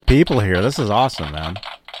people here. This is awesome, man.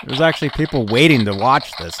 There's actually people waiting to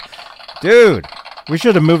watch this. Dude, we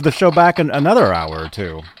should have moved the show back another hour or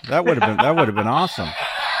two. That would have been awesome.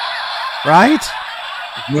 Right?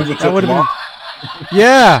 Move it to tomorrow.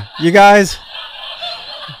 Yeah, you guys.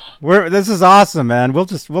 This is awesome, man. We'll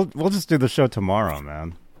just do the show tomorrow,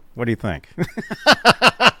 man. What do you think?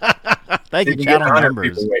 Thank you, channel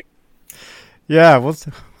members. Yeah,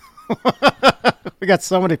 we got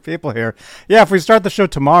so many people here. Yeah, if we start the show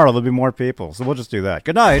tomorrow, there'll be more people. So we'll just do that.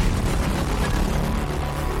 Good night.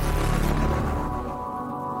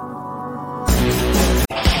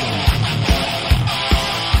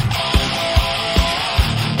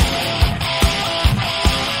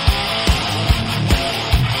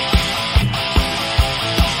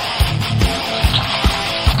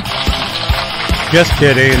 Just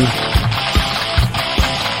kidding.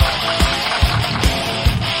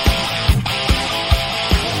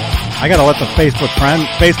 I gotta let the Facebook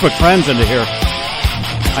friends into here.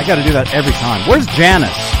 I gotta do that every time. Where's Janice?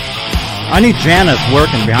 I need Janice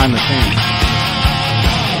working behind the scenes.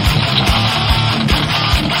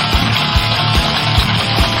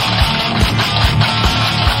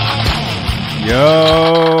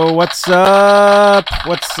 Yo, what's up?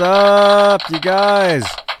 What's up, you guys?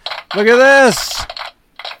 Look at this.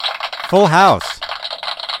 Full house.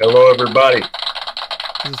 Hello, everybody.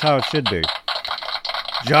 This is how it should be.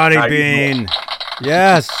 Johnny Bean.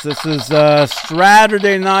 Yes, this is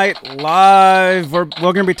Straturday night live. We're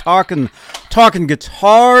going to be talking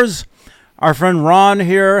guitars. Our friend Ron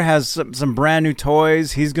here has some brand new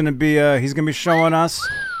toys. He's going to be showing us.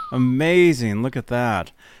 Amazing. Look at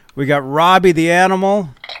that. We got Robbie the Animal.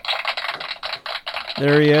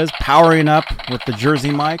 There he is, powering up with the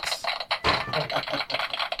Jersey mics.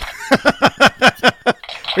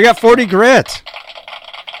 We got 40 Grit.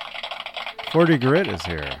 40 Grit is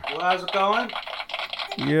here. Well, how's it going?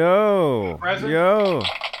 Yo.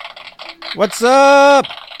 What's up?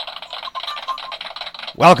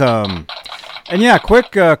 Welcome. And yeah,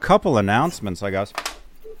 quick couple announcements, I guess.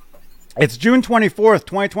 It's June 24th,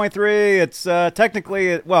 2023. It's technically,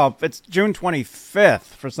 it's June 25th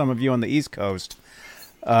for some of you on the East Coast.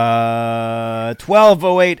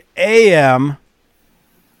 12:08 a.m.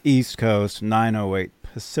 East Coast, 9:08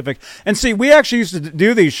 Pacific. And see, we actually used to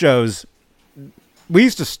do these shows. We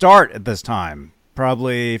used to start at this time,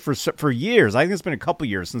 probably for years. I think it's been a couple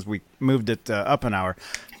years since we moved it up an hour.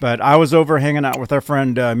 But I was over hanging out with our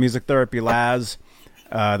friend Music Therapy Laz.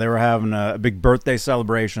 They were having a big birthday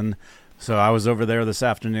celebration. So I was over there this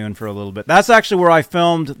afternoon for a little bit. That's actually where I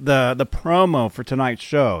filmed the promo for tonight's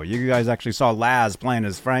show. You guys actually saw Laz playing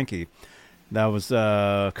as Frankie. That was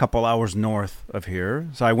a couple hours north of here.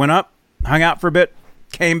 So I went up, hung out for a bit,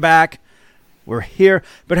 came back. We're here.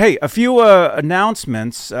 But hey, a few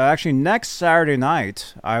announcements. Actually, next Saturday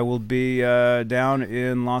night, I will be down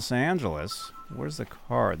in Los Angeles. Where's the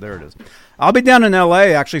card? There it is. I'll be down in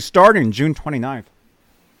L.A. actually starting June 29th,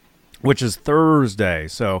 which is Thursday.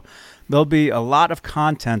 So there'll be a lot of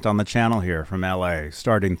content on the channel here from L.A.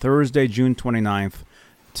 starting Thursday, June 29th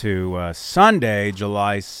to Sunday,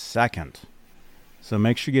 July 2nd. So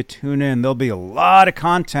make sure you tune in. There'll be a lot of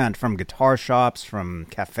content from guitar shops, from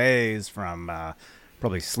cafes, from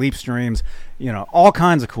probably sleep streams, all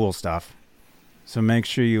kinds of cool stuff. So make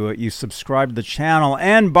sure you subscribe to the channel.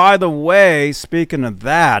 And by the way, speaking of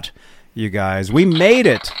that, you guys, we made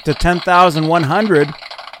it to 10,100.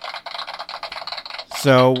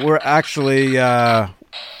 So we're actually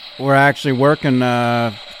working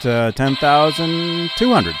to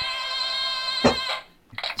 10,200.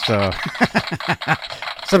 So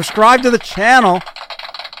subscribe to the channel.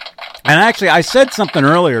 And actually, I said something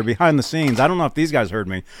earlier behind the scenes. I don't know if these guys heard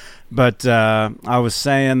me, but I was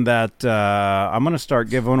saying that I'm going to start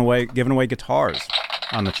giving away guitars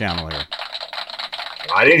on the channel here.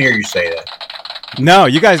 I didn't hear you say that. No,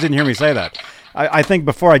 you guys didn't hear me say that. I think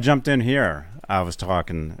before I jumped in here, I was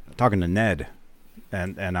talking to Ned,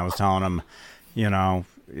 and I was telling him,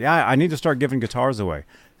 I need to start giving guitars away.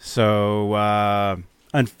 So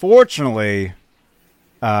unfortunately,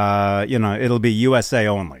 it'll be USA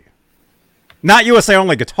only. Not USA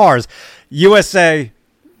only guitars, USA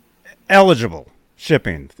eligible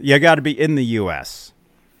shipping. You got to be in the US.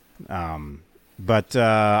 But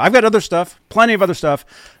I've got other stuff, plenty of other stuff.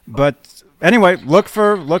 But anyway, look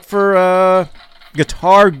for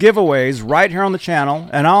guitar giveaways right here on the channel,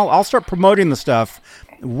 and I'll start promoting the stuff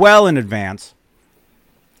well in advance.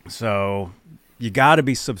 So you got to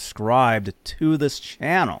be subscribed to this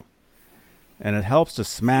channel, and it helps to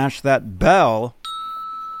smash that bell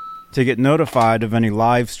to get notified of any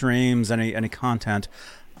live streams, any content.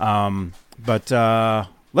 But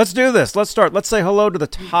Let's do this. Let's start. Let's say hello to the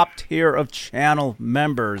top tier of channel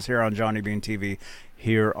members here on Johnny Bean TV,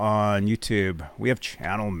 here on YouTube. We have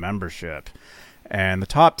channel membership. And the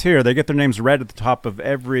top tier, they get their names read at the top of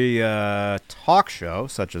every talk show,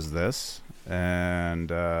 such as this. And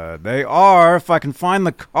they are, if I can find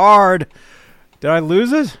the card, did I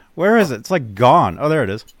lose it? Where is it? It's like gone. Oh, there it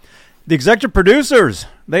is. The executive producers,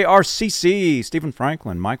 they are CC, Stephen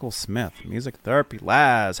Franklin, Michael Smith, Music Therapy,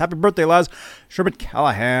 Laz. Happy birthday, Laz. Sherbert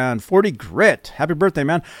Callahan, 40 Grit. Happy birthday,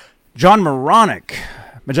 man. John Moronic,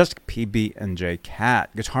 Majestic PB and J Cat,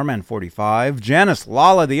 Guitarman 45, Janice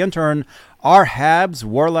Lala, the intern, R. Habs,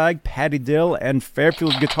 Warlag, Patty Dill, and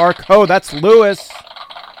Fairfield Guitar Co. That's Lewis.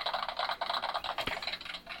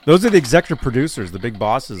 Those are the executive producers, the big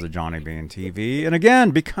bosses of Johnny Bean TV. And again,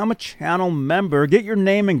 become a channel member. Get your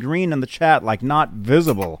name in green in the chat, like not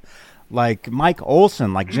visible. Like Mike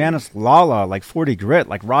Olson, like Janice Lala, like 40 Grit,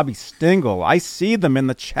 like Robbie Stingle. I see them in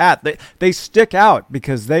the chat. They stick out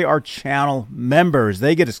because they are channel members.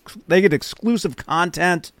 They get exclusive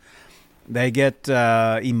content. They get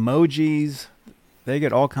emojis. They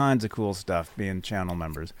get all kinds of cool stuff being channel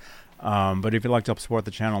members. But if you'd like to help support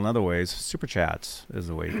the channel in other ways, Super Chats is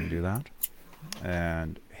the way you can do that.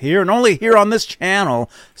 And here, and only here on this channel,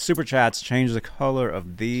 Super Chats change the color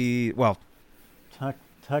of the, well,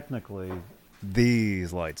 technically,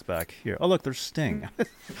 these lights back here. Oh, look, there's Sting.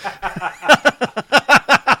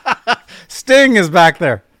 Sting is back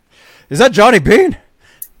there. Is that Johnny Bean?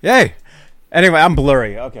 Yay. Anyway, I'm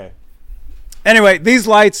blurry. Okay. Anyway, these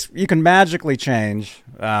lights, you can magically change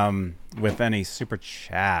with any Super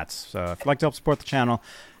Chats. So if you'd like to help support the channel,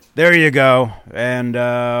 there you go. And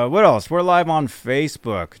what else? We're live on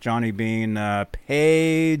Facebook, Johnny Bean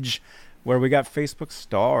page, where we got Facebook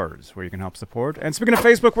stars, where you can help support. And speaking of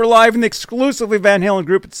Facebook, we're live in the exclusively Van Halen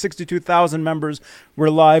group at 62,000 members. We're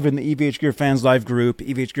live in the EVH Gear Fans Live group,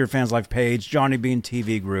 EVH Gear Fans Live page, Johnny Bean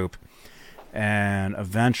TV group. And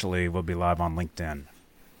eventually we'll be live on LinkedIn.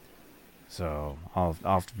 So I'll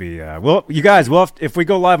have to be. Well, you guys, if we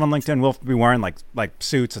go live on LinkedIn, we'll have to be wearing like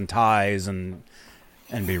suits and ties and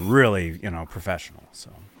be really, professional.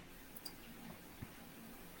 So.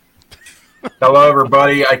 Hello,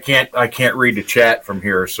 everybody. I can't read the chat from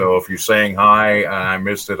here, so if you're saying hi and I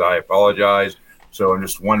missed it, I apologize. So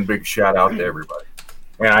just one big shout out to everybody.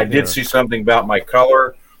 And I did see something about my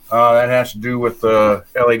color. That has to do with the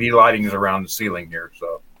LED lightings around the ceiling here.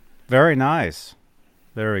 So very nice.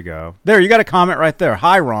 There we go. There, you got a comment right there.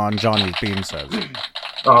 Hi, Ron, Johnny Bean says.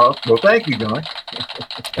 Well, thank you, Johnny.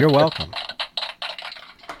 You're welcome.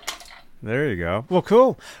 There you go. Well,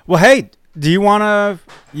 cool. Well, hey, do you want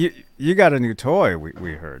to... You got a new toy,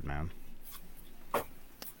 we heard, man.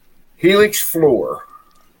 Helix Floor.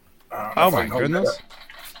 Oh, my goodness.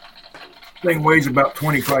 Thing weighs about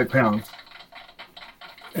 25 pounds.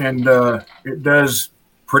 And it does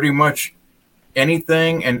pretty much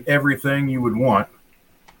anything and everything you would want.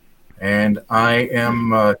 And I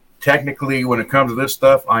am technically, when it comes to this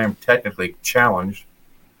stuff, I am technically challenged.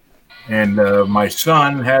 And my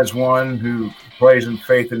son has one who plays in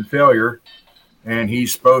Faith and Failure, and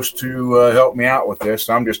he's supposed to help me out with this.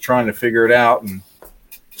 I'm just trying to figure it out and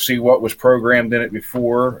see what was programmed in it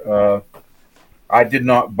before. I did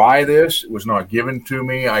not buy this. It was not given to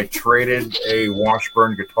me. I traded a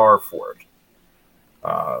Washburn guitar for it.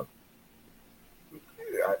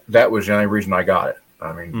 That was the only reason I got it.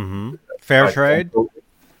 I mean, fair trade.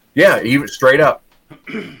 Yeah, even straight up.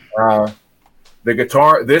 The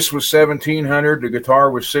guitar, this was $1,700. The guitar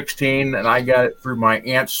was $1,600, and I got it through my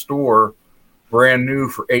aunt's store, brand new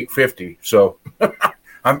for $850. So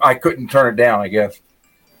I couldn't turn it down, I guess.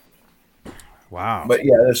 Wow. But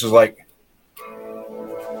yeah, this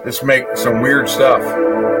makes some weird stuff.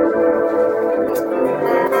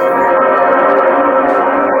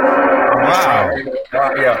 Wow.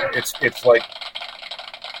 Yeah, it's like,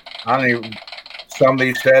 I don't even, some of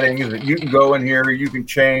these settings that you can go in here, you can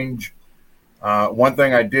change. One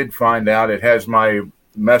thing I did find out, it has my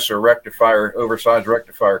Messer rectifier, oversized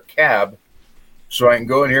rectifier cab. So I can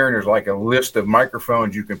go in here and there's like a list of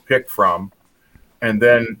microphones you can pick from. And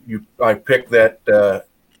then I pick that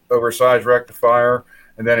oversized rectifier,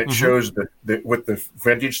 and then it shows with the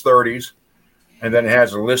vintage 30s. And then it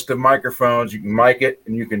has a list of microphones. You can mic it,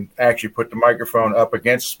 and you can actually put the microphone up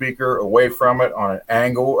against the speaker, away from it, on an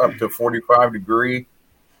angle up to 45 degree.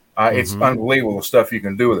 It's unbelievable the stuff you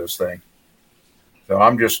can do with this thing. So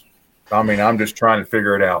I'm just trying to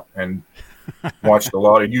figure it out and watched a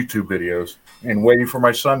lot of YouTube videos and waiting for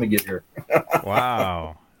my son to get here.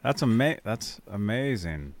 Wow. That's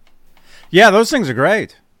amazing. Yeah, those things are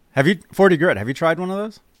great. 40 Grit, have you tried one of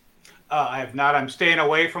those? I have not. I'm staying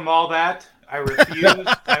away from all that. I refuse.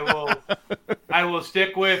 I will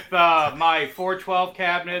stick with my 412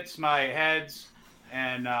 cabinets, my heads,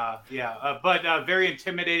 and but very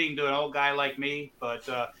intimidating to an old guy like me. But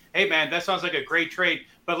hey, man, that sounds like a great trade.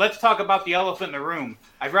 But let's talk about the elephant in the room.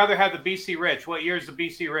 I'd rather have the BC Rich. What year is the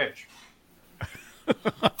BC Rich?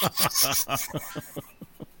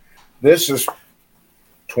 This is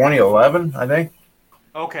 2011, I think.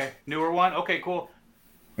 Okay, newer one. Okay, cool.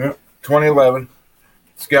 Yep, 2011.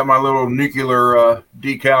 It's got my little nuclear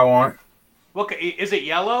decal on it. Okay, is it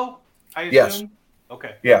yellow? I assume. Yes.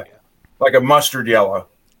 Okay. Yeah, like a mustard yellow.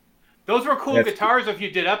 Those were cool guitars if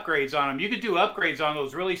you did upgrades on them. You could do upgrades on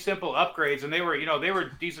those, really simple upgrades, and they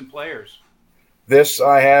were decent players. This,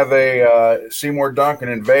 I have a Seymour Duncan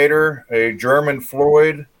Invader, a German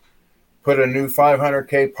Floyd, put a new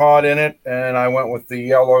 500K pod in it, and I went with the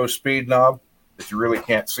yellow speed knob, that you really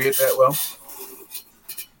can't see it that well.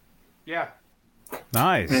 Yeah.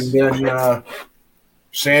 Nice. And then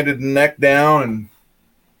sanded the neck down, and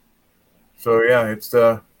so yeah, it's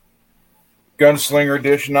the Gunslinger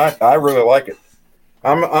edition. I really like it.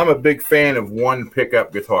 I'm a big fan of one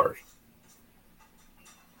pickup guitars.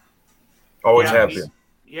 Always have been.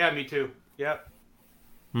 Yeah, me too. Yep.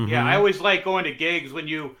 Mm-hmm. Yeah, I always like going to gigs when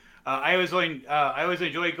you. I always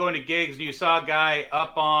enjoy going to gigs and you saw a guy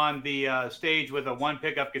up on the stage with a one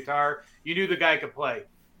pickup guitar. You knew the guy could play.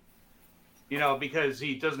 Because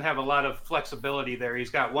he doesn't have a lot of flexibility there. He's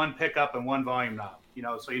got one pickup and one volume knob.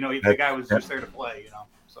 So the guy was just there to play.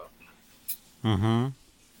 So. Mm-hmm.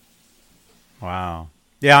 Wow.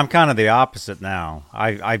 Yeah, I'm kind of the opposite now.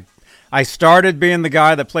 I started being the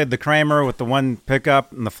guy that played the Kramer with the one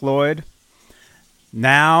pickup and the Floyd.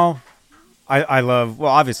 Now, I love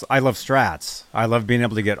Strats. I love being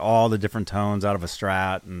able to get all the different tones out of a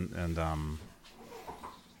Strat, and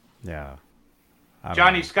yeah.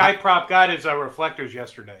 Johnny Skyprop got his reflectors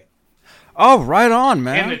yesterday. Oh, right on,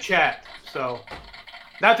 man. In the chat. So,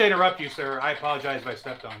 not to interrupt you, sir. I apologize if I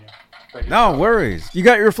stepped on you. No worries. You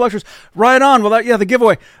got your reflectors right on. Well, the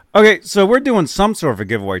giveaway. Okay, so we're doing some sort of a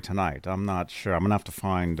giveaway tonight. I'm not sure. I'm gonna have to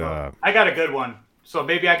find. I got a good one, so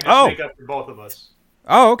maybe I can just make up for both of us.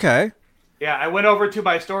 Oh, okay. Yeah, I went over to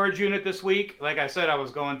my storage unit this week. Like I said, I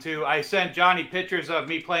was going to. I sent Johnny pictures of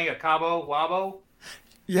me playing a Cabo Wabo.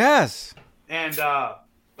 Yes. And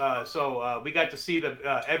so we got to see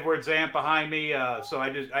the Edwards amp behind me. So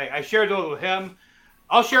I shared those with him.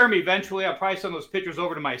 I'll share them eventually. I'll probably send those pictures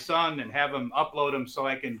over to my son and have him upload them so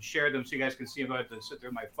I can share them so you guys can see them. I have to sit there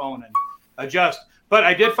on my phone and adjust. But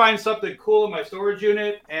I did find something cool in my storage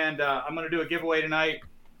unit, and I'm going to do a giveaway tonight.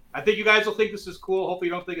 I think you guys will think this is cool. Hopefully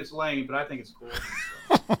you don't think it's lame, but I think it's cool.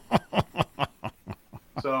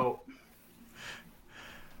 So.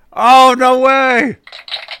 Oh, no way.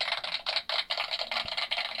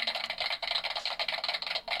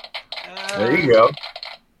 There you go.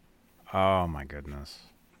 Oh, my goodness.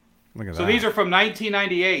 Look at that. So these are from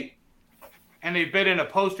 1998, and they've been in a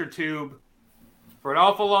poster tube for an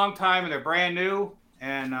awful long time, and they're brand new.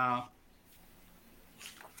 And I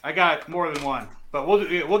got more than one, but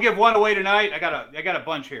we'll give one away tonight. I got a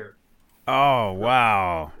bunch here. Oh,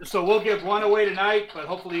 wow. So we'll give one away tonight, but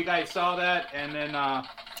hopefully you guys saw that. And then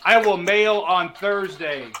I will mail on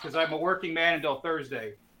Thursday because I'm a working man until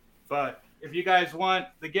Thursday. But if you guys want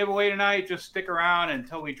the giveaway tonight, just stick around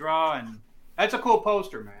until we draw. And that's a cool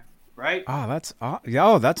poster, man. Right? Oh, that's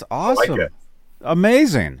awesome. I like it.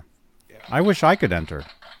 Amazing. Yeah. I wish I could enter.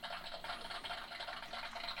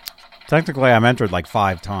 Technically, I'm entered like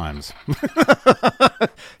 5 times.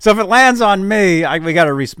 So if it lands on me, we got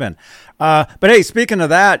to respin. But hey, speaking of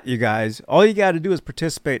that, you guys, all you got to do is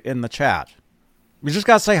participate in the chat. You just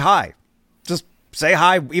got to say hi. Just say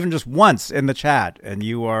hi, even just once in the chat, and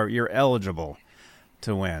you're eligible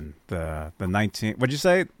to win the 19. What'd you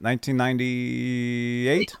say?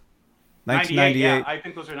 1998. 1998. Yeah, I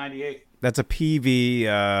think those are 98. That's a PV.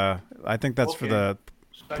 I think that's Wolfgang. For the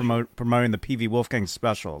promoting the PV Wolfgang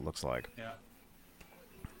special. It looks like. Yeah.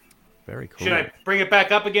 Very cool. Should I bring it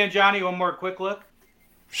back up again, Johnny? One more quick look.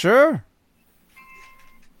 Sure.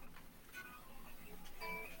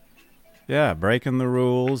 Yeah, breaking the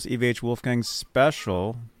rules. EVH Wolfgang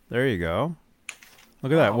special. There you go.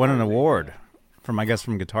 Look at that. Won an award from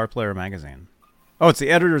Guitar Player magazine. Oh, it's the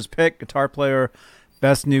editor's pick. Guitar Player,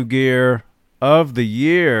 best new gear of the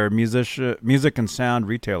year. Music and sound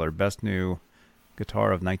retailer, best new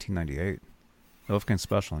guitar of 1998. Wolfgang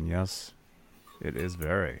special, and yes, it is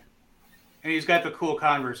very. And he's got the cool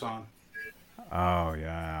Converse on. Oh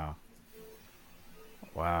yeah.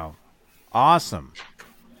 Wow. Awesome.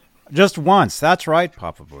 Just once. That's right,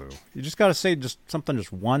 Papa Blue. You just got to say just something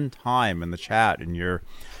just one time in the chat, and you're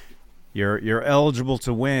you're eligible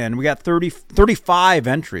to win. We got 35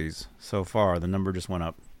 entries so far. The number just went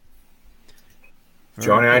up.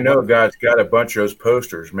 Johnny, I know a guy's got a bunch of those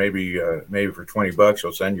posters. Maybe for $20,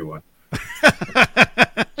 he'll send you one.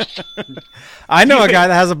 I know a guy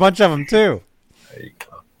that has a bunch of them too. There you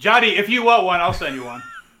go. Johnny, if you want one, I'll send you one.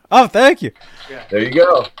 Oh, thank you. Yeah. There you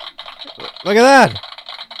go. Look at that.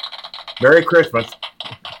 Merry Christmas.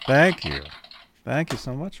 Thank you. Thank you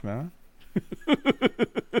so much, man.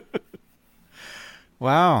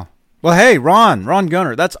 Wow. Well, hey, Ron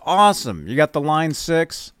Gunner, that's awesome. You got the Line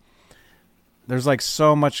 6. There's like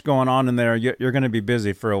so much going on in there. You're going to be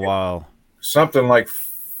busy for a while. Something like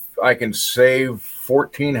I can save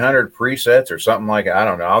 1,400 presets or something like that. I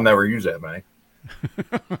don't know. I'll never use that many.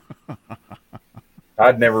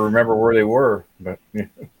 I'd never remember where they were. But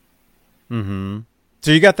Mm-hmm.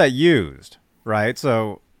 So you got that used, right?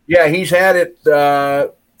 So yeah, he's had it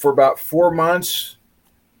for about 4 months,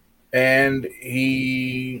 and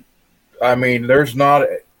there's not.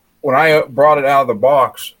 When I brought it out of the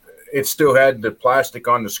box, it still had the plastic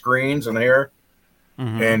on the screens and here,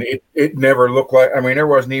 and it never looked like. There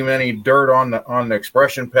wasn't even any dirt on the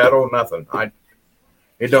expression pedal, nothing.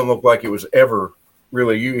 It don't look like it was ever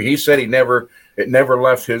really used. He said it never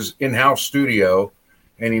left his in-house studio,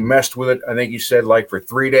 and he messed with it. I think he said like for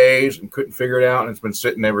 3 days and couldn't figure it out, and it's been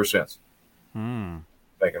sitting ever since.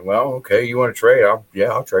 Thinking, well, okay, you want to trade?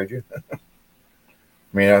 I'll trade you.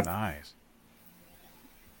 Nice.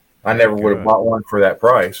 I never would have bought one for that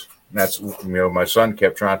price. That's, my son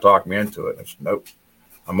kept trying to talk me into it. I said, nope,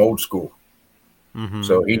 I'm old school.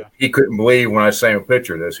 So he couldn't believe when I sent him a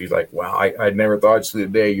picture of this. He's like, wow, I never thought I'd see the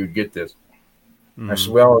day you'd get this. I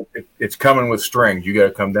said, well, it's coming with strings. You got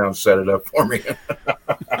to come down and set it up for me.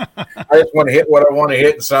 I just want to hit what I want to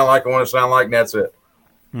hit and sound like I want to sound like, and that's it.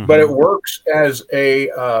 But it works as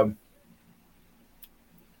a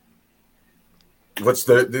what's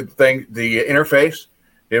the thing? The interface.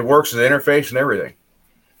 It works as an interface and everything.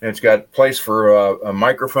 And it's got place for a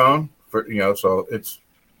microphone for so it's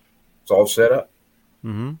all set up.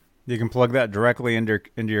 You can plug that directly into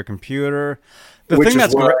your computer. I'm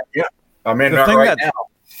in that right now.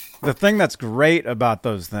 The thing that's great about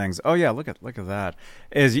those things, oh yeah, look at that,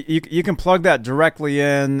 is you can plug that directly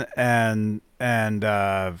in and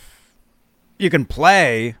you can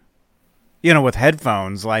play, with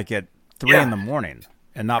headphones like at 3 in the morning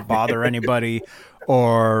and not bother anybody,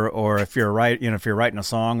 or if you're if you're writing a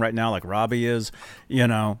song right now like Robbie is, you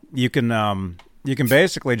can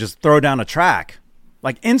basically just throw down a track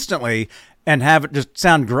like instantly and have it just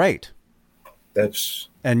sound great.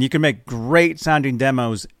 And you can make great sounding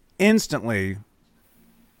demos instantly.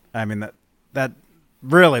 That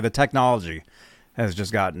really, the technology has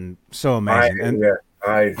just gotten so amazing.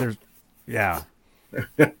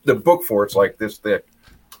 The book for it's like this thick.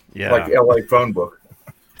 Yeah. Like LA phone book.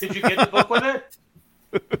 Did you get the book with it?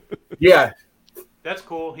 Yeah. That's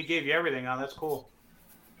cool. He gave you everything on. That's cool.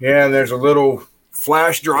 Yeah, and there's a little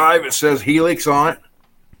flash drive. It says Helix on it.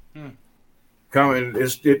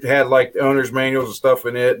 It had like the owner's manuals and stuff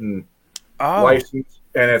in it, and license,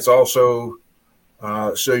 and it's also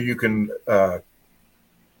so you can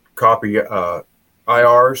copy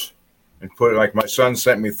IRs and put it. Like my son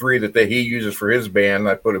sent me 3 that he uses for his band.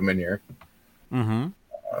 I put them in here.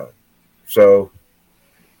 So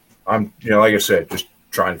I'm, like I said, just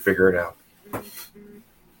trying to figure it out.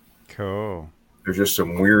 Cool. There's just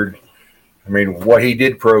some weird. What he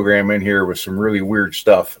did program in here was some really weird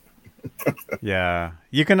stuff. Yeah,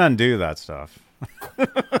 you can undo that stuff.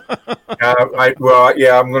 I'm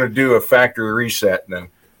going to do a factory reset. Then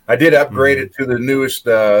I did upgrade it to the newest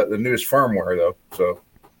firmware though. So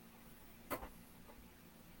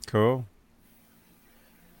cool.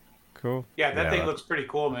 Yeah, that thing looks pretty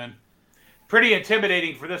cool, man. Pretty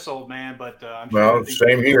intimidating for this old man, but I'm sure. Well,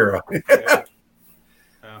 same here. Yeah.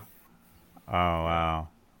 Oh wow!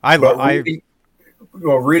 Reading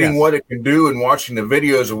what it can do and watching the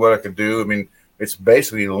videos of what it can do. It's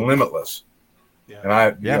basically limitless.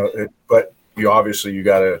 Yeah. And but obviously you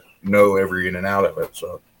got to know every in and out of it.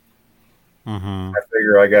 So I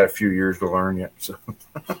figure I got a few years to learn yet. So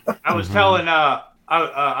I was telling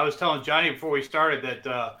I was telling Johnny before we started that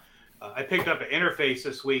I picked up an interface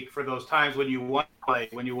this week for those times when you want to play,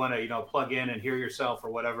 when you want to plug in and hear yourself or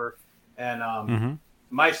whatever. And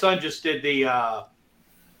my son just did the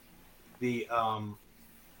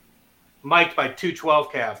mic'd by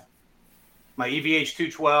 212 cab. My EVH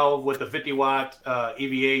 212 with the 50 watt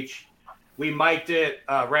EVH. We mic'd it,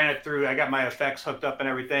 ran it through. I got my effects hooked up and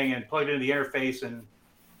everything, and plugged it into the interface, and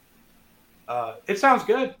It sounds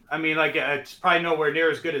good. I mean, like it's probably nowhere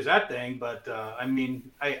near as good as that thing, but I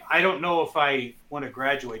mean, I don't know if I want to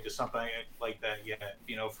graduate to something like that yet.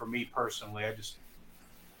 You know, for me personally, I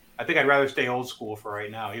think I'd rather stay old school for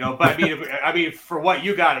right now. You know, but I mean, for what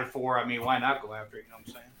you got it for, I mean, why not go after it? You know what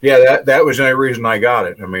I'm saying? Yeah, that was the only reason I got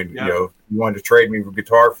it. I mean, Yeah. you wanted to trade me for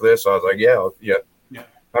guitar for this. I was like, yeah. Yeah.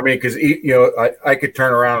 I mean, because I could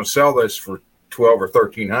turn around and sell this for 12 or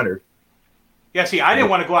 1300. Yeah. See, I didn't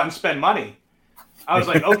want to go out and spend money. I was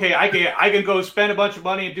like, okay, I can go spend a bunch of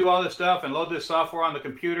money and do all this stuff and load this software on the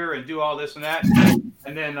computer and do all this and that.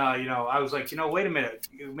 And then, I was like, wait a minute,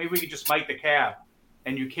 maybe we could just mic the cab,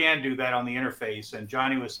 and you can do that on the interface. And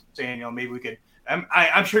Johnny was saying, maybe we could.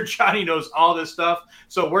 I'm sure Johnny knows all this stuff.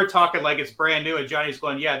 So we're talking like it's brand new, and Johnny's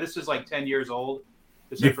going, yeah, this is like 10 years old.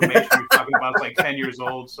 This information you're talking about is like 10 years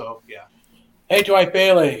old. So yeah. Hey, Dwight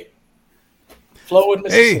Bailey, Flowood,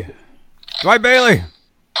 Mississippi. Hey, Dwight Bailey.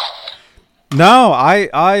 No,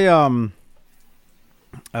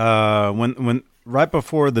 when right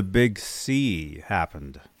before the big C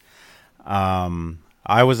happened, I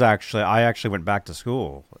actually went back to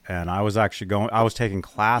school, and I was taking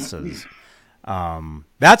classes.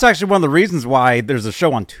 That's actually one of the reasons why there's a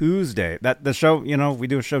show on Tuesday. That the show, we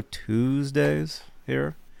do a show Tuesdays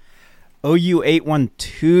here. OU81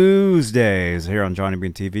 Tuesdays here on Johnny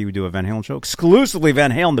Bean TV. We do a Van Halen show, exclusively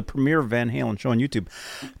Van Halen, the premier Van Halen show on YouTube.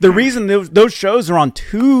 The reason those shows are on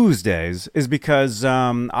Tuesdays is because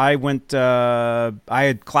I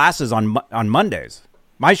had classes on Mondays.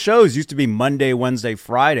 My shows used to be Monday, Wednesday,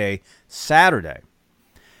 Friday, Saturday.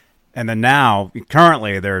 And then now,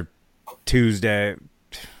 currently, they're Tuesday,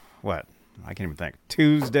 what? I can't even think.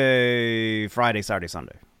 Tuesday, Friday, Saturday,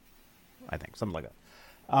 Sunday. I think, something like that.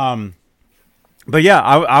 But yeah,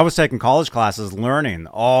 I was taking college classes learning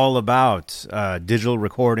all about digital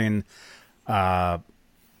recording, not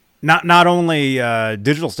only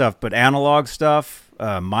digital stuff, but analog stuff,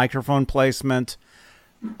 microphone placement,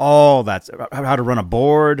 all that, how to run a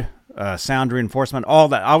board, sound reinforcement, all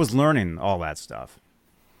that. I was learning all that stuff.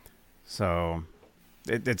 So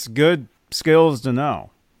it's good skills to know.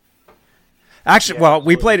 Actually, yeah, well,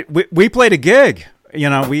 we played a gig. We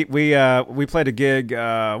played a gig.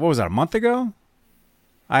 What was that? A month ago?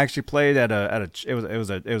 I actually played at it was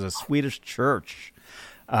a Swedish church.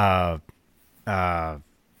 What do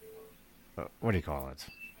you call it?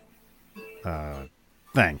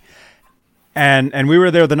 Thing. And we were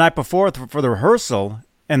there the night before for the rehearsal,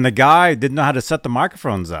 and the guy didn't know how to set the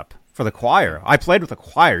microphones up for the choir. I played with the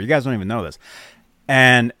choir. You guys don't even know this.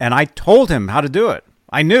 And I told him how to do it.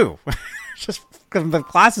 I knew. Just because of the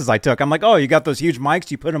classes I took. I'm like, oh, you got those huge mics,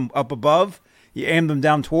 you put them up above, you aim them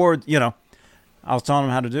down toward, I was telling him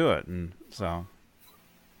how to do it, and so,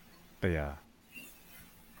 but yeah.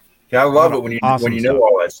 Yeah, I love it when you know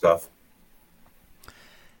all that stuff.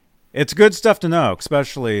 It's good stuff to know,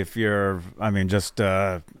 especially if you're, just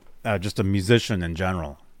a musician in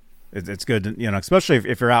general. It's good, especially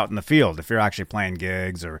if you're out in the field, if you're actually playing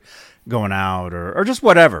gigs or going out or just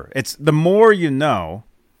whatever. It's the more you know.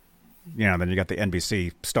 Then you got the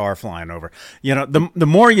NBC star flying over. The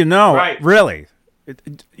more you know, right. Really.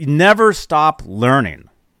 You never stop learning.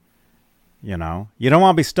 You don't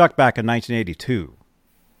want to be stuck back in 1982.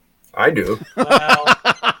 I do. Well,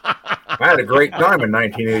 I had a great time in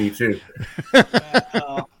 1982.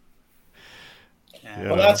 Well,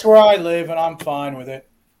 that's where I live, and I'm fine with it.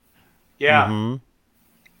 Yeah,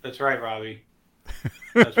 That's right, Robbie.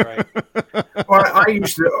 That's right. Well, I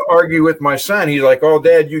used to argue with my son. He's like, "Oh,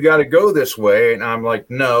 Dad, you got to go this way," and I'm like,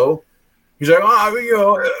 "No." He's like,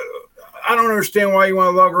 I don't understand why you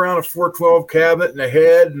want to lug around a 412 cabinet and a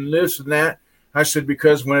head and this and that. I said,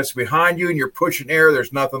 because when it's behind you and you're pushing air,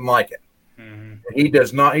 there's nothing like it. Mm-hmm. He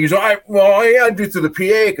does not. He's like, well, yeah, I do through the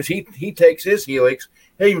PA because he takes his Helix.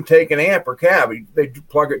 He even take an amp or cab. They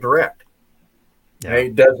plug it direct. Yeah.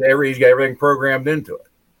 And he's got everything programmed into it.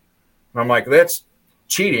 I'm like, that's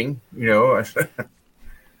cheating,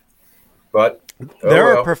 But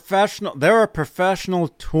there are professional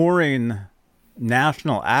touring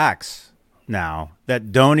national acts now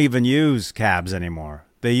that don't even use cabs anymore.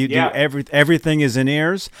 They do everything is in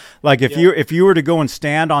ears. Like if you were to go and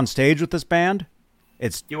stand on stage with this band,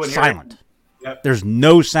 it's silent. Yep. There's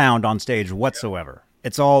no sound on stage whatsoever. Yep.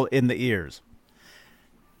 It's all in the ears.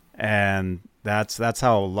 And that's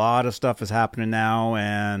how a lot of stuff is happening now.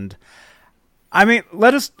 And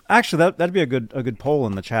let us actually that'd be a good poll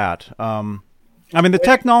in the chat. The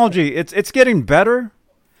technology it's getting better.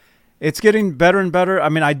 It's getting better and better.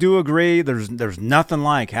 I do agree. There's nothing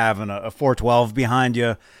like having a 412 behind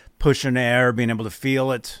you, pushing air, being able to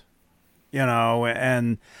feel it,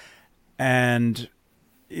 and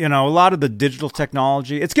a lot of the digital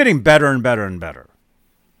technology, it's getting better and better and better.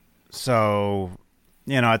 So,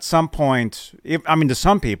 at some point, to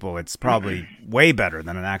some people, it's probably way better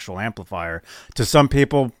than an actual amplifier. To some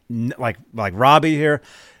people, like Robbie here,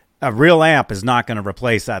 a real amp is not going to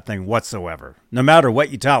replace that thing whatsoever, no matter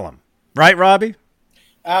what you tell them. Right, Robbie?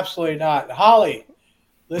 Absolutely not. Holly,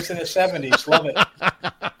 listen to 70s. Love it.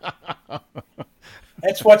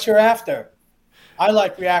 It's what you're after. I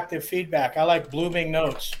like reactive feedback. I like blooming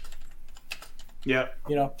notes. Yeah.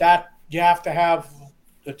 That you have to have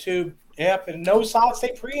the tube amp and no solid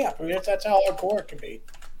state preamp. That's how hardcore it can be.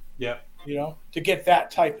 Yeah. To get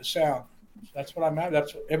that type of sound. That's what I'm at.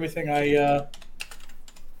 That's everything I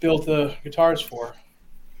built the guitars for.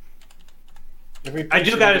 I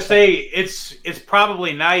do gotta say, it's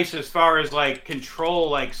probably nice as far as like control,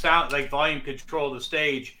 like sound, like volume control of the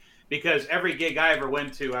stage, because every gig I ever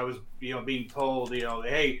went to, I was being told,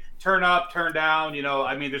 hey, turn up, turn down.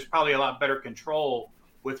 There's probably a lot better control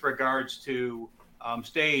with regards to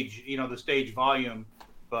stage, the stage volume.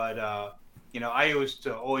 But I used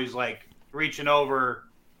to always like reaching over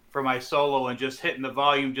for my solo and just hitting the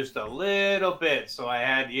volume just a little bit, so I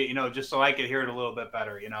had just so I could hear it a little bit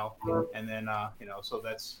better, and then so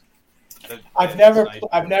that's I've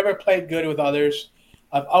never played good with others.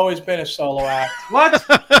 I've always been a solo act. What?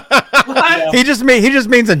 He just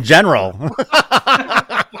means in general. So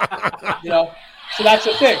that's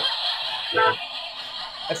the thing.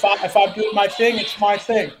 If I'm doing my thing, it's my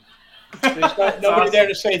thing. There's nobody there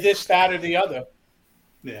to say this, that, or the other.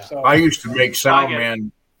 Yeah. So I used to make sound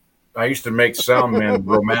man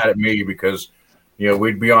real mad at me because,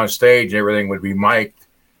 we'd be on stage, everything would be mic'd,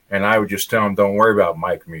 and I would just tell them, don't worry about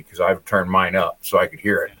mic me, because I've turned mine up so I could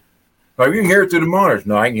hear it. Like, you can hear it through the monitors.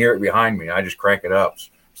 No, I can hear it behind me. I just crank it up.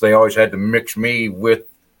 So they always had to mix me with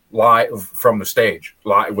live from the stage,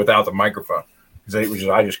 live without the microphone. Because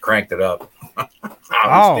I just cranked it up.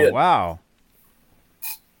 Wow.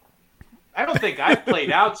 I don't think I've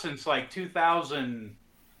played out since like 2000.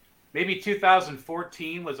 Maybe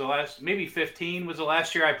 2014 was the last, maybe 15 was the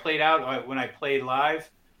last year I played out when I played live.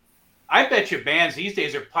 I bet you bands these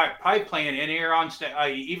days are probably playing in ear on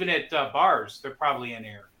even at bars. They're probably in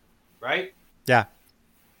ear, right? Yeah.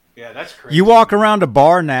 Yeah, that's crazy. You walk around a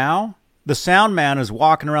bar now, the sound man is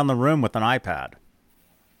walking around the room with an iPad.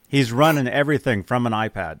 He's running everything from an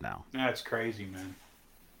iPad now. That's crazy, man.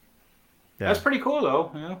 Yeah. That's pretty cool,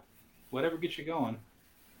 though. Whatever gets you going.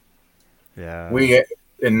 Yeah.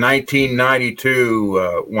 In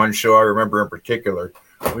 1992, one show I remember in particular,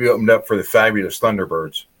 we opened up for the Fabulous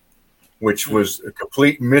Thunderbirds, which was a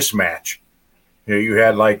complete mismatch. You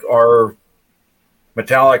had like our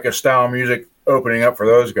Metallica style music opening up for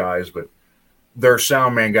those guys, but their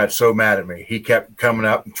sound man got so mad at me. He kept coming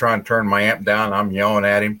up and trying to turn my amp down. I'm yelling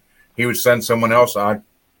at him. He would send someone else. I'd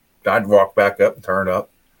walk back up and turn it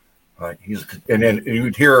up. And then you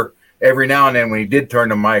would hear every now and then when he did turn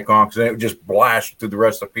the mic on, because then it would just blast through the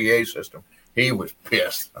rest of the PA system. He was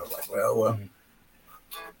pissed. I was like, well,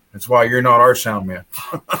 that's why you're not our sound man.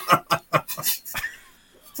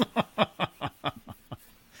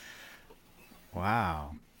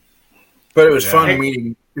 Wow. But it was fun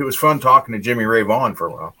meeting. It was fun talking to Jimmy Ray Vaughan for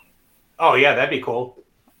a while. Oh yeah, that'd be cool.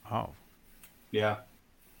 Oh, yeah,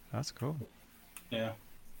 that's cool. Yeah.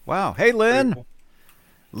 Wow. Hey, Lynn. Cool.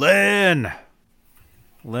 Lynn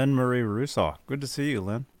Marie Russo. Good to see you,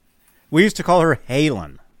 Lynn. We used to call her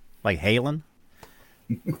Halen, like Halen.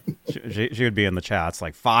 she would be in the chats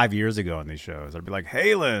like 5 years ago in these shows. I'd be like,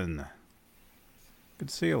 Halen. Good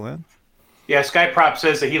to see you, Lynn. Yeah, Skyprop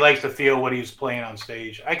says that he likes to feel what he's playing on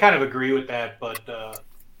stage. I kind of agree with that, but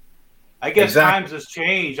I guess times has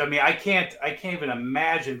changed. I can't even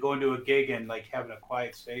imagine going to a gig and like having a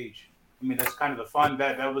quiet stage. That's kind of the fun.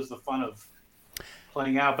 That was the fun of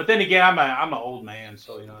playing out. But then again, I'm an old man,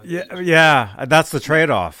 so Yeah, that's the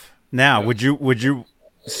trade-off. Now, would you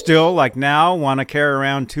still like now want to carry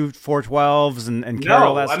around 2 412s and carry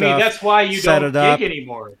all that stuff? That's why you don't gig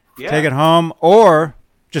anymore. Yeah. Take it home, or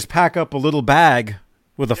just pack up a little bag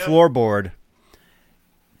with a floorboard,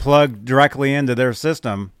 plug directly into their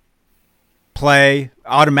system, play,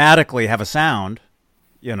 automatically have a sound,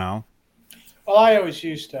 Well, I always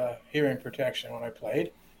used hearing protection when I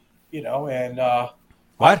played, and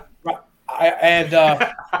what? I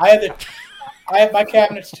had my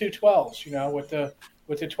cabinets 212s, with the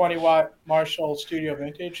 20-watt Marshall Studio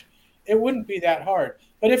Vintage. It wouldn't be that hard.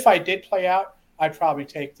 But if I did play out, I'd probably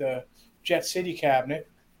take the Jet City cabinet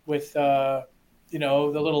with the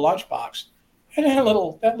little lunchbox, and that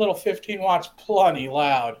little 15 watts plenty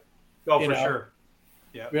loud. Oh, for sure.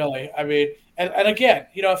 Yeah. Really, and again,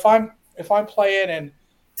 if I'm playing and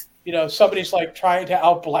somebody's like trying to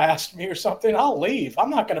outblast me or something, I'll leave. I'm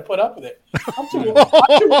not going to put up with it. I'm too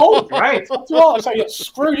old. Right. I'm too old. It's like,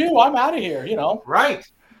 screw you. I'm out of here. Right.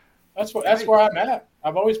 That's where I'm at.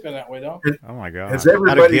 I've always been that way, though. Oh my god! Has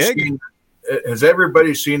everybody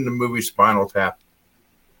seen the movie Spinal Tap?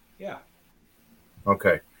 Yeah.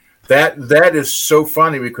 Okay, that is so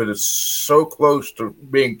funny because it's so close to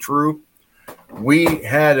being true. We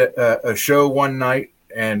had a show one night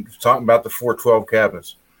and talking about the 412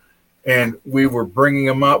 cabinets, and we were bringing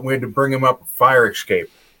them up. We had to bring them up a fire escape.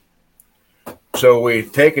 So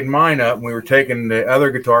we'd taken mine up, and we were taking the other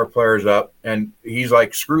guitar players up, and he's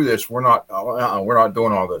like, "Screw this, we're not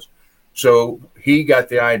doing all this." So he got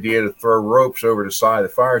the idea to throw ropes over the side of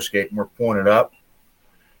the fire escape, and we're pulling it up,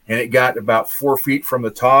 and it got about 4 feet from the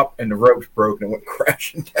top, and the ropes broke and went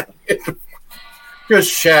crashing down. Just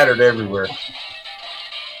shattered everywhere.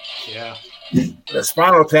 Yeah. The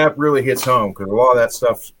Spinal Tap really hits home because a lot of that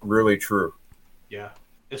stuff's really true. Yeah.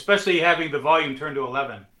 Especially having the volume turned to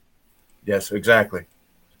 11. Yes, exactly.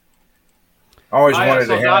 I always wanted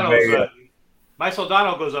to have my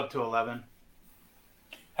Soldano goes up to 11.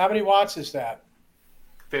 How many watts is that?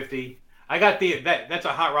 50. I got that's a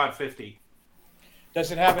Hot Rod 50.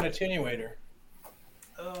 Does it have an attenuator?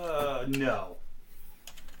 No.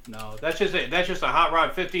 That's just a Hot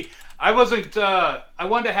Rod 50. I wanted to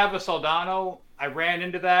have a Soldano. I ran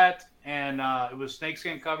into that, and it was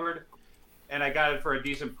snakeskin covered, and I got it for a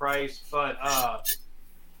decent price. But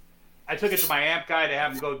I took it to my amp guy to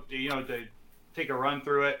have him go, to take a run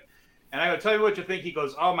through it. And I go, tell me what you think. He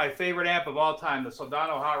goes, oh, my favorite amp of all time, the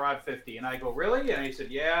Soldano Hot Rod 50. And I go, really? And he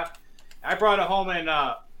said, yeah. I brought it home, and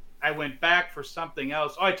I went back for something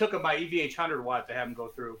else. Oh, I took my EVH 100 watt to have him go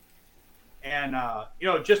through. And,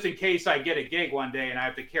 just in case I get a gig one day and I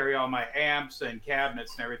have to carry all my amps and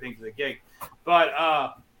cabinets and everything to the gig.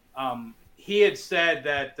 But he had said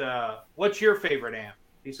that, what's your favorite amp?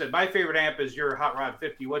 He said, my favorite amp is your Hot Rod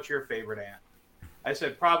 50. What's your favorite amp? I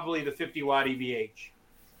said, probably the 50 watt EVH,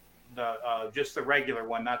 just the regular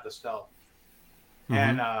one, not the Stealth.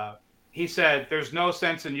 Mm-hmm. And he said, there's no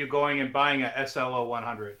sense in you going and buying a SLO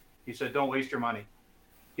 100. He said, don't waste your money.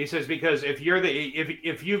 He says, because if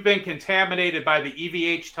you've been contaminated by the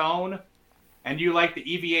EVH tone and you like the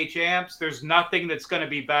EVH amps, there's nothing that's going to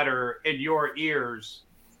be better in your ears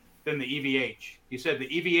than the EVH. He said the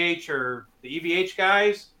EVH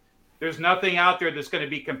guys, there's nothing out there that's going to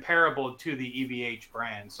be comparable to the EVH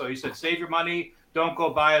brand. So he said, save your money. Don't go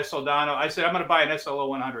buy a Soldano. I said, I'm going to buy an SLO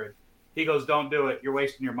 100. He goes, don't do it. You're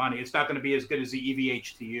wasting your money. It's not going to be as good as the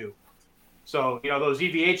EVH to you. So, those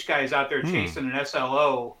EVH guys out there chasing an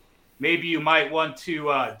SLO, maybe you might want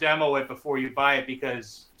to demo it before you buy it,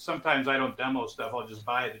 because sometimes I don't demo stuff. I'll just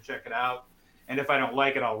buy it to check it out. And if I don't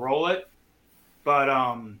like it, I'll roll it. But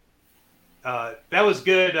that was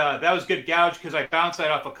good. That was good gouge, because I bounced that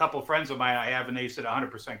off a couple friends of mine I have, and they said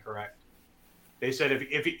 100% correct. They said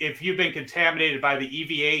if you've been contaminated by the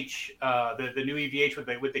EVH, the new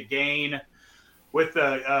EVH with the gain, with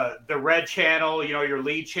the red channel, your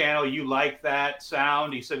lead channel, you like that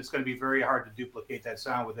sound. He said it's going to be very hard to duplicate that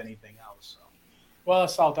sound with anything else. So. Well,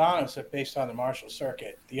 Soldanos are based on the Marshall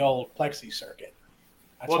circuit, the old Plexi circuit.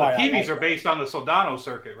 That's the PVs are based on the Soldano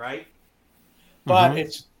circuit, right? But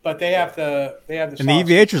but they have the and the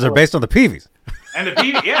EVHs are based on the PVs. And the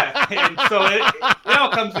PV, yeah, and so it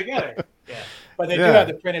all comes together. Yeah. But they do have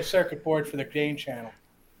the printed circuit board for the gain channel.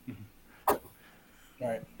 Mm-hmm.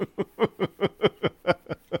 Right.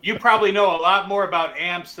 You probably know a lot more about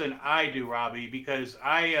amps than I do, Robbie, because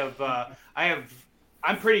I'm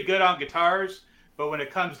pretty good on guitars, but when it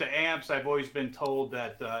comes to amps, I've always been told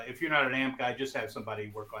that if you're not an amp guy, just have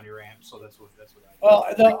somebody work on your amp. So that's what I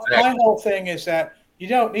do. Well, my whole thing is that you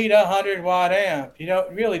don't need a 100-watt amp. You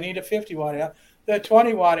don't really need a 50-watt amp. The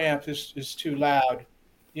 20-watt amp is too loud,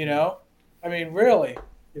 I mean, really,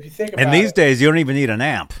 if you think about it. And these days, you don't even need an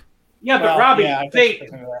amp. Yeah, but Robbie,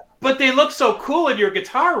 they look so cool in your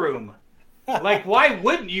guitar room. Like, why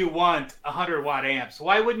wouldn't you want 100-watt amps?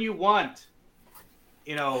 Why wouldn't you want,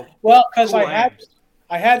 Well, because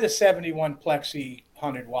I had the 71 Plexi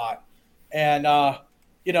 100-watt, and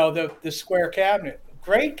the square cabinet,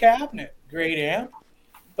 great amp,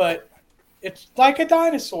 but it's like a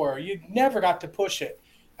dinosaur. You never got to push it.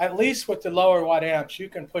 At least with the lower watt amps, you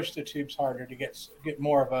can push the tubes harder to get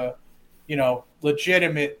more of a,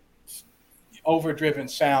 legitimate overdriven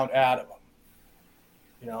sound out of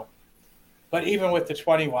them. But even with the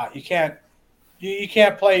 20-watt, you can't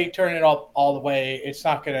turn it all the way. It's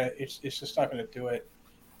just not gonna do it.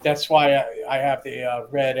 That's why I have the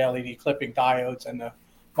red LED clipping diodes and the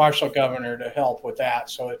Marshall governor to help with that,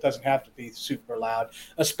 so it doesn't have to be super loud,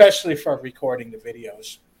 especially for recording the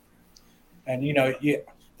videos. And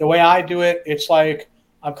the way I do it, it's like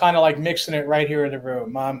I'm kind of like mixing it right here in the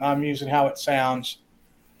room. I'm using how it sounds,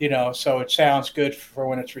 so it sounds good for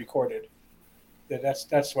when it's recorded. That's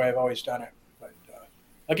the way I've always done it. But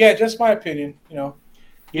again, just my opinion.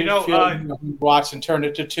 Watson turned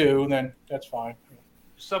it to 2, then that's fine.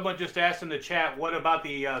 Someone just asked in the chat, what about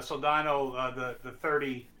the Soldano, the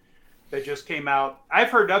 30 that just came out? I've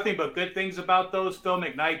heard nothing but good things about those. Phil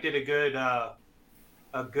McKnight did a good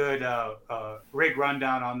rig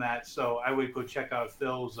rundown on that, so I would go check out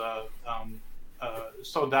Phil's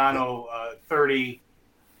Soldano 30.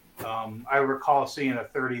 I recall seeing a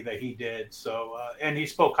 30 that he did, so and he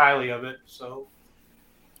spoke highly of it. So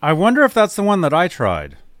I wonder if that's the one that I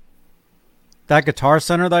tried. That Guitar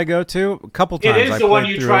Center that I go to a couple times. It is the one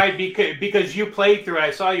you tried because you played through it.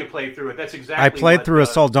 I saw you play through it. That's exactly. I played through a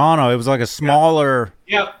Soldano. It was like a smaller.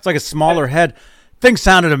 Yeah. It's like a smaller head. Thing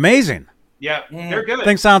sounded amazing. Yeah, they're good.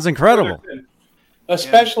 Thing sounds incredible.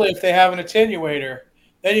 Especially if they have an attenuator,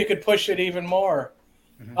 then you could push it even more.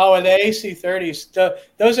 Mm-hmm. Oh, and the AC30s,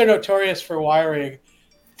 those are notorious for wiring.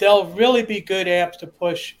 They'll really be good amps to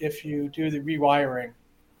push if you do the rewiring.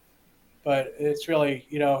 But it's really,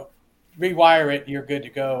 rewire it, you're good to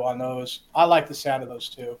go on those. I like the sound of those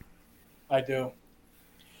too. I do.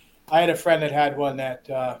 I had a friend that had one that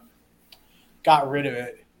got rid of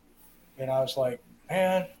it, and I was like,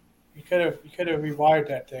 man, you could have rewired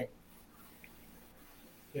that thing.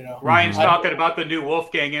 Ryan's talking about the new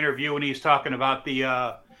Wolfgang interview, and he's talking about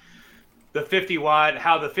the 50 watt,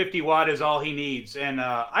 how the 50 watt is all he needs, and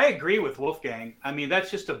I agree with Wolfgang. I mean,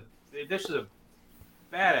 this is a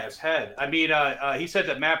badass head. I mean, he said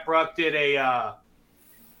that Matt Bruck did a.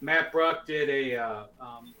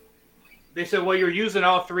 They said, well, you're using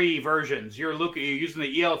all 3 versions. You're using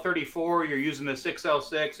the EL34, you're using the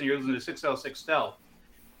 6L6, and you're using the 6L6 Stealth.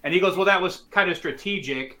 And he goes, well, that was kind of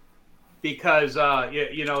strategic because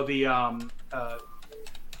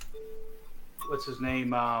what's his name?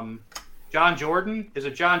 John Jordan. Is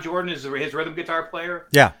it John Jordan? Is his rhythm guitar player?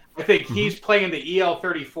 Yeah. I think he's playing the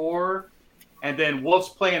EL34. And then Wolf's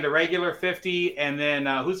playing the regular 50, and then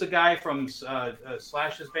who's the guy from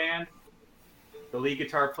Slash's band? The lead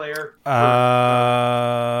guitar player?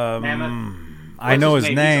 Mammoth? I know his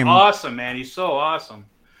name. He's awesome, man. He's so awesome.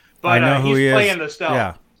 But he's playing the Stealth.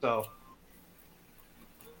 Yeah. So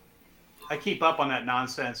I keep up on that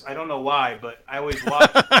nonsense. I don't know why, but I always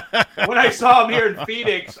watch. When I saw him here in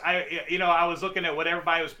Phoenix, I was looking at what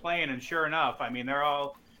everybody was playing, and sure enough, I mean, they're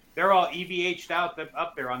all EVH'd out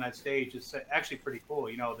up there on that stage. It's actually pretty cool,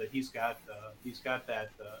 that he's got that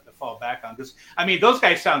to fall back on. Because I mean, those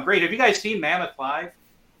guys sound great. Have you guys seen Mammoth live?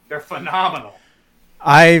 They're phenomenal.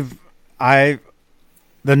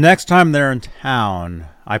 The next time they're in town,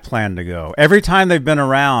 I plan to go. Every time they've been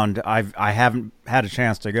around, I haven't had a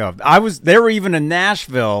chance to go. They were even in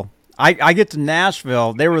Nashville. I get to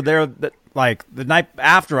Nashville. They were there like the night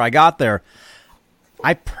after I got there.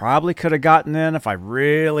 I probably could have gotten in if I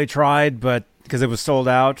really tried, but because it was sold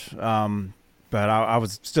out. But I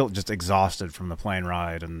was still just exhausted from the plane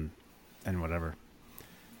ride and whatever.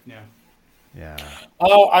 Yeah. Yeah.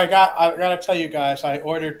 Oh, I got to tell you guys, I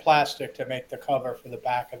ordered plastic to make the cover for the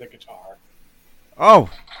back of the guitar. Oh.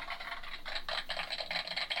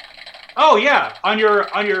 Oh yeah, on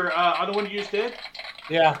the one you just did.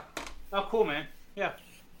 Yeah. Oh, cool, man. Yeah.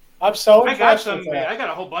 I'm so impressed. I got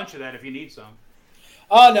a whole bunch of that if you need some.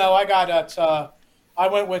 Oh no, I got it. I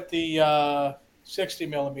went with the 60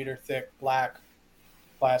 millimeter thick black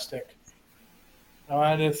plastic. I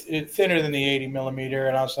wanted it thinner than the 80 millimeter,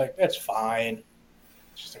 and I was like, that's fine.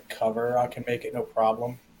 It's just a cover. I can make it no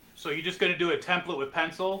problem. So you're just going to do a template with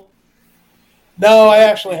pencil? No, I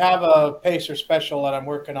actually have a Pacer Special that I'm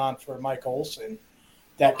working on for Mike Olson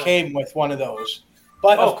that came with one of those.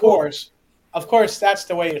 But of course, that's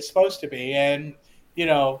the way it's supposed to be. And,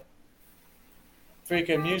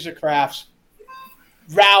 freaking Musicraft's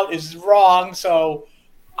route is wrong, so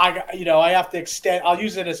I have to extend. I'll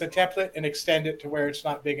use it as a template and extend it to where it's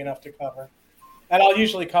not big enough to cover. And I'll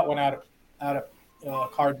usually cut one out of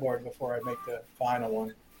cardboard before I make the final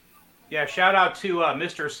one. Yeah, shout out to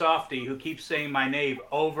Mr. Softy, who keeps saying my name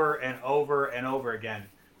over and over and over again.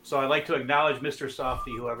 So I'd like to acknowledge Mr.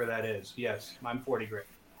 Softy, whoever that is. Yes, I'm 40 grit.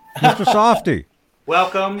 Mr. Softy.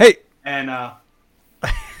 Welcome. Hey. And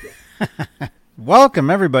welcome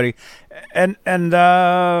everybody. And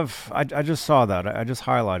I just saw that. I just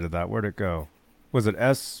highlighted that. Where'd it go? Was it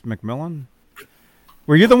S. McMillan?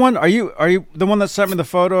 Were you the one? Are you the one that sent me the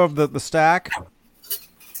photo of the stack?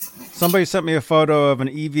 Somebody sent me a photo of an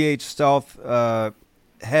EVH Stealth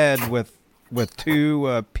head with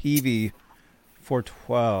two PV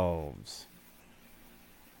 412s.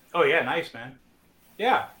 Oh yeah, nice man.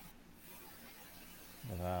 Yeah,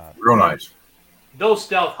 Real nice. those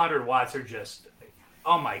Stealth 100 watts are just,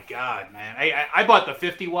 oh my god, man. I bought the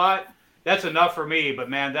 50 watt. That's enough for me, but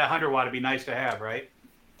man, that 100 watt would be nice to have, right?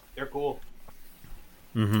 They're cool.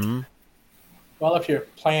 Mm-hmm. Well, if you're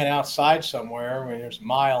playing outside somewhere where there's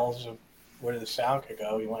miles of where the sound could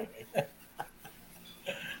go, you want to.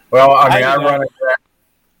 Well, I mean,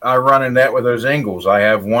 I run in that with those Ingles. I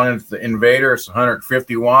have one at the Invader, it's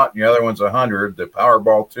 150 watt, and the other one's 100, the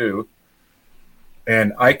Powerball 2.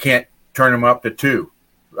 And I can't turn them up to 2.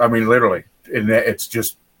 I mean, literally. And it's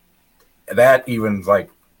just that even like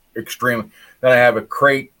extremely. Then I have a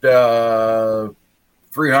Crate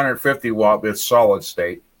 350 watt with solid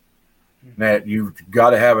state. That you've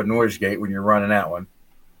got to have a noise gate when you're running that one.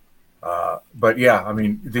 But yeah, I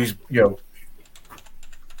mean, these,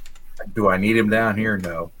 do I need them down here?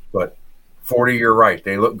 No. But 40, you're right.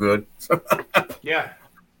 They look good. Yeah.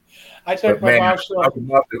 I took my Marshall.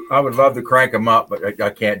 I would love to crank them up, but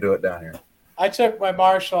I can't do it down here. I took my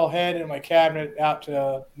Marshall head and my cabinet out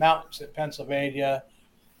to mountains in Pennsylvania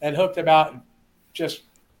and hooked them out and just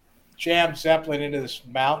jammed Zeppelin into this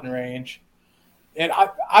mountain range. And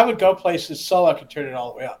I would go places so I could turn it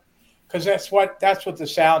all the way up, because that's what the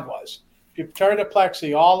sound was. If you turn the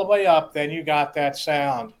plexi all the way up, then you got that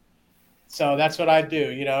sound. So that's what I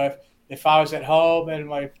do. If I was at home and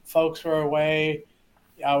my folks were away,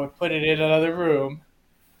 I would put it in another room.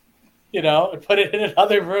 And put it in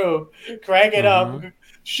another room, crank it up,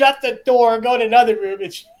 shut the door, go to another room,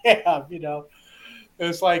 and jam. It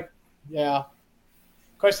was like, yeah. Of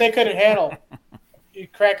course, they couldn't handle. You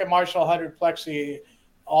crank a Marshall 100 plexi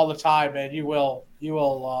all the time, and you will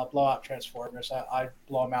blow out transformers. I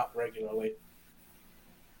blow them out regularly.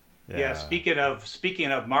 Yeah. Speaking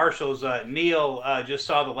of Marshalls, Neil just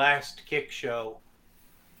saw the last Kick show.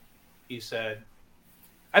 He said,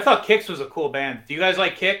 "I thought Kix was a cool band. Do you guys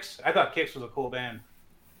like Kix? I thought Kix was a cool band."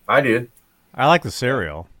 I did. I like the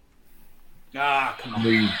cereal. Ah, come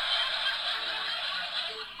on.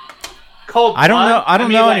 Cold. I don't know. I don't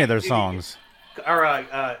know like, any of their songs. Or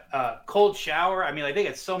Cold Shower. I mean, like, they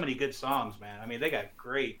got so many good songs, man. I mean, they got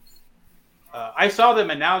great. I saw them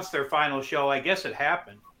announce their final show. I guess it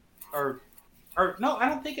happened, or no, I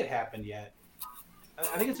don't think it happened yet. I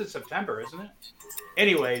think it's in September, isn't it?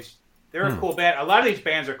 Anyways, they're a cool band. A lot of these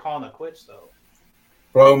bands are calling it quits, though.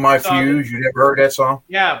 Blow My Fuse. You never heard that song?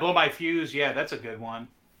 Yeah, Blow My Fuse. Yeah, that's a good one.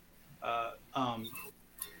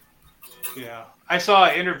 Yeah. I saw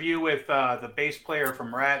an interview with the bass player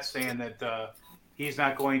from Rat saying that he's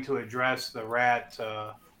not going to address the Rat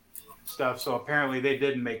stuff. So apparently they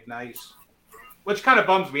didn't make Nice, which kind of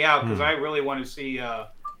bums me out, because I really want to see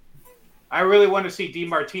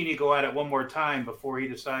DeMartini go at it one more time before he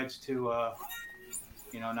decides to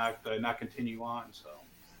not continue on. So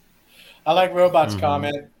I like Robot's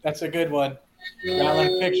comment. That's a good one.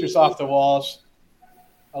 Rattling pictures off the walls.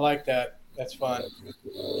 I like that. That's fun.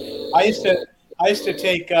 I used to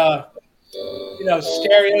take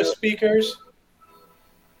stereo speakers.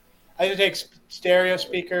 I used to take stereo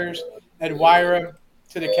speakers and wire them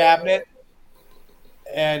to the cabinet,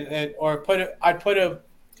 I'd put a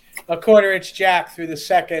 1/4-inch jack through the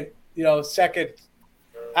second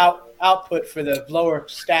output for the lower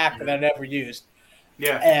stack that I never used.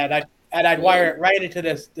 Yeah. And I'd wire it right into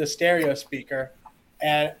the stereo speaker,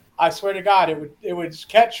 and I swear to God, it would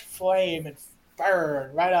catch flame and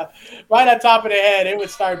burn right on top of the head. It would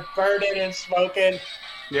start burning and smoking.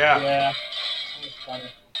 Yeah. Funny.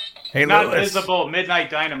 Hey, Not Lewis. Visible, Midnight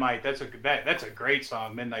Dynamite. That's a great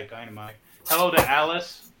song, Midnight Dynamite. Hello to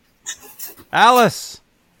Alice. Alice,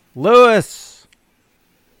 Lewis,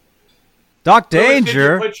 Doc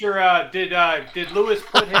Danger. Lewis, did Lewis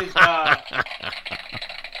put his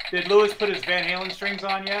did Lewis put his Van Halen strings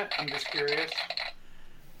on yet? I'm just curious.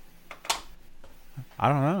 I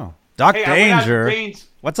don't know. Doc Danger.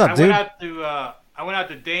 What's up, dude? I went out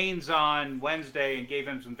to Dane's on Wednesday and gave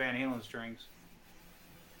him some Van Halen strings.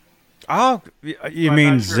 Oh, you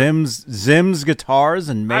mean Zim's Guitars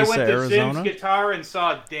in Mesa, Arizona? I went to Zim's Guitar and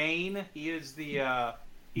saw Dane. He is the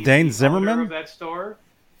Dane Zimmerman of that store.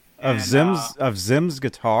 Of Zim's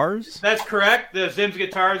Guitars. That's correct. The Zim's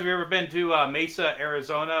Guitars. Have you ever been to Mesa,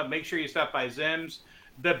 Arizona? Make sure you stop by Zim's.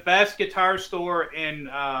 The best guitar store in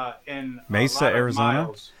Mesa, Arizona.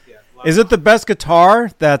 Yeah, is it the best guitar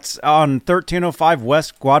that's on 1305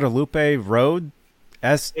 West Guadalupe Road?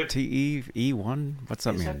 STE1? What's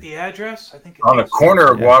that mean? Is that the address? I think on the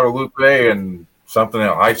corner of Guadalupe and something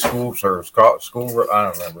else, high school or school. I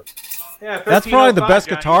don't remember. Yeah, that's probably the best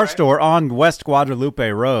guitar store on West Guadalupe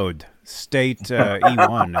Road, State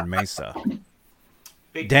E1 in Mesa.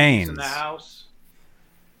 Big Dane's in the house.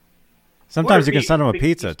 Sometimes you can send him a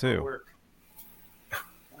pizza too.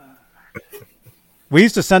 We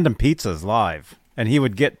used to send him pizzas live, and he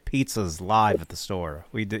would get pizzas live at the store.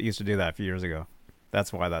 We used to do that a few years ago.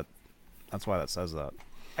 That's why that says that.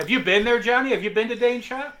 Have you been there, Johnny? Have you been to Dane's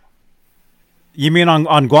shop? You mean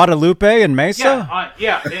on Guadalupe and Mesa?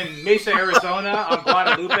 Yeah, in Mesa, Arizona, on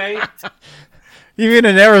Guadalupe. You mean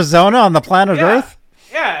in Arizona on the planet Earth?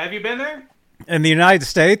 Yeah, have you been there? In the United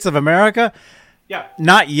States of America? Yeah.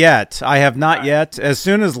 Not yet. I have not yet. As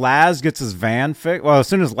soon as Laz gets his van fixed, well, as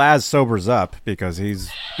soon as Laz sobers up, because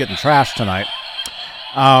he's getting trashed tonight,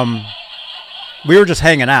 we were just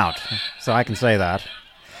hanging out, so I can say that.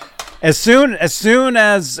 As soon as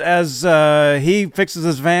he fixes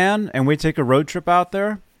his van and we take a road trip out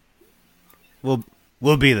there, we'll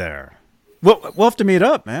be there. We'll have to meet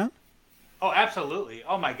up, man. Oh, absolutely.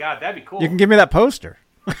 Oh my God, that'd be cool. You can give me that poster.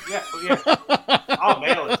 Yeah. I'll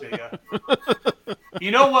mail it to you.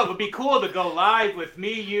 You know what would be cool to go live with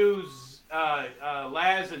me,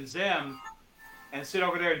 Laz, and Zim, and sit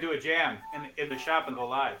over there and do a jam in the shop and go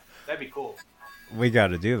live. That'd be cool. We got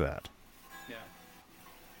to do that. Yeah.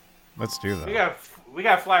 Let's do that. We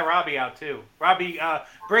got to fly Robbie out too. Robbie,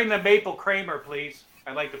 bring the maple Kramer, please.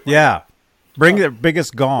 I'd like to. Play Yeah. Bring the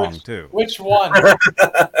biggest gong too. Which one?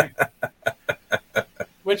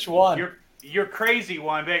 Which one? Your crazy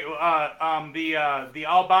one, the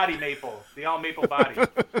all body maple, the all maple body,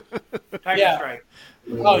 Tiger Strike.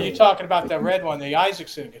 Oh, you're talking about the red one, the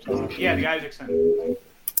Isaacson guitar. Yeah, the Isaacson.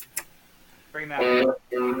 Bring that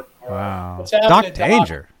one. Wow. What's happening, Doc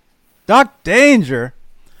Danger. Doc Danger.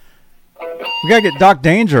 We gotta get Doc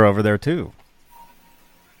Danger over there too.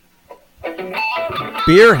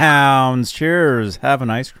 Beer Hounds. Cheers. Have an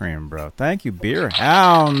ice cream, bro. Thank you, Beer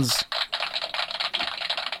Hounds.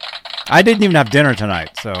 I didn't even have dinner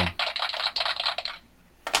tonight, so.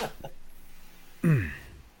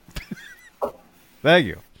 Thank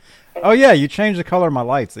you. Oh, yeah, you changed the color of my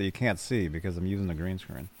lights that you can't see because I'm using the green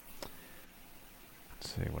screen.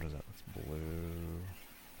 Let's see, what is that? It's blue.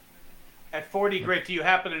 At 40 Grit, do you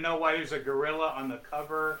happen to know why there's a gorilla on the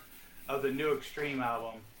cover of the new Extreme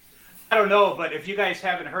album? I don't know, but if you guys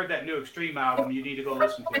haven't heard that new Extreme album, you need to go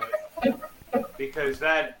listen to it. Because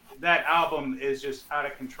that album is just out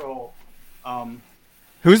of control.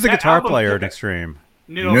 Who's the guitar player at Extreme?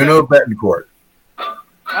 Nuno Betancourt.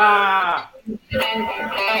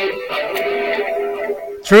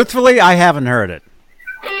 Truthfully, I haven't heard it.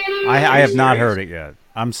 I have not heard it yet.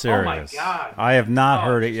 I'm serious. Oh my God. I have not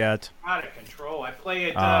heard it yet. Out of control. I play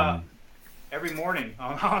it every morning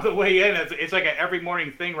on the way in. It's like an every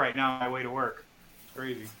morning thing right now on my way to work. It's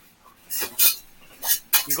crazy.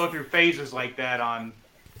 You go through phases like that on,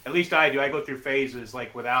 at least I do. I go through phases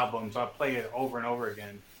like with albums. I'll play it over and over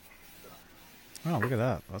again. Oh, look at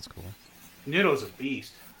that. That's cool. Nuno's a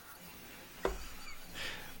beast.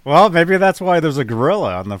 Well, maybe that's why there's a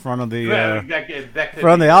gorilla on the front of the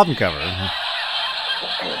front of the album cover.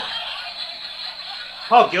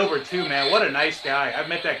 Paul Gilbert too, man. What a nice guy. I've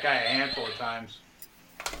met that guy a handful of times.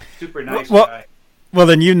 Super nice guy. Well,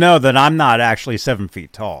 then you know that I'm not actually 7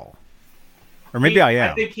 feet tall, or maybe I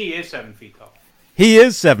am. I think he is 7 feet tall. He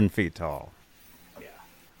is 7 feet tall. Yeah.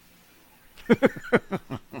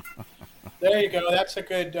 There you go. That's a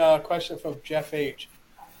good question from Jeff H.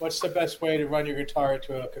 What's the best way to run your guitar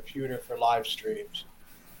to a computer for live streams?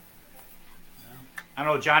 I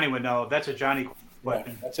know Johnny would know. That's a Johnny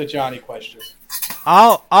question. Yeah, that's a Johnny question.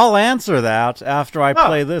 I'll answer that after I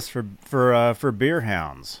play this for Beer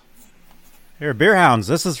Hounds. Here, Beer Hounds,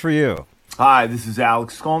 this is for you. Hi, this is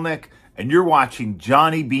Alex Skolnick, and you're watching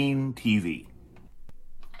Johnny Bean TV.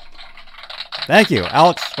 Thank you,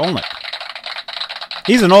 Alex Skolnick.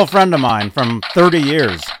 He's an old friend of mine from 30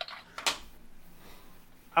 years.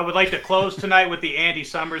 I would like to close tonight with the Andy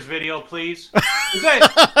Summers video, please. Is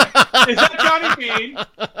that Johnny Bean?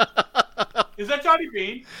 Is that Johnny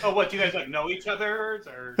Bean? Oh, what? Do you guys like know each other,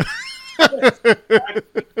 or? Every time,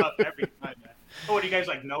 man. Oh, what, do you guys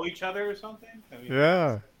like know each other or something? I mean,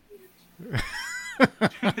 yeah.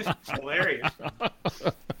 It's hilarious.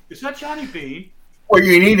 Is that Johnny Bean? What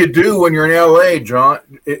you need to do when you're in LA, John,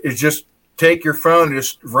 is just take your phone and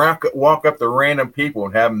just walk up to random people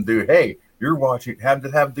and have them do, hey, you're watching, have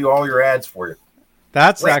them do all your ads for you.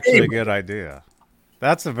 That's actually a good idea.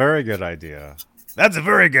 That's a very good idea. That's a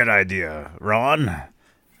very good idea, Ron.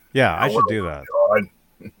 Yeah, I should do that.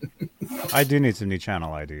 I do need some new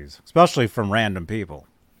channel IDs, especially from random people.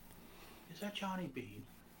 Is that Johnny Bean?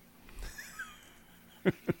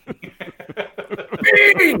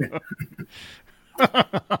 Bean!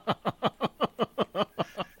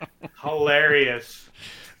 Hilarious.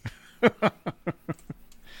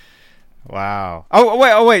 Wow.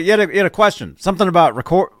 Oh wait. You had a question. Something about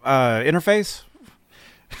record interface.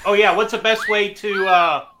 Oh yeah. What's the best way to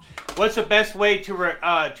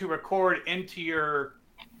record into your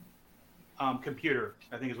computer?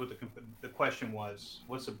 I think is what the question was.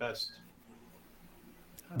 What's the best?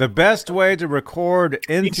 The best way to record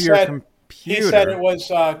into your computer. He said it was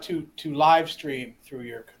to live stream through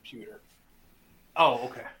your computer. Oh,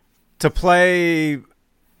 okay. To play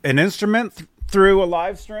an instrument through a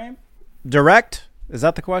live stream? Direct? Is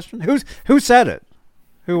that the question? Who said it?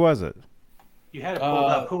 Who was it? You had it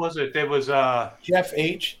pulled up. Who was it? It was Jeff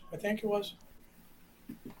H, I think it was.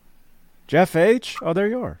 Jeff H? Oh, there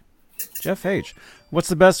you are. Jeff H. What's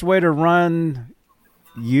the best way to run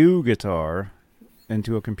guitar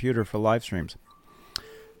into a computer for live streams?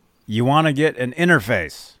 You want to get an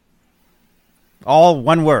interface. All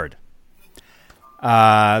one word.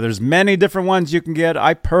 There's many different ones you can get.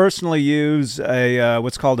 I personally use a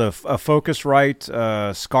what's called a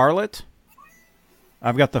Focusrite Scarlett.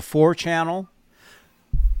 I've got the 4-channel.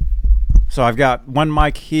 So I've got one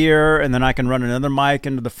mic here, and then I can run another mic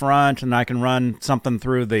into the front, and I can run something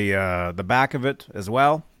through the back of it as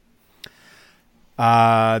well.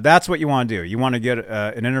 That's what you want to do. You want to get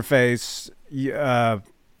an interface.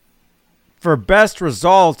 For best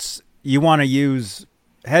results, you want to use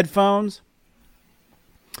headphones.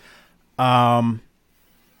 And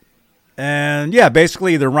yeah,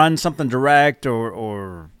 basically either run something direct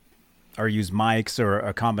or use mics or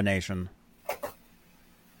a combination.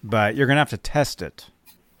 But you're gonna have to test it,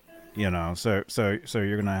 you know. So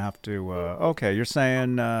you're gonna have to. Okay, you're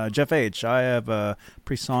saying Jeff H. I have a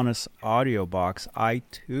PreSonus Audio Box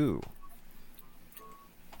i2.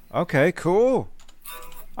 Okay, cool.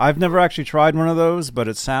 I've never actually tried one of those, but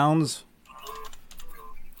it sounds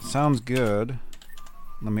good.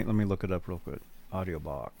 Let me look it up real quick. Audio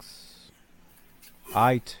Box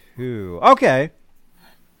i2. Okay.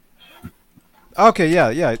 Okay,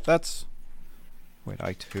 yeah, that's. Wait,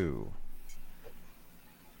 i2.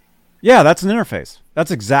 Yeah, that's an interface.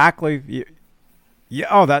 That's exactly.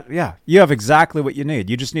 Yeah. You have exactly what you need.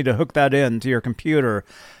 You just need to hook that in to your computer.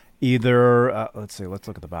 Either let's see. Let's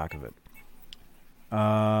look at the back of it.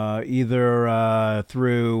 Either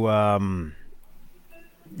through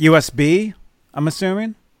USB, I'm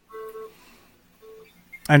assuming,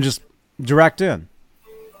 and just direct in.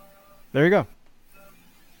 There you go.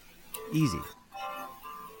 Easy.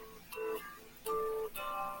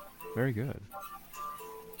 Very good.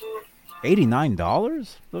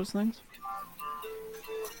 $89? Those things?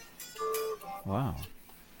 Wow.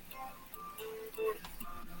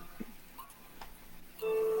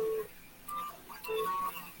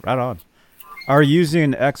 Right on. Are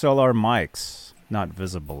using XLR mics. Not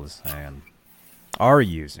visible is saying. Are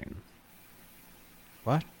using.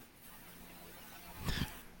 What?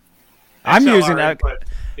 I'm using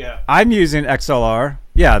yeah. I'm using XLR.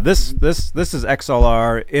 Yeah, this is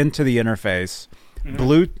XLR into the interface.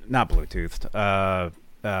 Mm-hmm. Not Bluetooth.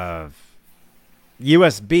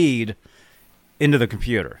 USB'd into the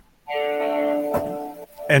computer.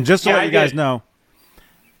 And just to let you guys know,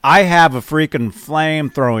 I have a freaking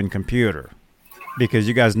flame-throwing computer because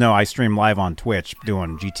you guys know I stream live on Twitch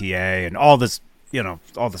doing GTA and all this, you know,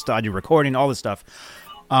 all the audio recording, all this stuff.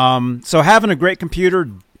 So having a great computer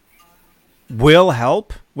will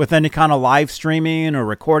help with any kind of live streaming or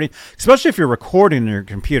recording, especially if you're recording on your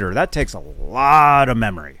computer. That takes a lot of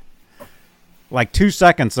memory. Like 2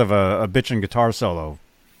 seconds of a bitchin' guitar solo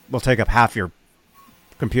will take up half your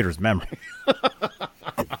computer's memory.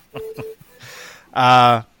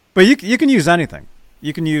 But you can use anything.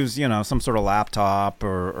 You can use, you know, some sort of laptop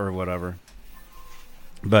or whatever.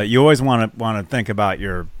 But you always want to think about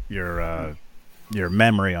your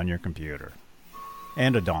memory on your computer,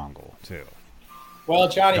 and a dongle too. Well,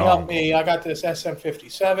 Johnny helped me. I got this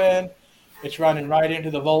SM57. It's running right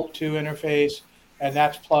into the Volt 2 interface, and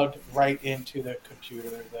that's plugged right into the computer,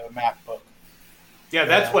 the MacBook. Yeah,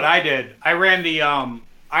 that's what I did. I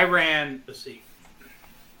ran let's see.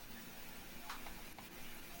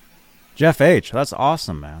 Jeff H. That's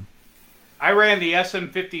awesome, man. I ran the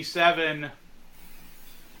SM57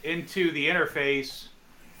 into the interface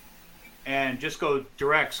and just go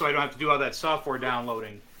direct, so I don't have to do all that software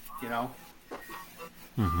downloading, you know?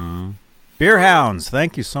 Mm-hmm. Beer Hounds,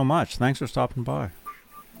 thank you so much. Thanks for stopping by.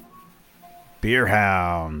 Beer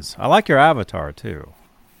Hounds. I like your avatar, too.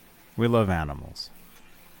 We love animals.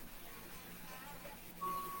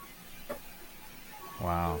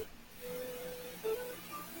 Wow.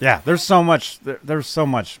 Yeah, there's so much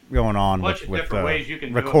going on with ways you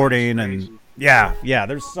can recording and yeah,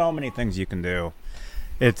 there's so many things you can do.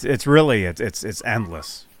 It's really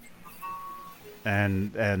endless.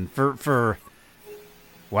 and for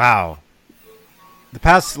wow, the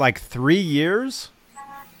past like 3 years,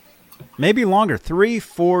 maybe longer,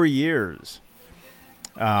 3-4 years.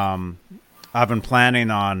 I've been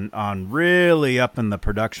planning on really upping the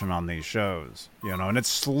production on these shows, and it's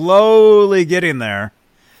slowly getting there.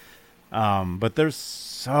 But there's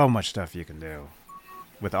so much stuff you can do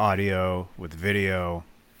with audio, with video,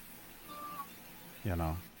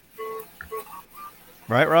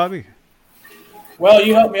 Right, Robbie? Well,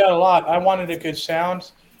 you helped me out a lot. I wanted a good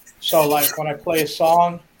sound. So, like, when I play a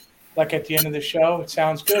song, like at the end of the show, it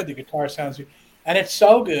sounds good. The guitar sounds good. And it's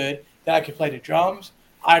so good that I could play the drums.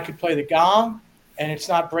 I could play the gong, and it's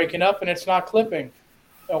not breaking up and it's not clipping.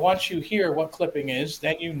 So once you hear what clipping is,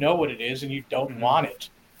 then you know what it is and you don't want it.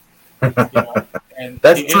 And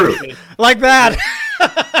That's true. Like that.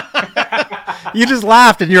 You just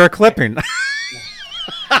laughed and you're a clipping.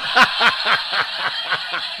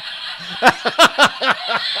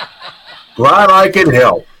 Glad I could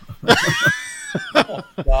help. Oh,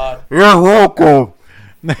 God. You're welcome.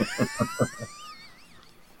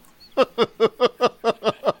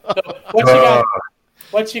 So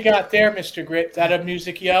what you got there, Mr. Grit? Is that a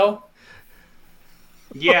Music Yo?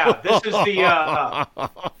 Yeah, this is the.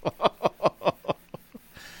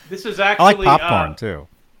 This is actually. I like popcorn too.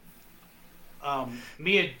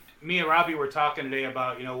 Me and Robbie were talking today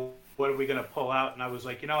about what are we going to pull out, and I was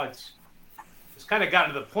like, it's kind of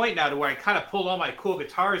gotten to the point now to where I kind of pulled all my cool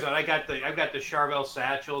guitars out. I've got the Charvel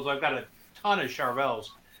satchels. I've got a ton of Charvels,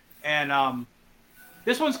 and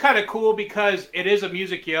this one's kind of cool because it is a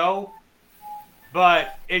Music Yo,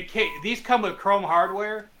 but these come with chrome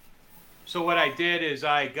hardware. So what I did is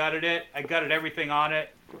I gutted everything on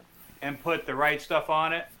it, and put the right stuff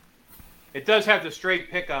on it. It does have the straight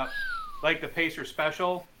pickup, like the Pacer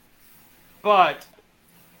Special, but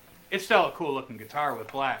it's still a cool looking guitar with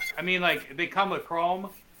black. I mean, like, they come with chrome.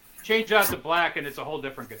 Change out to black, and it's a whole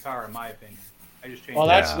different guitar, in my opinion. I just changed. Well,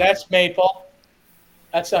 that's maple.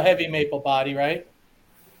 That's a heavy maple body, right?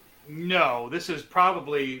 No, this is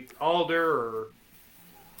probably alder, or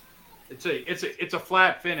it's a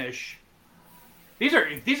flat finish. These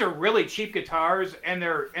are really cheap guitars, and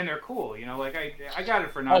they're cool. Like I got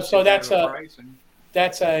it for not. So that's a price.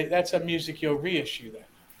 That's a Music Yo reissue then.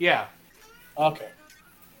 Yeah. Okay.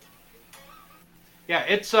 Yeah,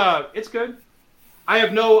 it's good. I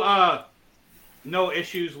have no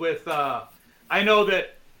issues with. I know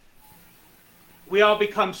that we all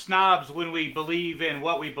become snobs when we believe in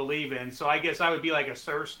what we believe in. So I guess I would be like a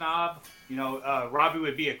Sir snob. Robbie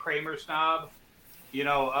would be a Kramer snob.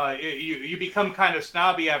 You become kind of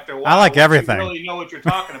snobby after a while. I like everything. You really know what you're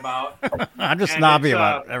talking about. I'm just snobby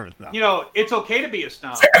about everything. It's okay to be a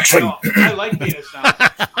snob. I like being a snob.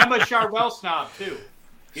 I'm a Charvel snob too.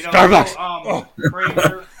 Starbucks.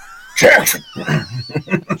 Kramer. Jackson.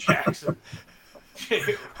 Jackson.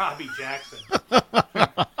 Robbie Jackson.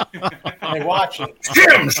 Hey, watch it.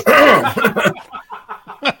 Jim's.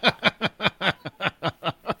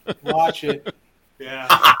 Watch it. Yeah.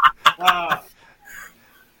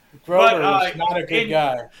 Grover is not a good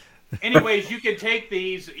guy. Anyways, you can take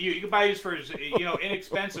these. You can buy these for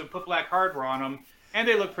inexpensive. Put black hardware on them, and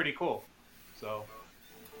they look pretty cool. So,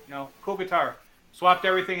 cool guitar. Swapped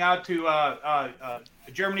everything out to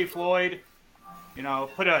Germany Floyd.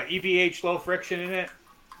 Put a EVH low friction in it.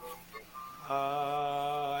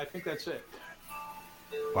 I think that's it.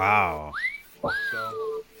 Wow.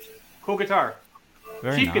 So, cool guitar.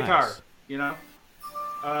 Very Cheap nice. guitar.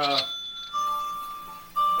 I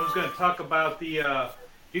was going to talk about the.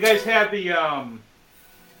 You guys have the.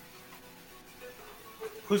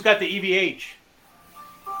 Who's got the EVH?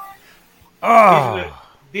 Oh.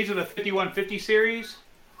 These are the 5150 series.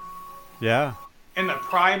 Yeah. And the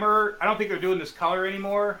primer, I don't think they're doing this color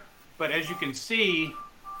anymore, but as you can see,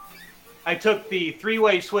 I took the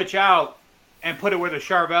three-way switch out and put it where the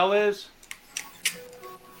Charvel is,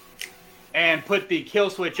 and put the kill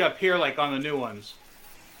switch up here like on the new ones.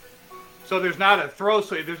 So there's not a throw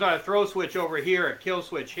switch. There's not a throw switch over here, a kill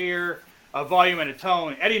switch here, a volume and a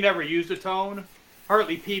tone. Eddie never used a tone.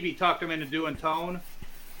 Hartley Peavy talked him into doing tone.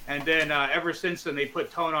 And then ever since then, they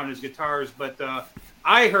put tone on his guitars. But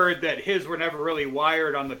I heard that his were never really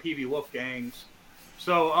wired on the Peavy Wolfgangs.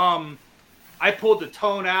 So I pulled the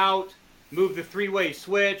tone out, moved the three-way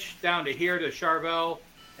switch down to here to Charvel,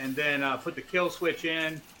 and then put the kill switch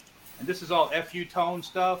in. And this is all FU tone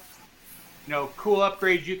stuff. Cool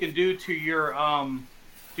upgrades you can do to your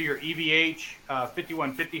EVH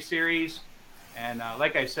 5150 series. And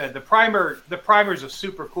like I said, the primer is a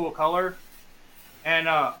super cool color. And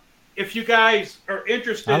if you guys are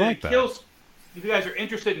interested if you guys are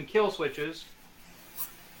interested in kill switches,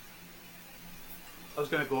 I was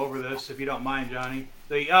going to go over this if you don't mind, Johnny.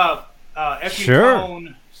 The FU Sure.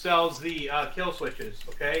 Tone sells the kill switches.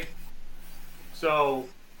 Okay, so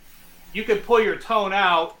you can pull your tone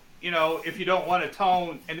out. If you don't want a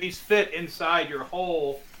tone, and these fit inside your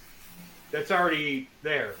hole that's already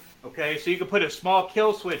there. Okay, so you can put a small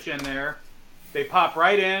kill switch in there. They pop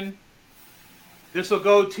right in. This will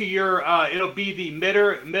go to your. It'll be the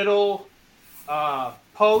middle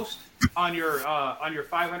post on your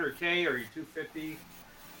 500K or your 250.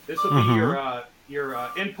 This will be your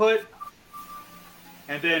input,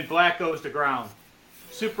 and then black goes to ground.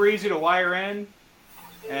 Super easy to wire in,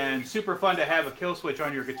 and super fun to have a kill switch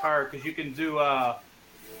on your guitar because you can do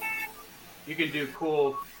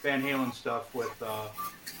cool Van Halen stuff with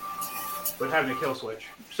having a kill switch.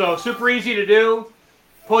 So super easy to do.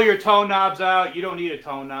 Pull your tone knobs out. You don't need a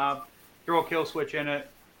tone knob. Throw a kill switch in it.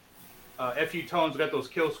 FU Tone's got those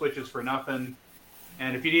kill switches for nothing.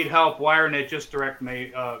 And if you need help wiring it, just direct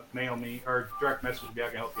mail me or direct message me. I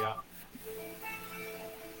can help you out.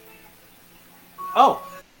 Oh,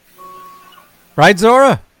 Right,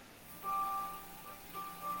 Zora?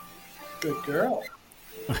 Good girl.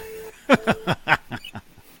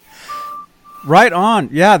 Right on.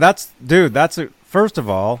 Yeah, that's first of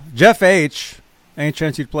all, Jeff H. Any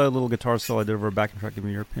chance you'd play a little guitar solo I did over a backing track? Give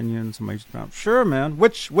me your opinion. Sure, man.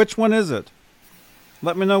 Which one is it?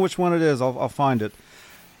 Let me know which one it is. I'll find it.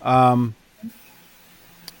 Yeah,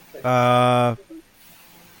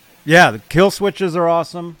 the kill switches are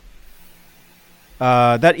awesome.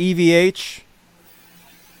 That EVH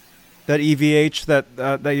that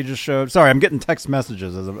you just showed. Sorry, I'm getting text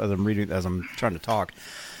messages as I'm reading, as I'm trying to talk.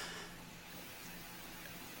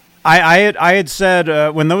 I had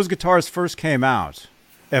said when those guitars first came out,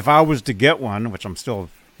 if I was to get one, which I'm still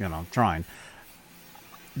trying,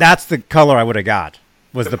 that's the color I would have got.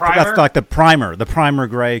 Was The primer? That's like the primer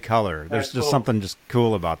gray color. There's That's just cool. something just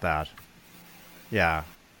cool about that. Yeah.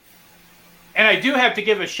 and I do have to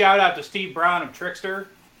give a shout out to Steve Brown of Trickster.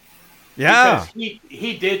 Yeah. Because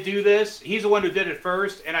he did do this. He's the one who did it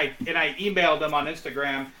first, and I emailed him on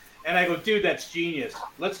Instagram, and I go, dude, that's genius.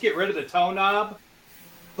 Let's get rid of the tone knob,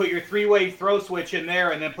 put your 3-way throw switch in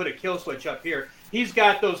there, and then put a kill switch up here. He's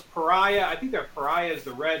got those Pariah. I think they're Pariahs,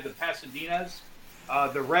 the Pasadenas,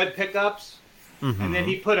 the red pickups, and then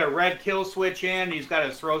he put a red kill switch in. He's got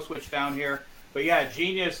his throw switch down here. But yeah,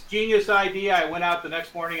 genius idea. I went out the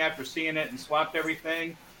next morning after seeing it and swapped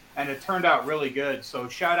everything, and it turned out really good. So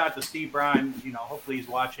shout out to Steve Brown. Hopefully he's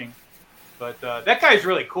watching. But that guy's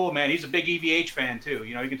really cool, man. He's a big EVH fan too.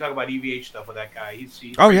 You can talk about EVH stuff with that guy. He's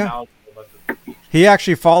Oh, pretty yeah. knowledgeable about the EVH. He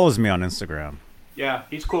actually follows me on Instagram. Yeah,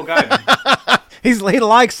 he's a cool guy, man. He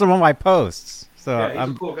likes some of my posts, so Yeah, he's a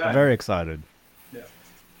I'm cool guy. very excited. Yeah.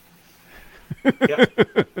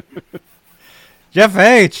 Jeff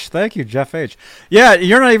H. Thank you, Jeff H. Yeah,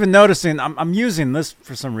 you're not even noticing. I'm using this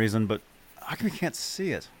for some reason, but I can't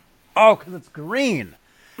see it. Oh, because it's green.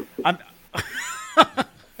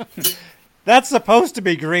 That's supposed to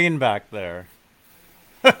be green back there.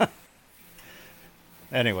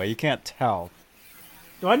 Anyway, you can't tell.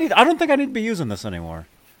 I don't think I need to be using this anymore.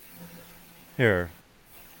 Here.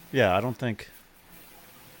 Yeah, I don't think.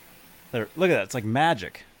 There. Look at that. It's like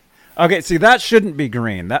magic. Okay, see, that shouldn't be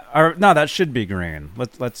green. That should be green.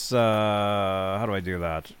 Let's how do I do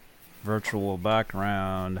that? Virtual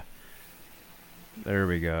background. There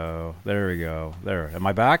we go. There. Am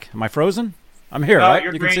I back? Am I frozen? I'm here, No, right?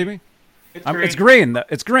 you're You green. can see me? It's It's green. green.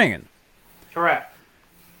 It's green. Correct.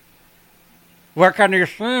 Where can you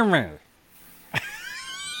see me?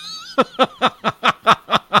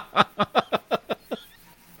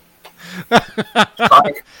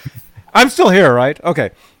 I'm still here, right?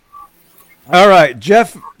 Okay. All right,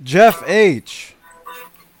 Jeff H.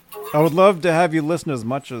 I would love to have you listen as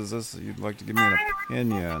much as this. You'd like to give me an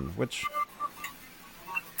opinion.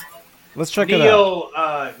 Let's check it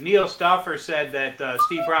out. Neil Stauffer said that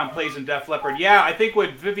Steve Brown plays in Def Leppard. Yeah, I think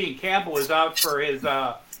when Vivian Campbell was out for his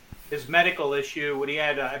medical issue, when he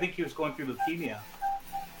had, I think he was going through leukemia.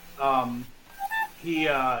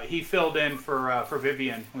 He filled in for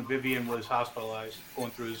Vivian when Vivian was hospitalized,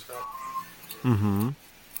 going through his stuff. Mm-hmm.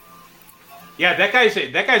 Yeah, that guy's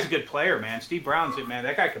a good player, man. Steve Brown's it, man.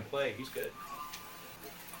 That guy can play. He's good.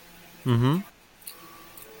 Mm-hmm.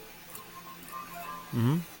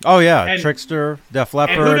 Mm-hmm. Oh yeah, And- Trickster, Def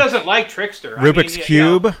And who Leppard, doesn't like Trickster? Rubik's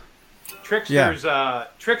Cube.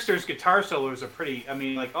 Trickster's guitar solos are pretty. I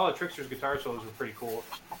mean, like all of Trickster's guitar solos are pretty cool.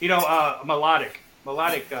 Melodic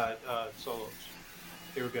solos.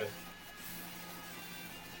 They were good.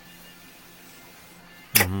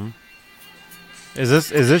 Mm-hmm. Is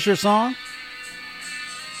this your song?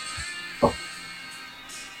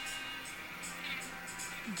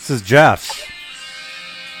 is Jeff's.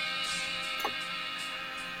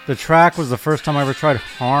 The track was the first time I ever tried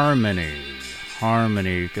harmony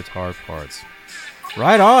guitar parts.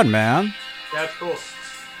 Right on, man. That's cool.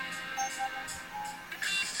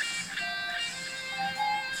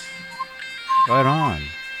 Right on.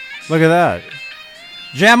 Look at that.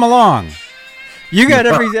 Jam along. You got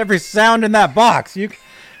every sound in that box.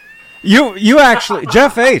 You actually,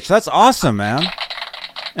 Jeff H. That's awesome, man.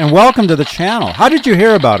 And welcome to the channel. How did you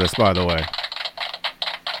hear about us, by the way?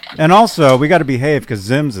 And also, we got to behave because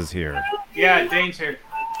Zims is here. Yeah, Dane's here.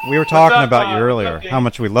 We were talking up, about you earlier. what's up, how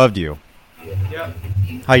much we loved you. Yep.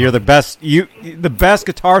 How you're the best. The best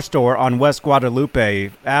guitar store on West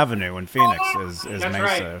Guadalupe Avenue in Phoenix is That's Mesa.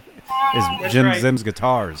 right. Is Jim right. Zim's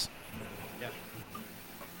Guitars. Yep.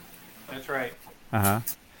 That's right.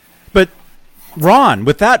 But Ron,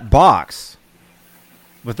 with that box,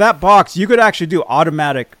 you could actually do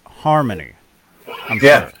automatic harmony. I'm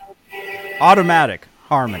sure. Automatic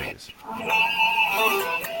harmonies.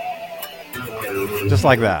 Just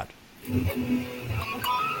like that.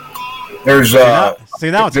 There's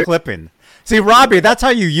See now it's clipping. See, Robbie, that's how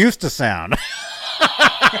you used to sound.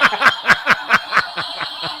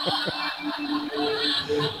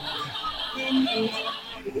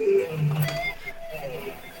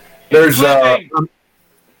 there's there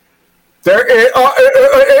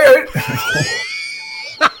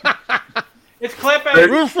It's clipping.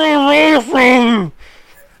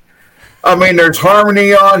 I mean, there's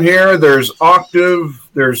harmony on here. There's octave.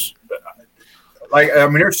 There's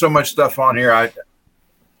there's so much stuff on here. I'm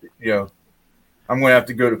going to have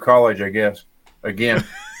to go to college, I guess, again.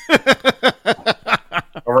 I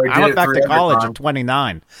went back to college at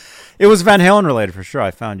 29. It was Van Halen related for sure.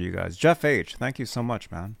 I found you guys. Jeff H., thank you so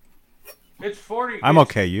much, man. It's 40. I'm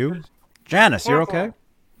okay. You? Janice, you're okay?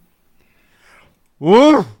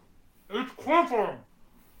 Woo! It's clipping.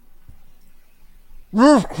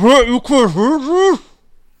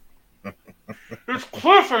 It's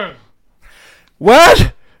clipping.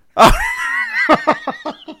 What? All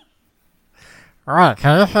right,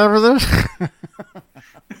 can I cover this?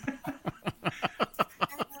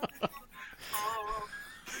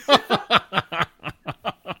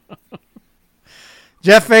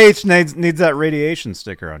 Jeff H. needs that radiation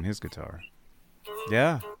sticker on his guitar.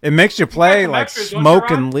 Yeah. It makes you play like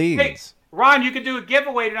smoking leads. Hey, Ron, you could do a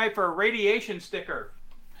giveaway tonight for a radiation sticker.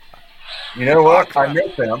 You know what? I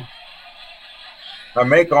make them. I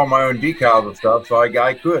make all my own decals and stuff, so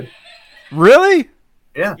I could. Really?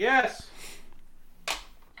 Yeah. Yes.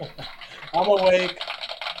 I'm awake.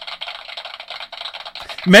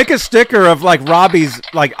 Make a sticker of like Robbie's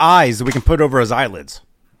like eyes that we can put over his eyelids.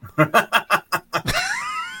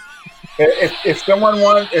 If someone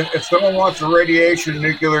wants a radiation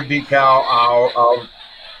nuclear decal, I'll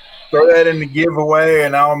throw that in the giveaway,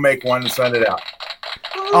 and I'll make one and send it out.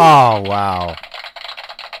 Oh wow!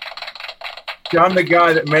 I'm the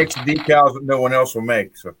guy that makes decals that no one else will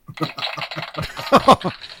make. So.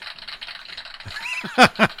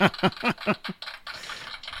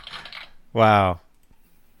 Wow.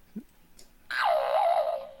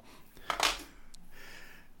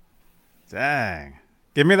 Dang.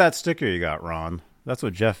 Give me that sticker you got, Ron. That's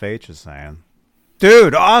what Jeff H. is saying.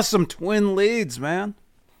 Dude, awesome twin leads, man.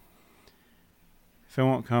 If it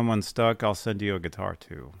won't come unstuck, I'll send you a guitar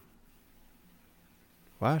too.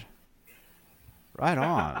 What? Right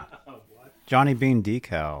on. Johnny Bean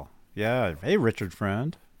decal. Yeah. Hey, Richard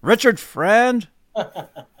Friend. Richard Friend?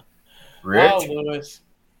 Rich? Oh, Lewis.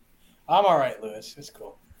 I'm all right, Lewis. It's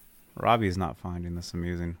cool. Robbie's not finding this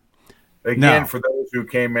amusing. Again, No. for those who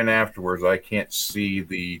came in afterwards, I can't see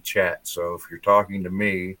the chat. So if you're talking to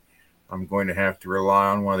me, I'm going to have to rely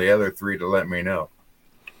on one of the other three to let me know.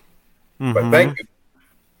 Mm-hmm. But thank you.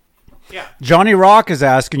 Yeah. Johnny Rock is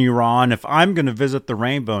asking you, Ron, if I'm going to visit the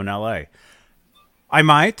Rainbow in L.A. I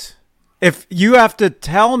might. If you have to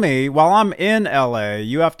tell me while I'm in L.A.,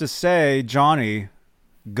 you have to say, Johnny,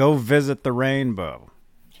 go visit the Rainbow.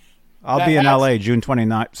 I'll be in L.A. June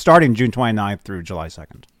 29th, starting June 29th through July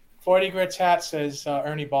 2nd. 40 Grits hat says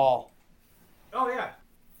Ernie Ball. Oh, yeah.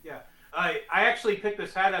 Yeah. I actually picked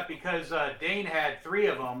this hat up because Dane had 3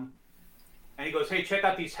 of them. And he goes, hey, check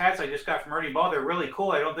out these hats I just got from Ernie Ball. They're really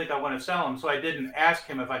cool. I don't think I want to sell them. So I didn't ask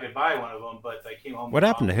him if I could buy one of them, but I came home. What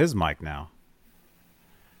happened to his mic now?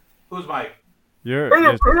 Who's Mike? You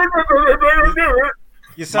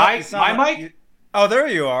sound, My mic? Oh, there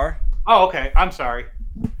you are. Oh, okay. I'm sorry.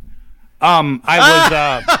 I was.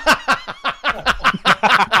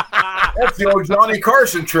 That's the old Johnny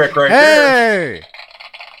Carson trick right there. Hey!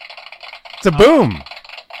 It's a boom.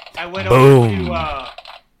 I went Boom. over to.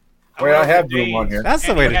 Wait, I have boom on here. That's the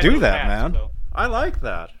and way he to had do those that, hats, man. so. I like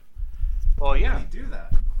that. Well, yeah. How do you do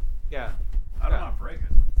that? Yeah. I don't want to break it.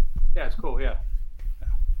 Yeah, it's cool. Yeah.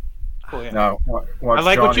 Cool. Yeah. Now, I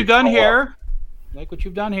like what you've done here. Like what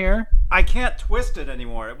you've done here. I can't twist it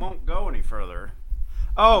anymore. It won't go any further.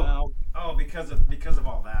 Oh, because of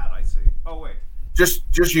all that. I see. Oh wait. Just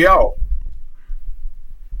yell.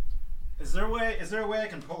 Is there a way I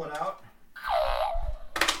can pull it out?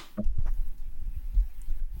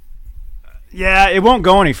 Yeah, it won't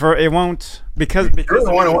go any further. It won't because You're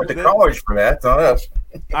the one who went to college for that, not us.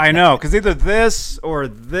 I know, because either this or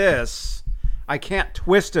this, I can't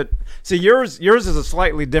twist it. See, yours is a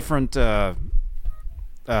slightly different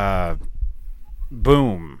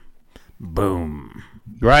boom.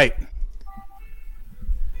 Right.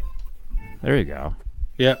 There you go.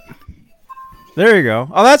 Yep. There you go.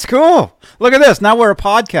 Oh, that's cool. Look at this. Now we're a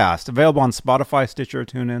podcast available on Spotify, Stitcher,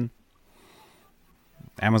 TuneIn,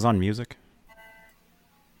 Amazon Music.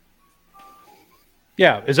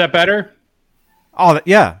 Yeah. Is that better? Oh,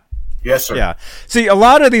 yeah. Yes, sir. Yeah. See, a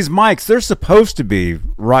lot of these mics, they're supposed to be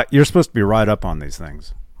right. You're supposed to be right up on these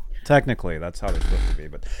things. Technically, that's how they're supposed to be.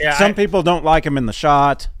 But some people don't like them in the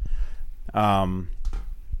shot. Well,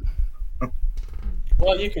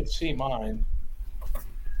 you can see mine.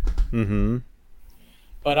 Mm-hmm.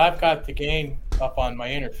 But I've got the gain up on my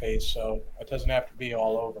interface, so it doesn't have to be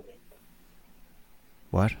all over me.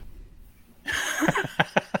 What?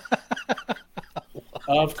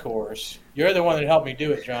 Of course. You're the one that helped me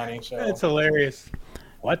do it, Johnny. So That's hilarious.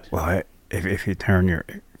 What? Well, if you turn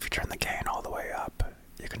the gain all the way up,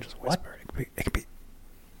 you can just whisper.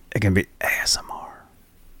 It can be ASMR.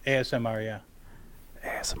 ASMR, yeah.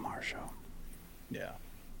 ASMR show. Yeah.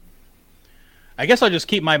 I guess I'll just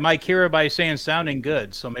keep my mic here by saying sounding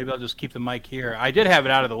good. So maybe I'll just keep the mic here. I did have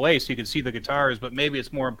it out of the way so you could see the guitars, but maybe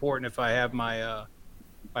it's more important if I have my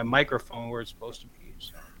my microphone where it's supposed to be.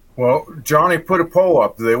 So. Well, Johnny put a poll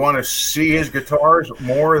up. Do they want to see his guitars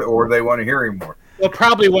more, or they want to hear him more? They'll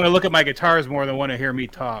probably want to look at my guitars more than want to hear me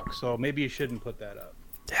talk. So maybe you shouldn't put that up.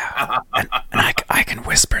 Yeah, and I can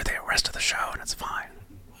whisper the rest of the show, and it's fine.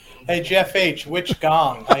 Hey, Jeff H., which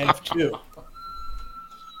gong? I have two.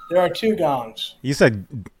 There are two gongs. You said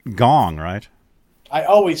gong, right? I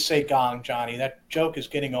always say gong, Johnny. That joke is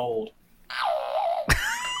getting old.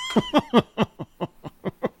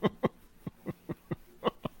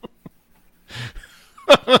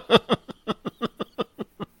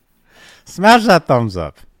 Smash that thumbs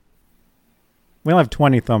up. We only have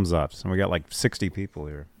 20 thumbs ups, and we got like 60 people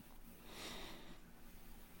here.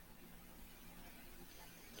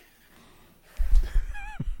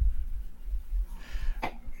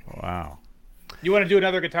 Wow. You want to do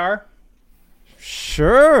another guitar?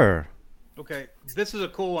 Sure. Okay, this is a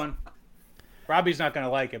cool one. Robbie's not going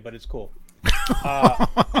to like it, but it's cool.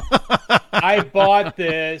 I bought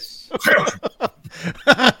this.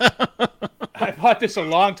 I bought this a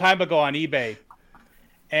long time ago on eBay,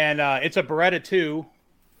 and it's a Beretta 2.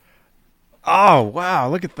 Oh, wow.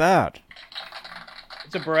 Look at that.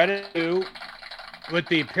 It's a Beretta 2 with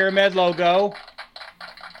the Pyramid logo.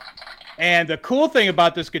 And the cool thing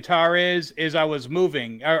about this guitar is I was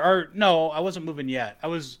moving, or no, I wasn't moving yet. I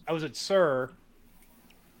was at Sir,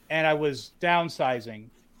 and I was downsizing,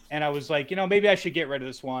 and I was like, maybe I should get rid of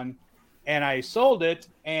this one, and I sold it,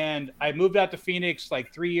 and I moved out to Phoenix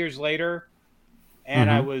like 3 years later,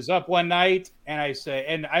 and I was up one night, and I said,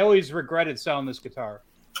 and I always regretted selling this guitar,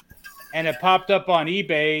 and it popped up on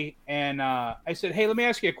eBay, and I said, hey, let me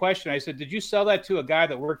ask you a question. I said, did you sell that to a guy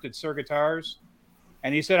that worked at Sir Guitars?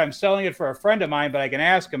 And he said, I'm selling it for a friend of mine, but I can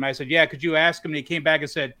ask him. I said, yeah, could you ask him? And he came back and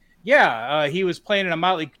said, yeah, he was playing in a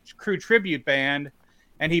Motley Crue tribute band,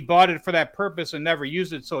 and he bought it for that purpose and never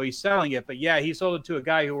used it, so he's selling it. But, yeah, he sold it to a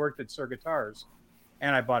guy who worked at Sir Guitars,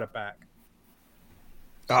 and I bought it back.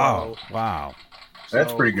 Oh, wow.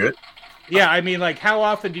 That's pretty good. Yeah, I mean, like, how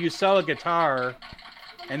often do you sell a guitar,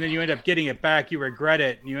 and then you end up getting it back, you regret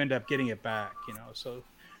it, and you end up getting it back, So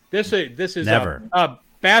this is Never. A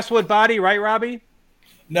basswood body, right, Robbie?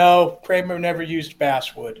 No, Kramer never used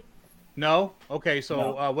basswood. No? Okay, so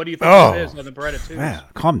No. what do you think it is on the Beretta 2s? Man,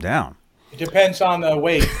 calm down. It depends on the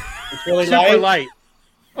weight. It's really Super light.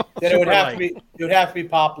 Then it would Super have light. to be. It would have to be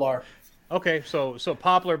poplar. Okay, so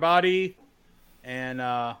poplar body, and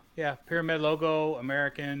Pyramid logo,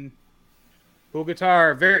 American, cool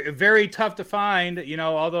guitar. Very very tough to find.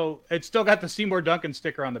 Although it's still got the Seymour Duncan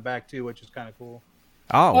sticker on the back too, which is kind of cool.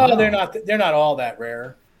 Oh, Well, wow. they're not all that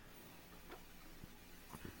rare.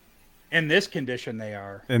 In this condition, they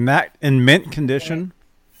are. In mint condition?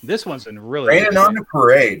 This one's in really Raining on the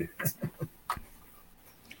parade.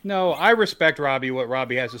 No, I respect Robbie, what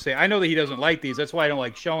Robbie has to say. I know that he doesn't like these. That's why I don't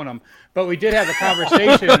like showing them. But we did have a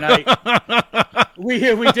conversation tonight. We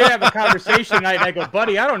did have a conversation tonight, and I go,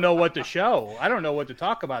 buddy, I don't know what to show. I don't know what to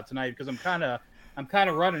talk about tonight because I'm kind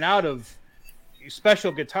of running out of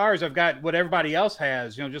special guitars. I've got what everybody else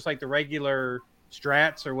has, just like the regular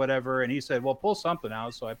Strats or whatever. And he said, well, pull something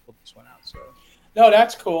out. So I pulled this one out. So No,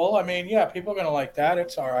 that's cool. I mean, yeah, people are gonna like that.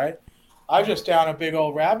 It's all right. I'm just down a big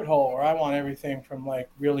old rabbit hole where I want everything from like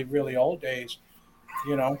really, really old days.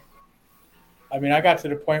 You know, I mean, I got to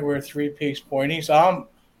the point where 3-piece pointies.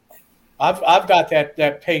 I've got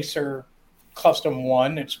that Pacer Custom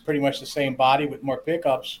one. It's pretty much the same body with more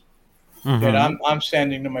pickups that I'm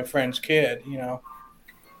sending to my friend's kid. And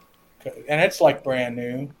it's like brand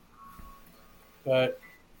new. But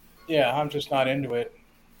yeah, I'm just not into it.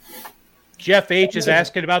 Jeff H is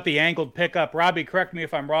asking about the angled pickup. Robbie, correct me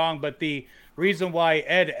if I'm wrong, but the reason why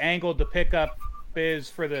Ed angled the pickup is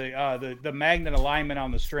for the magnet alignment on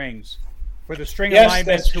the strings, for the string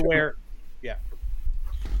alignment to where, yeah.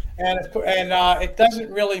 And it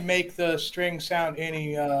doesn't really make the string sound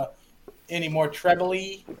any more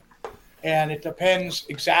trebly, and it depends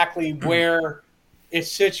exactly where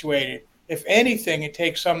it's situated. If anything, it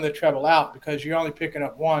takes some of the treble out because you're only picking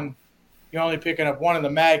up one. You're only picking up one of the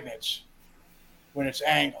magnets when it's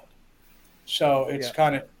angled. So it's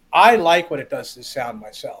kind of, I like what it does to the sound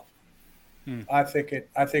myself. I think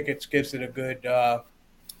it gives it a good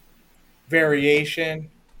variation,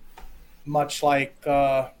 much like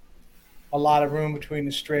a lot of room between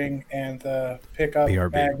the string and the pickup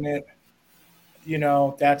BRB magnet.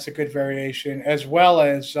 That's a good variation, as well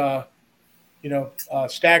as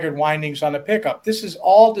staggered windings on the pickup. This is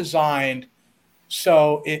all designed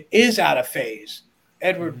so it is out of phase.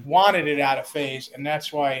 Edward wanted it out of phase, and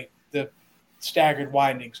that's why the staggered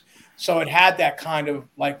windings. So it had that kind of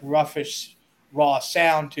like roughish, raw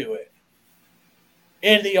sound to it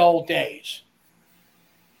in the old days,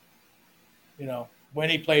 when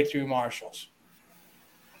he played through Marshalls.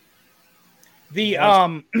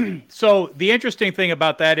 So the interesting thing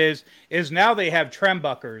about that is now they have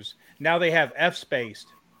trembuckers. Now they have F-spaced.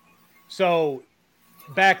 So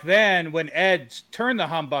back then when Ed turned the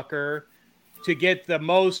humbucker to get the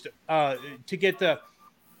most,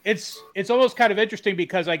 it's almost kind of interesting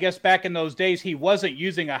because I guess back in those days, he wasn't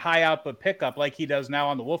using a high output pickup like he does now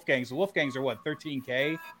on the Wolfgangs. The Wolfgangs are what,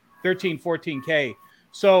 13K, 14K.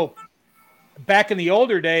 So back in the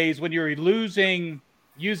older days when you were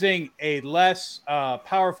using a less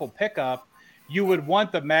powerful pickup, you would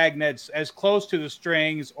want the magnets as close to the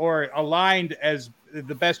strings or aligned as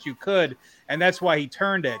the best you could. And that's why he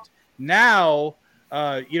turned it. Now,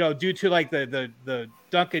 due to like the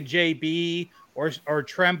Duncan JB or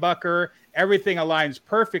Trembucker, everything aligns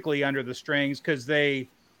perfectly under the strings because they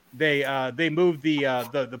move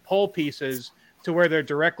the pole pieces to where they're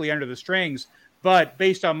directly under the strings. But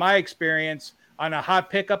based on my experience on a hot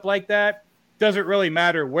pickup like that, doesn't really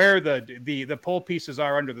matter where the pole pieces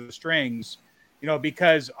are under the strings,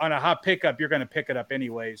 because on a hot pickup you're going to pick it up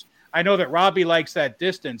anyways. I know that Robbie likes that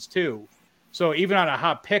distance too. So even on a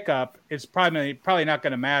hot pickup, it's probably not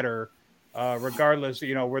going to matter, regardless,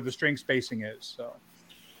 where the string spacing is. So,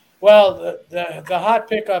 well, the hot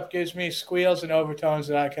pickup gives me squeals and overtones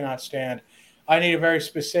that I cannot stand. I need a very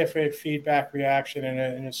specific feedback reaction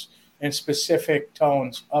and specific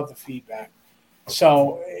tones of the feedback.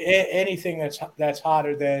 So anything that's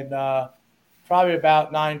hotter than probably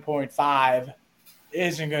about 9.5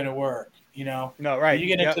 isn't going to work. No, right. You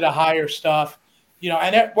get into the higher stuff,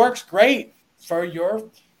 and it works great for your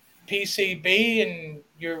PCB and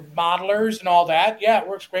your modelers and all that. Yeah, it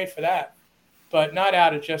works great for that, but not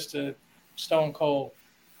out of just a stone cold,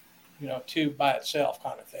 tube by itself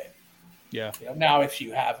kind of thing. Yeah. Now, if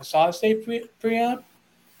you have a solid state preamp,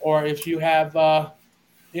 or if you have,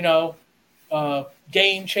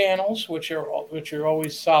 gain channels, which are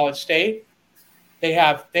always solid state, they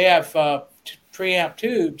have preamp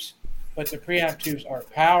tubes, but the preamp tubes are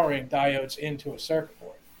powering diodes into a circuit board.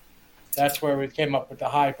 That's where we came up with the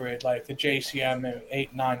hybrid, like the JCM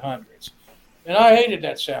 8-900s. And I hated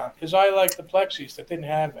that sound because I like the plexis that didn't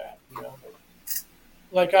have that.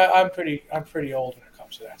 Like I'm pretty old when it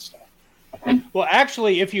comes to that stuff. Well,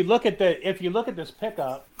 actually, if you look at this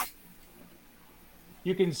pickup,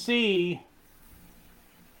 you can see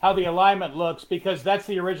how the alignment looks because that's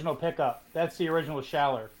the original pickup. That's the original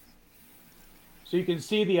Schaller. So you can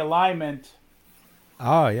see the alignment.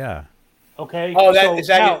 Oh yeah. Okay. Oh,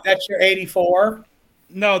 that's your 84?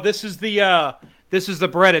 No, this is the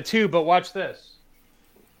Beretta 2, but watch this.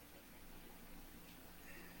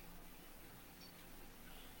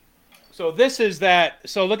 So this is that.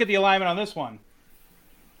 So look at the alignment on this one.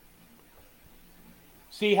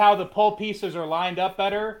 See how the pole pieces are lined up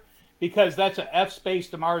better? Because that's an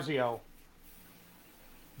F-space DiMarzio.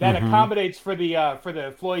 That accommodates for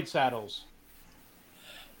the Floyd saddles.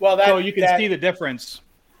 Well, so you can see the difference.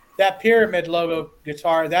 That pyramid logo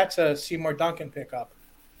guitar, that's a Seymour Duncan pickup.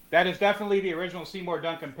 That is definitely the original Seymour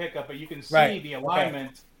Duncan pickup, but you can see the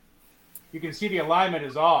alignment. Okay. You can see the alignment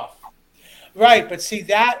is off. Right, but see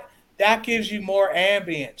that gives you more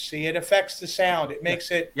ambience. See, it affects the sound. It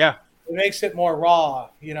makes it it makes it more raw,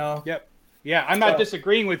 you know. Yep. Yeah, I'm not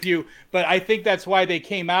disagreeing with you, but I think that's why they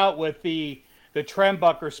came out with the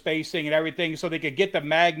Trembucker spacing and everything, so they could get the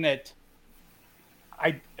magnet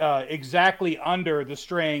exactly under the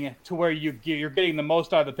string to where you're getting the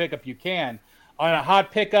most out of the pickup you can. On a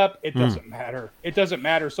hot pickup, it doesn't matter. It doesn't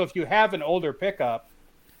matter. So if you have an older pickup,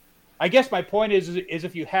 I guess my point is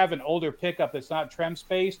if you have an older pickup that's not trem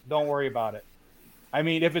spaced, don't worry about it. I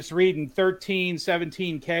mean, if it's reading 13,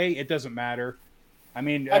 17K, it doesn't matter. I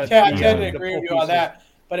mean, I tend to agree with you on that,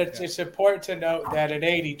 but it's important to note that in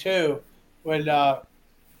 '82, when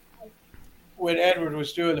Edward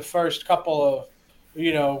was doing the first couple of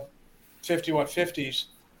 5150s,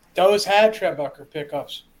 those had Trembucker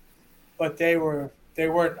pickups, but they weren't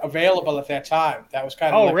available at that time. That was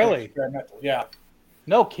kind of really experimental. Yeah.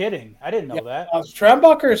 No kidding. I didn't know that.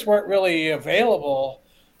 Trembuckers weren't really available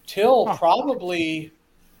till probably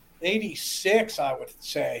 '86, I would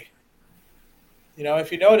say.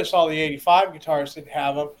 If you notice, all the '85 guitars didn't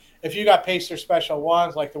have them. If you got Pacer Special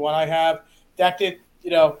ones like the one I have, that did.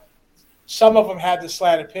 Some of them had the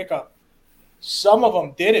slanted pickup. Some of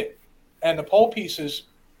them didn't, and the pole pieces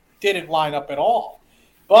didn't line up at all.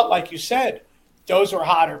 But like you said, those were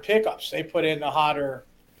hotter pickups. They put in the hotter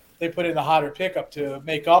pickup to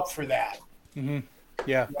make up for that. Mm-hmm.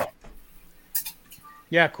 Yeah.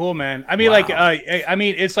 Yeah, cool, man. I mean,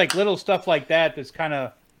 it's like little stuff like that that's kind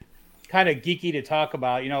of geeky to talk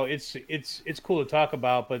about. It's cool to talk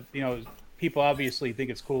about, but people obviously think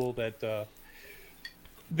it's cool that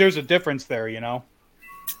there's a difference there.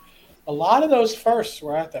 A lot of those firsts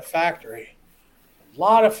were at the factory. A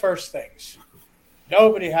lot of first things.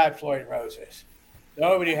 Nobody had Floyd Roses.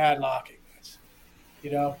 Nobody had locking nuts.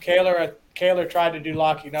 Kaler tried to do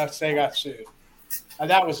locking nuts. They got sued, and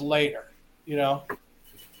that was later.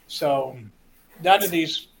 So none of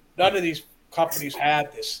these companies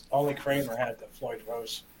had this. Only Kramer had the Floyd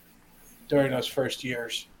Rose during those first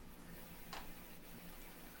years.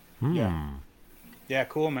 Yeah,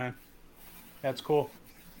 cool, man. That's cool.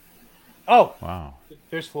 Oh, wow.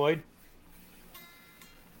 There's Floyd.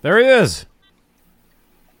 There he is.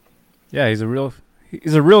 Yeah, he's a real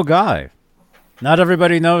guy. Not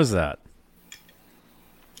everybody knows that.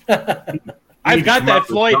 I've got that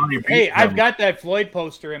Floyd. Hey, I've got that Floyd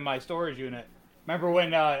poster in my storage unit. Remember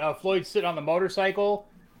when Floyd's sitting on the motorcycle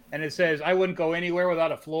and it says, "I wouldn't go anywhere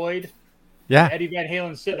without a Floyd"? Yeah. Eddie Van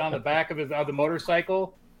Halen's sitting on the back of the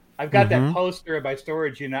motorcycle. I've got that poster in my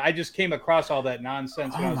storage unit. I just came across all that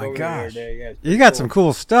nonsense when I was over there the other day. Yeah, you got some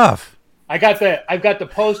cool stuff. I've got the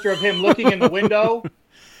poster of him looking in the window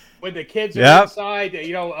when the kids are inside,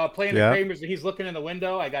 playing the Kramers, and he's looking in the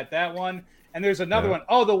window. I got that one. And there's another one.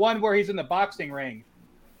 Oh, the one where he's in the boxing ring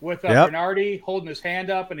with Bernardi holding his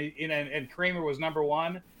hand up, and Kramer was number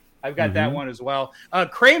one. I've got that one as well.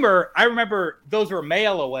 Kramer, I remember those were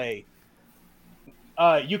mail away.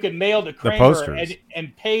 You could mail to Kramer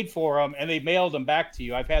and paid for them, and they mailed them back to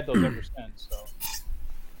you. I've had those ever since. So.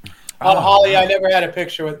 Holly, I never had a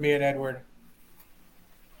picture with me and Edward.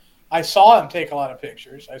 I saw him take a lot of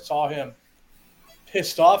pictures. I saw him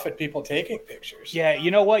pissed off at people taking pictures. Yeah, you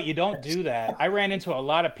know what? You don't do that. I ran into a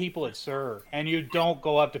lot of people at SIR, and you don't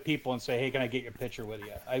go up to people and say, "Hey, can I get your picture with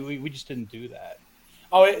you?" We just didn't do that.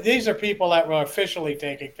 Oh, these are people that were officially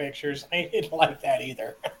taking pictures. I didn't like that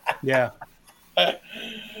either. Yeah.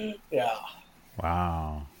 Yeah.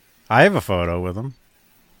 Wow. I have a photo with him.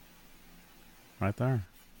 Right there.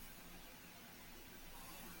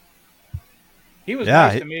 He was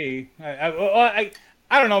nice to me. I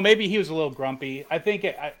don't know. Maybe he was a little grumpy. I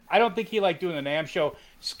don't think he liked doing the NAMM show.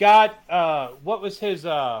 Scott, what was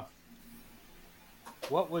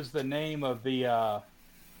the name of the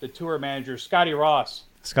tour manager? Scotty Ross.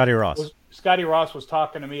 Scotty Ross was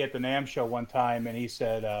talking to me at the NAMM show one time, and he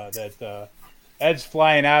said that Ed's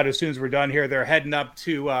flying out as soon as we're done here. They're heading up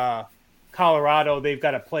to Colorado. They've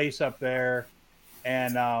got a place up there.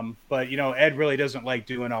 And but Ed really doesn't like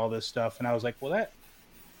doing all this stuff, and I was like, well, I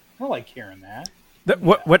don't like hearing that.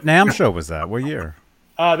 What NAMM show was that? What year?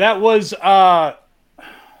 That was well,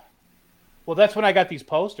 that's when I got these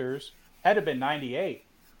posters. Had to have been '98,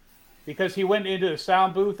 because he went into the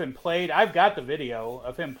sound booth and played. I've got the video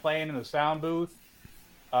of him playing in the sound booth,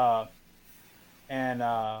 and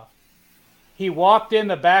he walked in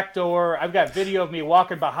the back door. I've got video of me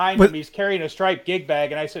walking behind him. He's carrying a striped gig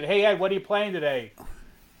bag, and I said, "Hey Ed, what are you playing today?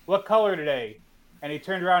 What color today?" And he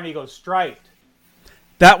turned around and he goes, "Striped."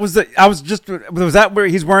 Was that where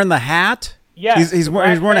he's wearing the hat? Yes, he's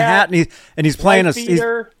wearing a hat and he's playing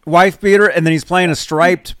wife beater, and then he's playing a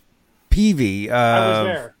striped PV. I was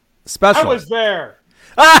there. Special. I was there.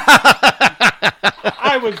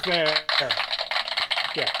 I was there.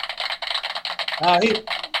 Yeah.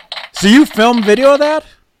 So you filmed video of that?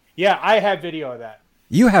 Yeah, I have video of that.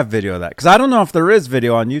 You have video of that? Because I don't know if there is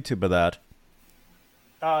video on YouTube of that.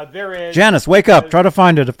 There is. Janice, wake up. Try to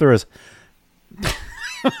find it if there is.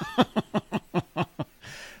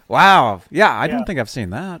 Wow. Yeah, I don't think I've seen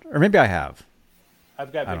that. Or maybe I have.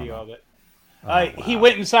 I've got video of it. Wow. He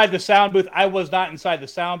went inside the sound booth. I was not inside the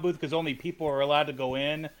sound booth because only people were allowed to go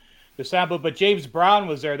in the sound booth. But James Brown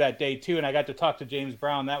was there that day, too, and I got to talk to James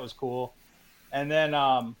Brown. That was cool. And then,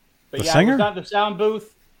 I was not in the sound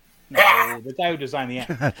booth. No, the guy who designed the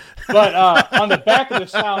amp. But on the back of the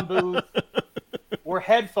sound booth were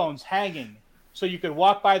headphones hanging. So you could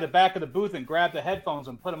walk by the back of the booth and grab the headphones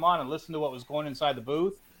and put them on and listen to what was going inside the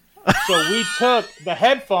booth. So we took the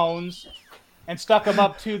headphones and stuck them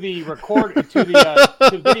up to the to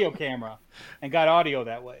the video camera and got audio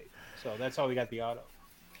that way. So that's how we got the audio.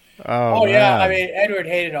 Oh yeah, I mean Edward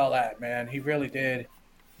hated all that, man. He really did.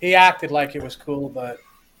 He acted like it was cool, but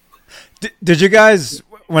did you guys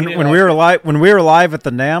when we were live at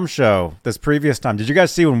the NAMM show this previous time? Did you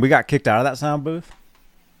guys see when we got kicked out of that sound booth?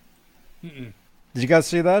 Mm-mm. Did you guys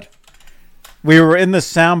see that? We were in this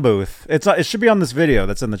sound booth. It should be on this video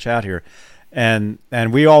that's in the chat here. And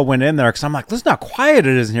we all went in there because I'm like, listen how quiet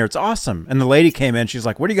it is in here. It's awesome. And the lady came in. She's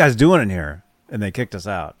like, what are you guys doing in here? And they kicked us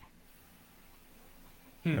out.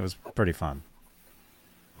 It was pretty fun.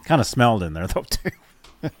 Kind of smelled in there, though, too.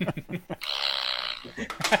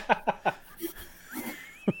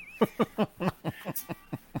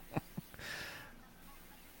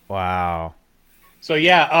 Wow. So,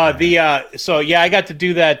 I got to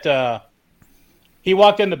do that. He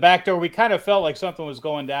walked in the back door. We kind of felt like something was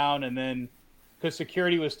going down, and then because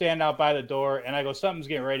security was standing out by the door, and I go, something's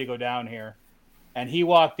getting ready to go down here. And he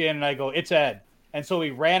walked in, and I go, it's Ed. And so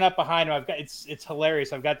we ran up behind him. It's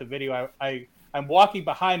hilarious. I've got the video. I'm walking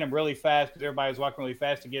behind him really fast because everybody was walking really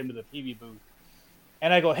fast to get him to the PV booth.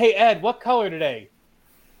 And I go, hey, Ed, what color today?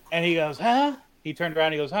 And he goes, huh? He turned around,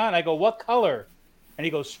 and he goes, huh? And I go, what color? And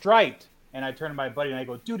he goes, striped. And I turned to my buddy, and I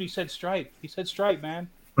go, dude, he said striped. He said striped, man.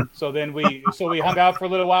 So then we hung out for a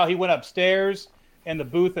little while. He went upstairs in the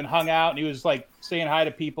booth and hung out, and he was like saying hi to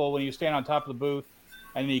people when he was standing on top of the booth.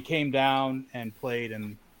 And then he came down and played,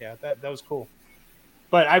 and yeah, that was cool.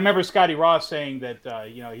 But I remember Scotty Ross saying that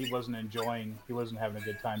he wasn't having a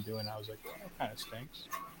good time doing it. I was like, well, that kind of stinks.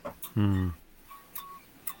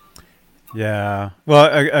 Yeah.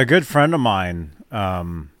 Well, a good friend of mine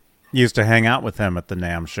used to hang out with him at the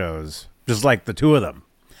NAMM shows, just like the two of them.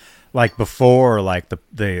 Like before, like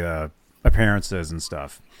the appearances and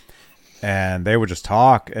stuff, and they would just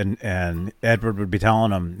talk, and Edward would be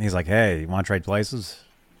telling him, he's like, "Hey, you want to trade places?"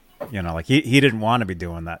 Like he didn't want to be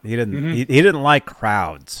doing that. He didn't. He didn't like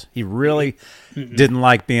crowds. He really didn't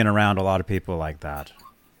like being around a lot of people like that.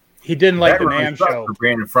 He didn't like the NAMM show. For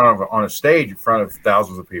being on a stage in front of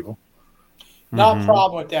thousands of people. Not a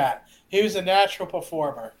problem with that. He was a natural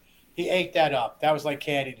performer. He ate that up. That was like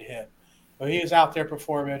candy to him. But he was out there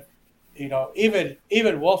performing. Even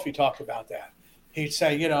Wolfie talked about that. He'd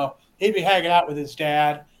say, he'd be hanging out with his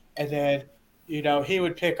dad, and then, he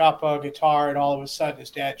would pick up a guitar, and all of a sudden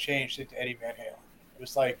his dad changed into Eddie Van Halen. It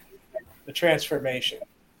was like the transformation.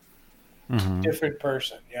 Different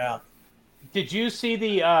person, yeah. Did you see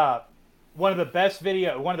the one of the best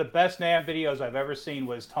NAMM videos I've ever seen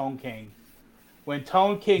was Tone King. When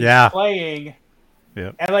Tone King's playing,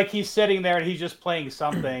 and like he's sitting there and he's just playing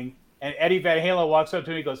something. And Eddie Van Halen walks up to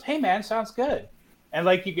him and he goes, hey, man, sounds good. And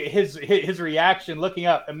like his reaction looking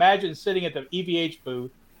up, imagine sitting at the EVH booth.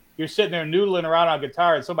 You're sitting there noodling around on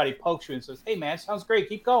guitar and somebody pokes you and says, hey, man, sounds great.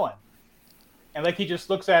 Keep going. And like he just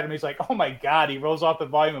looks at him. He's like, oh, my God. He rolls off the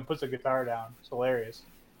volume and puts the guitar down. It's hilarious.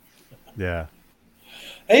 Yeah.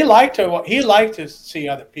 He liked to see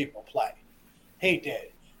other people play. He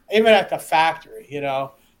did. Even at the factory,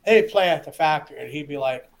 He'd play at the factory and he'd be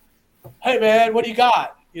like, hey, man, what do you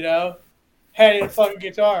got? Handing a fucking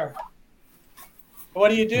guitar.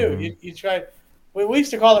 What do? You try. We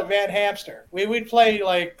used to call it Van Hamster. We'd play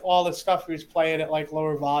like all the stuff we was playing at like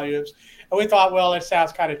lower volumes, and we thought, well, it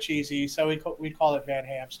sounds kind of cheesy, so we'd call it Van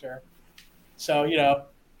Hamster. So me,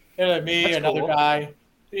 that's another cool guy.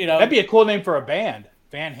 That'd be a cool name for a band,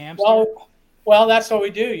 Van Hamster. Well, that's what we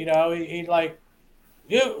do. He like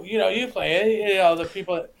you play it. You know, the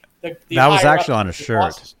people, the That was higher actually ups, on a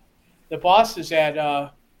shirt. the bosses at,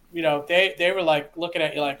 they were like looking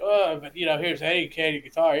at you like, oh, but here's Eddie Katie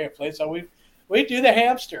guitar here, play. So we do the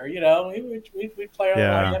hamster. We play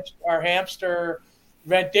Yeah. our hamster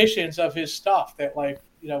renditions of his stuff that we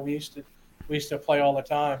used to play all the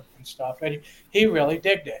time and stuff. And he really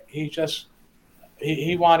digged it. He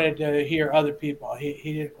wanted to hear other people.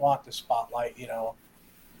 He didn't want the spotlight,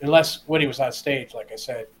 unless when he was on stage, like I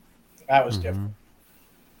said, that was different.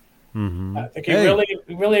 Mm-hmm. I think he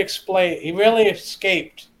really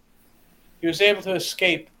escaped. He was able to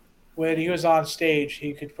escape when he was on stage.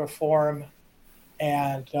 He could perform,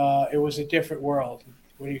 and it was a different world.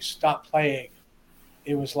 When he stopped playing,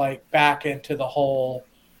 it was like back into the whole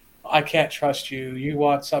 "I can't trust you, you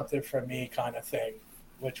want something from me" kind of thing,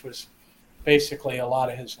 which was basically a lot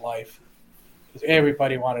of his life. Because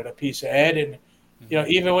everybody wanted a piece of Ed, and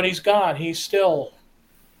even when he's gone,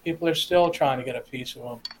 people are still trying to get a piece of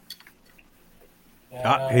him.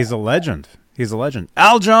 He's a legend. He's a legend.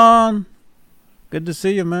 Aljon, good to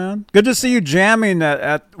see you, man. Good to see you jamming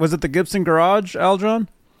at was it the Gibson Garage, Aljon?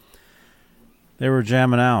 They were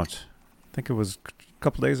jamming out. I think it was a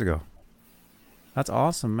couple days ago. That's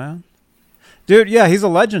awesome, man. Dude, yeah, he's a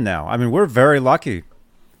legend now. I mean, we're very lucky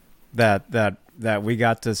that we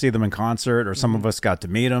got to see them in concert, or some of us got to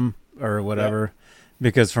meet them or whatever. Yeah.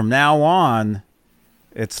 Because from now on,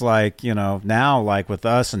 it's like, now like with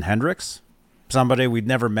us and Hendrix, somebody we'd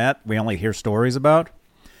never met, we only hear stories about.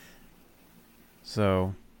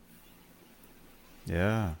 So,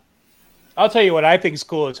 yeah. I'll tell you what I think is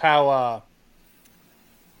cool is how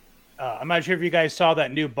I'm not sure if you guys saw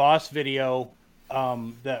that new Boss video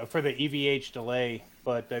for the EVH delay,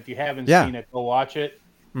 but if you haven't seen it, go watch it.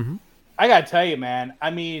 Mm-hmm. I gotta tell you, man. I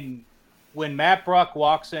mean, when Matt Bruck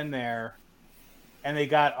walks in there, and they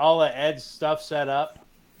got all of Ed's stuff set up,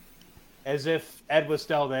 as if Ed was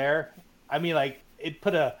still there. I mean, like it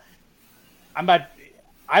put a. I'm not.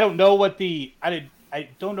 I don't know what the. I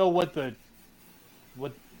don't know what the.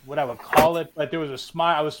 What I would call it, but there was a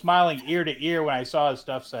smile. I was smiling ear to ear when I saw his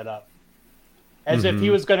stuff set up, as if he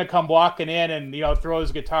was going to come walking in and throw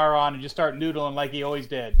his guitar on and just start noodling like he always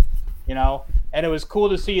did, And it was cool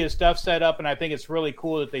to see his stuff set up, and I think it's really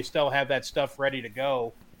cool that they still have that stuff ready to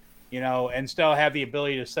go, and still have the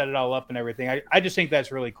ability to set it all up and everything. I just think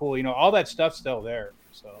that's really cool. All that stuff's still there,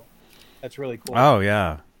 so that's really cool. Oh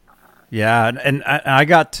yeah, yeah, and I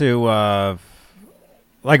got to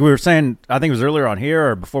like we were saying, I think it was earlier on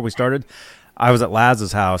here or before we started. I was at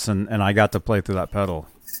Laz's house and I got to play through that pedal,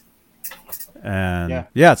 and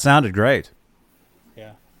yeah, it sounded great.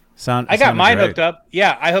 I got mine hooked up.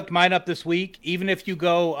 Yeah, I hooked mine up this week. Even if you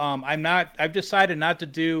go, I've decided not to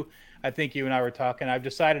do, I think you and I were talking, I've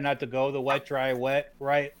decided not to go the wet, dry, wet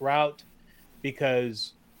route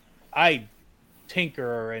because I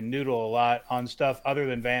tinker and noodle a lot on stuff other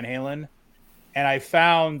than Van Halen. And I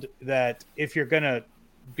found that if you're going to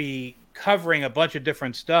be covering a bunch of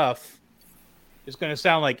different stuff, it's going to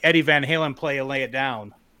sound like Eddie Van Halen play Lay It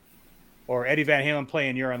Down. Or Eddie Van Halen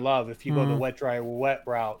playing "You're in Love" if you go the wet, dry, wet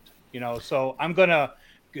route, So I'm gonna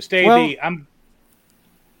stay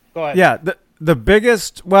Go ahead. Yeah, the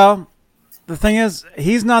biggest. Well, the thing is,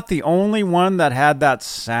 he's not the only one that had that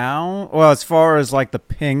sound. Well, as far as like the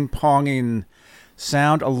ping ponging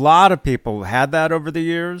sound, a lot of people had that over the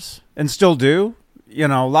years and still do. A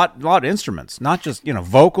lot of instruments, not just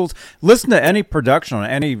vocals. Listen to any production on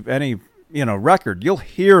any record, you'll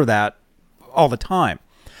hear that all the time.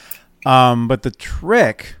 But the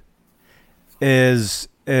trick is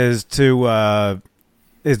to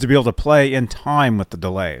be able to play in time with the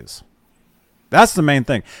delays. That's the main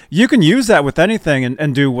thing. You can use that with anything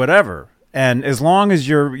and do whatever. And as long as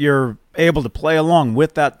you're able to play along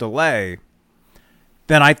with that delay,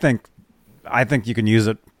 then I think you can use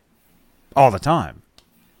it all the time.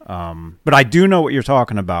 But I do know what you're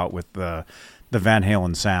talking about with the Van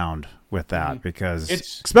Halen sound with that, because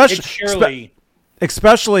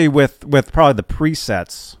especially with probably the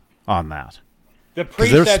presets on that. The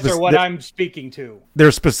presets are what I'm speaking to.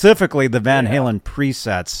 They're specifically the Van Halen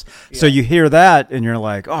presets. Yeah. So you hear that and you're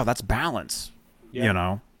like, oh, that's balance,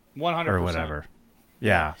 100%. Or whatever.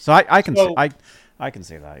 Yeah. So I can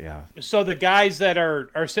see that. Yeah. So the guys that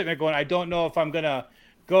are sitting there going, I don't know if I'm going to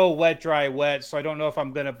go wet, dry, wet. So I don't know if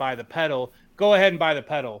I'm going to buy the pedal. Go ahead and buy the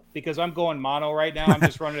pedal, because I'm going mono right now. I'm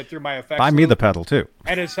just running it through my effects. Buy me the pedal too.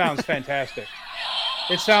 And it sounds fantastic.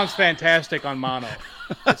 It sounds fantastic on mono.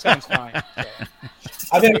 It sounds fine. So.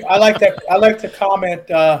 I think I like that. I like the comment.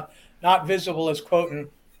 Not visible is quoting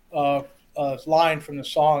a line from the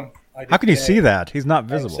song. How can you see that? He's not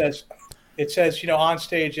visible. It says, it says, on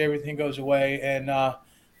stage everything goes away, and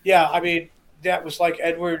yeah, I mean that was like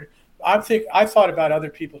Edward. I thought about other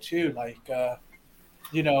people too, like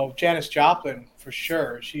Janis Joplin for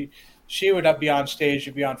sure. She would be on stage,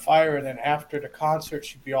 she'd be on fire, and then after the concert,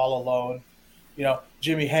 she'd be all alone.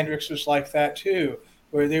 Jimi Hendrix was like that too,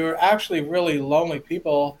 where they were actually really lonely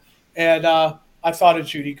people. And I thought of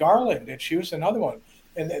Judy Garland, and she was another one.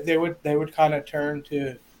 And they would kind of turn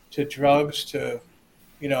to drugs to,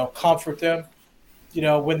 comfort them,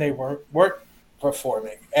 when they weren't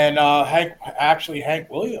performing. And Hank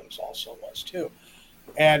Williams also was too,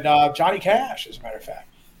 and Johnny Cash, as a matter of fact.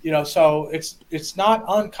 So it's not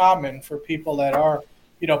uncommon for people that are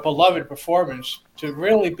beloved performers to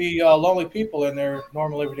really be lonely people in their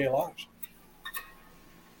normal everyday lives.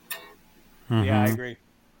 Mm-hmm. Yeah, I agree.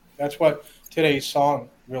 That's what today's song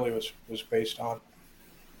really was based on.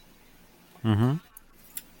 Mm-hmm.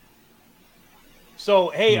 So,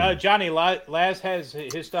 hey, Johnny, Laz has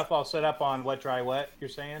his stuff all set up on Wet Dry Wet, you're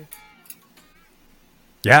saying?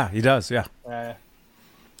 Yeah, he does. Yeah.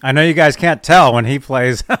 I know you guys can't tell when he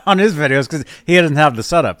plays on his videos because he doesn't have the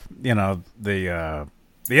setup, the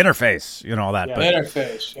interface, all that. Yeah. But,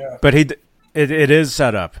 Interface, yeah. But it is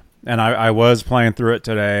set up, and I was playing through it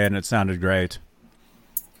today, and it sounded great.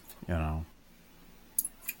 Yeah.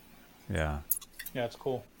 Yeah, it's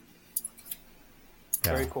cool.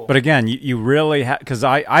 Yeah. Very cool. But again, you really have, because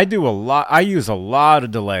I do a lot. I use a lot of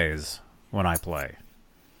delays when I play.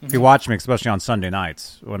 Mm-hmm. If you watch me, especially on Sunday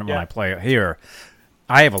nights when I play here,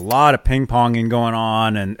 I have a lot of ping ponging going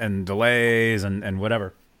on and delays and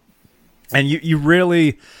whatever. And you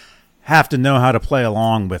really have to know how to play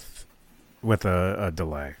along with a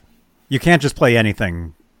delay. You can't just play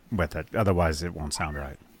anything with it, otherwise it won't sound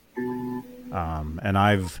right. And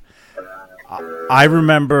I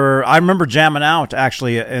remember jamming out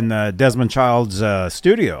actually in Desmond Child's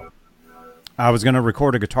studio. I was going to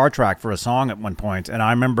record a guitar track for a song at one point, and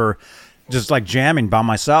I remember just like jamming by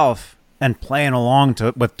myself and playing along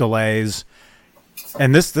with delays.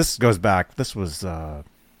 And this goes back. This was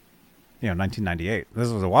 1998. This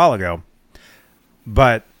was a while ago,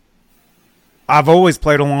 but I've always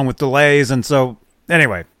played along with delays, and so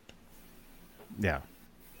anyway, yeah,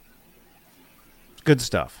 good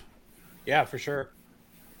stuff. Yeah, for sure.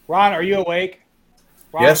 Ron, are you awake?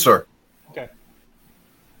 Ron? Yes, sir. Okay.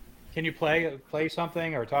 Can you play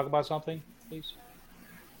something or talk about something, please?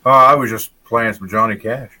 I was just playing some Johnny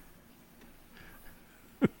Cash.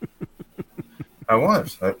 I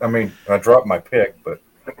was. I mean, I dropped my pick, but.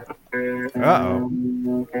 Uh-oh.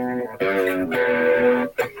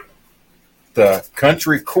 The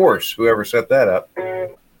country course, whoever set that up.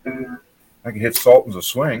 I can hit Sultans of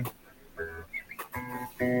Swing.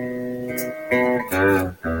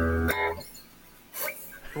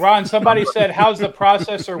 Ron, somebody said, how's the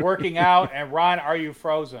processor working out? And Ron, are you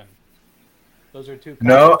frozen? Those are two.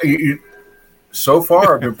 No, so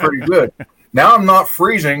far I've been pretty good. Now I'm not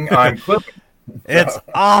freezing. I'm clipping. It's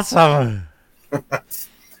awesome.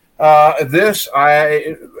 This,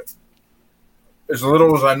 as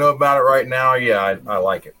little as I know about it right now, yeah, I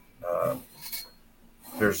like it.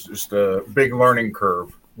 There's just a big learning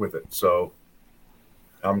curve with it, so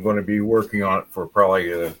I'm going to be working on it for probably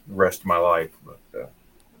the rest of my life. But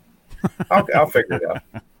I'll figure it out.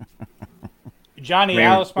 Johnny,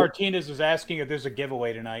 Alice Martinez is asking if there's a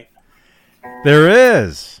giveaway tonight. There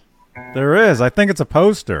is. I think it's a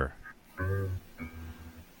poster.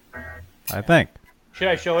 I think. Should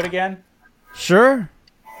I show it again? Sure.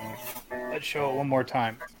 Let's show it one more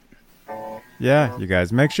time. Yeah, you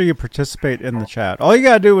guys, make sure you participate in the chat. All you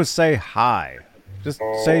got to do is say hi. Just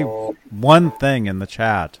say one thing in the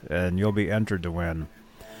chat, and you'll be entered to win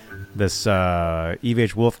this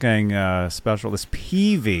EVH Wolfgang special, this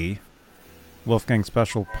PV Wolfgang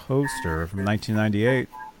special poster from 1998.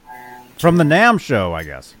 From the NAMM show, I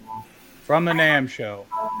guess. From the NAMM show.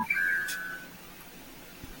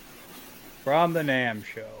 From the NAMM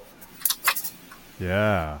show.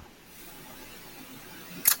 Yeah.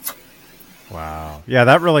 Wow. Yeah,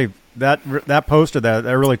 that really that poster that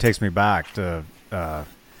really takes me back to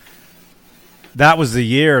that was the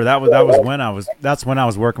year that's when I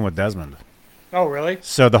was working with Desmond. Oh, really?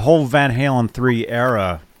 So the whole Van Halen 3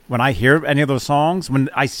 era, when I hear any of those songs, when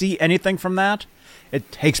I see anything from that,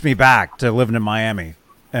 it takes me back to living in Miami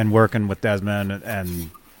and working with Desmond and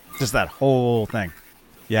just that whole thing.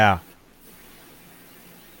 Yeah.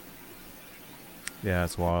 Yeah,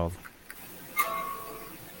 it's wild.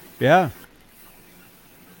 Yeah.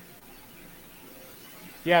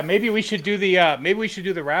 Yeah, maybe we should do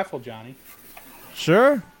the raffle, Johnny.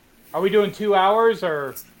 Sure. Are we doing 2 hours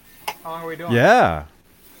or how long are we doing? Yeah.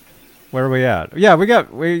 Where are we at? Yeah, we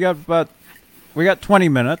got about We got 20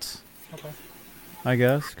 minutes. Okay. I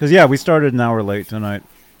guess. Because, yeah, we started an hour late tonight.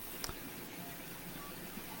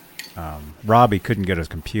 Robbie couldn't get his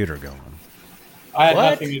computer going. I had What?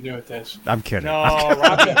 nothing to do with this. I'm kidding. No,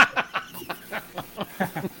 Robbie.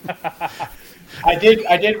 I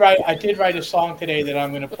did write a song today that I'm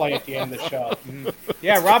going to play at the end of the show.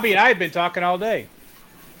 Yeah, Robbie and I have been talking all day.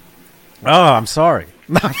 Oh, I'm sorry.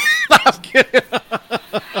 I'm kidding.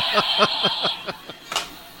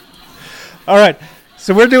 All right.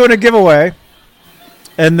 So we're doing a giveaway.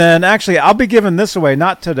 And then, actually, I'll be giving this away,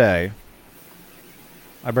 not today.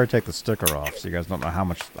 I better take the sticker off so you guys don't know how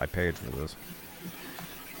much I paid for this.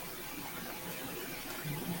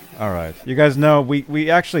 All right. You guys know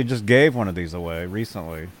we actually just gave one of these away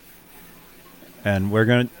recently. And we're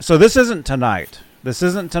going to... So this isn't tonight. This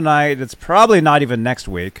isn't tonight. It's probably not even next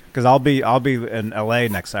week because I'll be in LA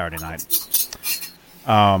next Saturday night.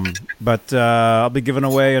 But I'll be giving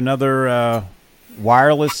away another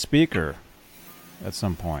wireless speaker at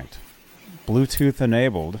some point. Bluetooth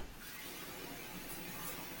enabled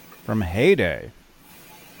from Heyday.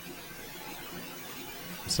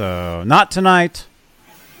 So not tonight.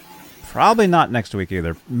 Probably not next week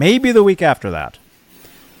either. Maybe the week after that.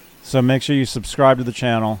 So make sure you subscribe to the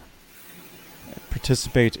channel.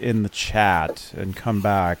 Participate in the chat and come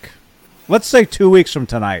back. Let's say 2 weeks from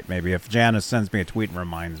tonight, maybe, if Janice sends me a tweet and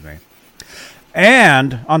reminds me.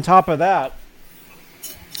 And on top of that,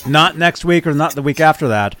 not next week or not the week after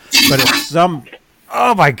that, but at some...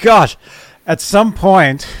 Oh, my gosh. At some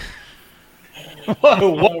point...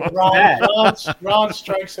 Ron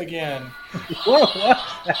strikes again.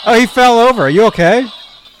 Oh, he fell over. Are you okay?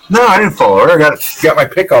 No, I didn't fall over. I got my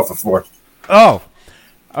pick off the floor. Oh,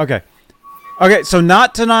 okay. Okay, so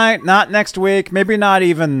not tonight, not next week, maybe not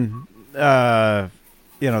even,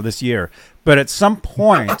 this year. But at some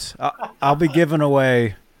point, I'll be giving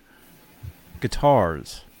away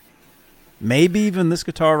guitars. Maybe even this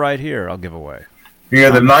guitar right here I'll give away. Yeah,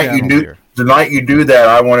 the night you do that,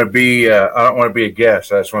 I want to be. I don't want to be a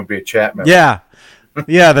guest. I just want to be a chat member. Yeah,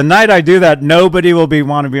 yeah. The night I do that, nobody will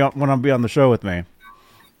want to be on the show with me.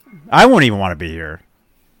 I won't even want to be here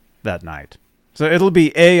that night. So it'll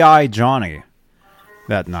be AI Johnny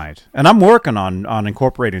that night, and I'm working on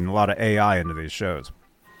incorporating a lot of AI into these shows.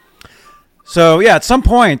 So yeah, at some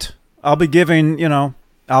point I'll be giving.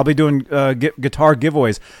 I'll be doing guitar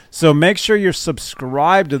giveaways. So make sure you're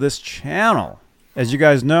subscribed to this channel. As you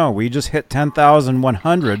guys know, we just hit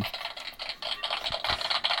 10,100.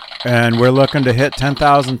 And we're looking to hit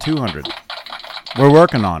 10,200. We're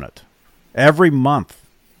working on it. Every month.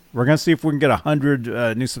 We're going to see if we can get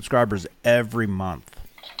 100 new subscribers every month.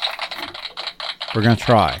 We're going to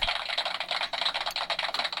try.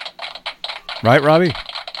 Right, Robbie?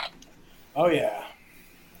 Oh, yeah.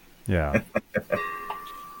 Yeah.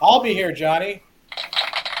 I'll be here, Johnny.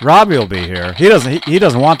 Robbie will be here. He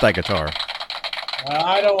doesn't want that guitar.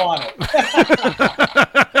 I don't want it.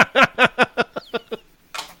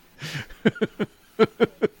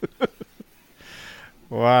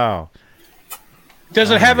 Wow.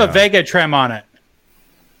 Does it have a Vega trim on it?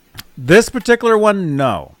 This particular one,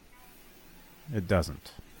 no. It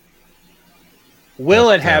doesn't.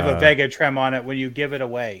 Will it have a Vega trim on it when you give it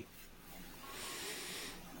away?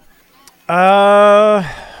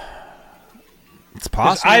 It's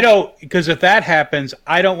possible. Because if that happens,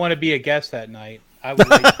 I don't want to be a guest that night. I would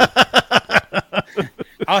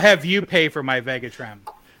I'll have you pay for my Vega trim.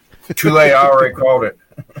 Too late. I already called it.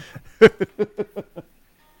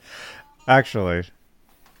 Actually,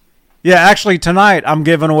 tonight I'm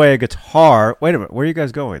giving away a guitar. Wait a minute. Where are you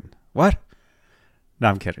guys going? What? No,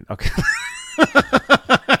 I'm kidding. Okay.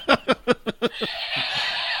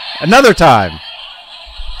 Another time.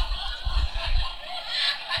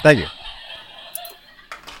 Thank you.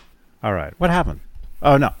 All right. What happened?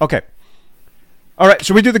 Oh, no. Okay. All right.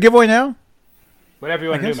 Should we do the giveaway now? Whatever you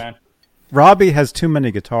want to do, man. Robbie has too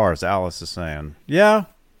many guitars, Alice is saying. Yeah.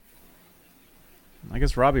 I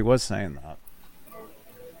guess Robbie was saying that.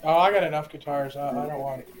 Oh, I got enough guitars. I don't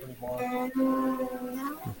want any more.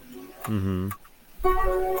 Mm-hmm.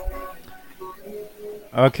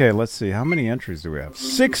 Okay, let's see. How many entries do we have?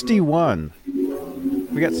 61.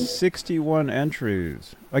 We got 61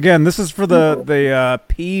 entries. Again, this is for the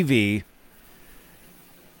PV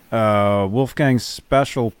Wolfgang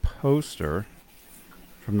special poster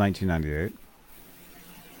from 1998.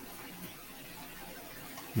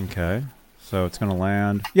 Okay, so it's going to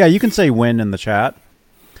land. Yeah, you can say win in the chat.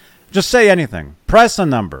 Just say anything. Press a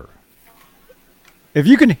number. If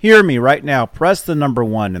you can hear me right now, press the number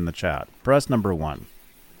 1 in the chat. Press number 1.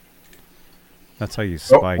 That's how you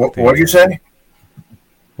spike. What did you say?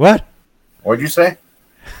 What? What did you say?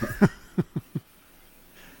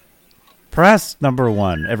 Press number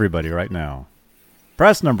 1, everybody, right now.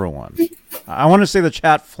 Press number 1. I want to see the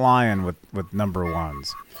chat flying with number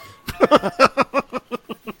 1s.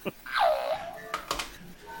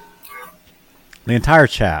 The entire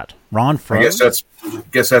chat. Ron froze? I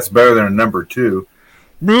guess that's better than a number 2.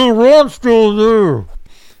 No, Ron's still there.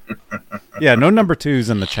 Yeah, no number 2s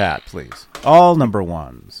in the chat, please. All number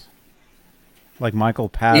 1s. Like Michael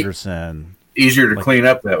Patterson. Easier to clean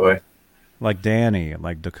up that way. Like Danny,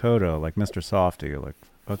 like Dakota, like Mr. Softy. Like,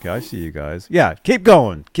 okay, I see you guys. Yeah, keep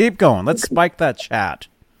going. Keep going. Let's spike that chat.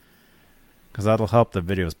 Because that'll help the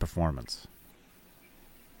video's performance.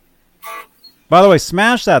 By the way,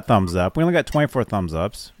 smash that thumbs up. We only got 24 thumbs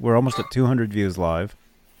ups. We're almost at 200 views live.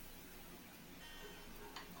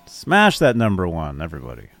 Smash that number 1,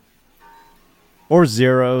 everybody. Or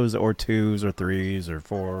 0s, or 2s, or 3s, or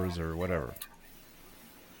 4s, or whatever.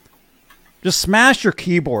 Just smash your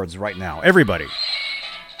keyboards right now, everybody.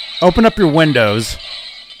 Open up your windows.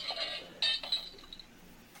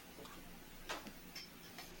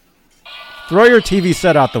 Throw your TV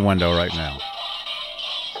set out the window right now.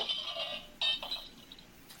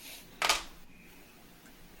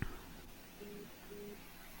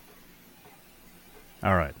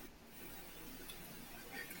 All right.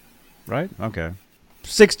 Right? Okay.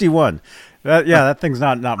 61. That thing's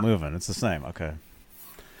not moving. It's the same. Okay.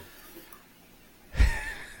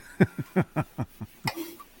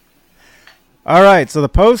 All right, so the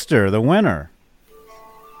poster, the winner.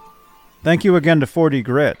 Thank you again to 40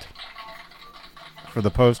 Grit for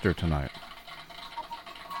the poster tonight.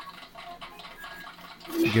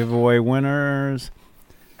 Giveaway winners.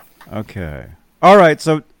 Okay. All right,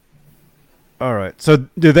 so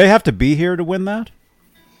do they have to be here to win that?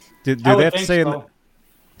 Do they have to say so.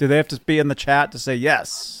 Do they have to be in the chat to say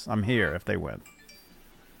yes, I'm here if they win?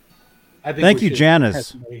 I think Thank we you, should Janice. have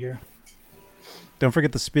somebody here. Don't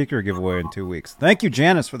forget the speaker giveaway in 2 weeks. Thank you,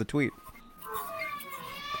 Janice, for the tweet.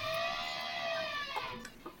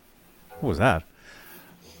 What was that?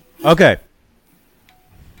 Okay.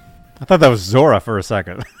 I thought that was Zora for a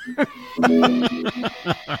second. That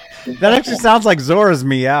actually sounds like Zora's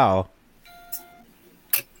meow.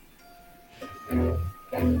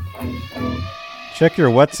 Check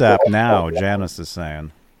your WhatsApp now, Janice is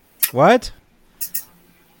saying. What?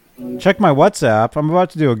 Check my WhatsApp. I'm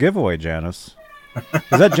about to do a giveaway, Janice.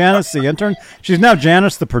 Is that Janice the intern? She's now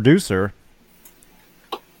Janice the producer.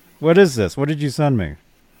 What is this? What did you send me?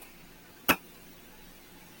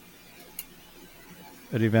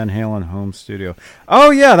 Eddie Van Halen home studio.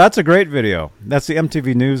 Oh yeah, that's a great video. That's the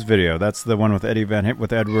MTV News video. That's the one with Eddie Van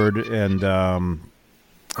with Edward and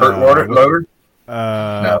Kurt Loder?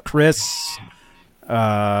 No. Chris.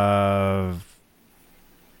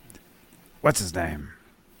 What's his name?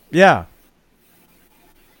 Yeah.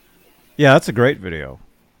 Yeah, that's a great video.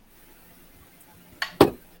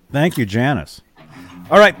 Thank you, Janice.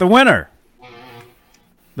 All right, the winner.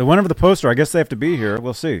 The winner of the poster, I guess they have to be here.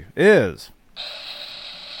 We'll see. Is.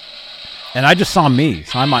 And I just saw me,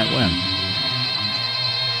 so I might win.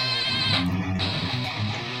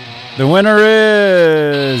 The winner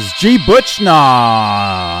is G.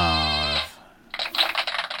 Butchnov.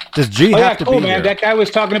 Does G have to cool, be man. here? That guy was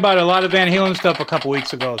talking about a lot of Van Halen stuff a couple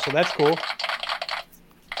weeks ago, so that's cool.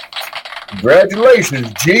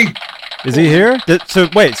 Congratulations, G. Is he here? So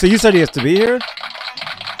you said he has to be here?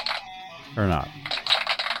 Or not?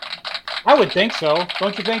 I would think so.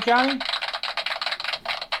 Don't you think, Johnny?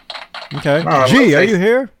 Okay. G, are you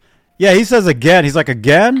here? Yeah, he says again. He's like,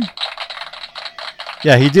 again?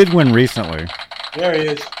 Yeah, he did win recently. There he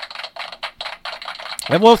is.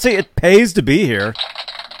 Yeah, well, see, it pays to be here.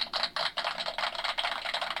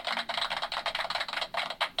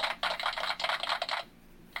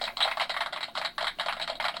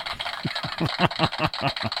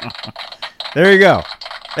 There you go.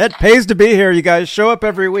 It pays to be here, you guys. Show up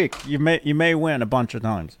every week. You may win a bunch of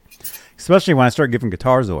times. Especially when I start giving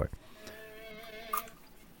guitars away.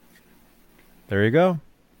 There you go.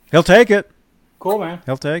 He'll take it. Cool, man.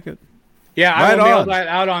 He'll take it. Yeah, Right I will mail on. that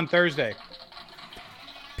out on Thursday.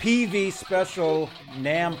 PV special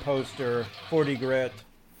NAM poster, 40 Grit,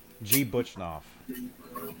 G. Butchnoff.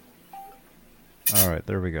 All right,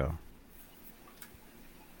 there we go.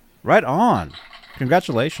 Right on.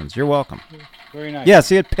 Congratulations. You're welcome. Very nice. Yeah,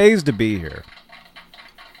 see, it pays to be here.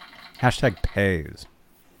 Hashtag pays.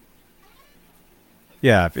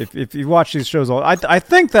 Yeah, if you watch these shows, I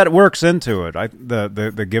think that works into it.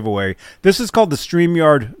 The giveaway. This is called the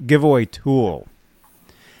StreamYard giveaway tool,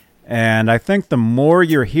 and I think the more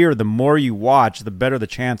you're here, the more you watch, the better the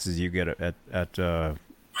chances you get at From the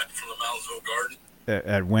Moundsville Garden.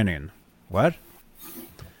 at winning. What?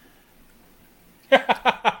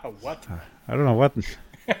 what? I don't know what.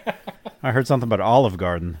 I heard something about Olive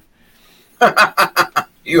Garden.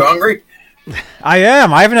 You hungry? I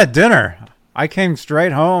am. I haven't had dinner. I came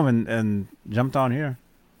straight home and jumped on here.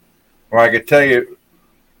 Well, I could tell you,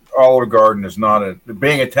 Olive Garden is not a.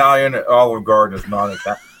 Being Italian, Olive Garden is not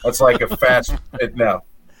a. That's like a fast. No,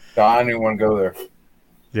 I don't even want to go there.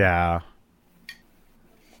 Yeah.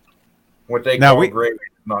 What they Now call gravy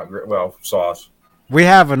is not great. Well, sauce. We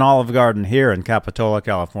have an Olive Garden here in Capitola,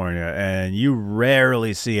 California, and you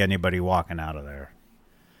rarely see anybody walking out of there.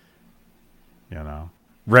 You know,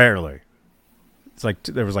 rarely. It's like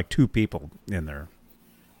there was like 2 people in there.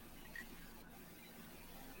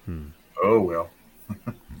 Oh well.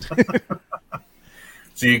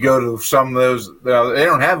 So you go to some of those. They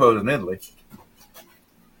don't have those in Italy.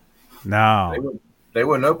 No, They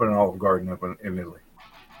wouldn't open an Olive Garden up in Italy.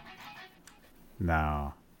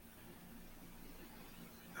 no,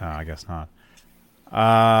 I guess not.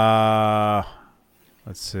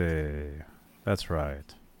 Let's see. That's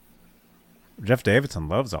right. Jeff Davidson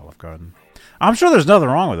loves Olive Garden. I'm sure there's nothing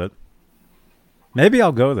wrong with it. Maybe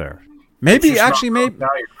I'll go there. Maybe actually, maybe now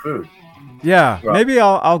your food. yeah. Well, maybe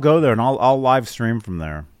I'll go there and I'll live stream from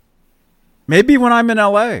there. Maybe when I'm in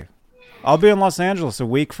LA, I'll be in Los Angeles a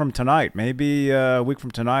week from tonight. Maybe a week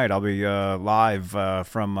from tonight I'll be live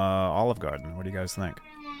from Olive Garden. What do you guys think?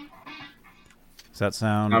 Does that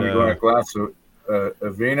sound? I'm going a glass of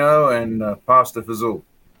vino and pasta fazool.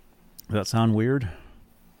 Does that sound weird?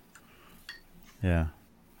 Yeah.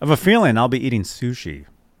 I have a feeling I'll be eating sushi.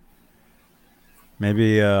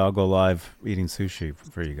 Maybe I'll go live eating sushi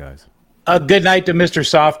for you guys. Good night to Mr.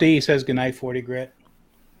 Softy. He says good night, 40 Grit.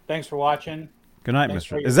 Thanks for watching. Good night, Thanks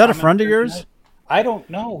for Mr. your Is that a comments friend of here yours? tonight. I don't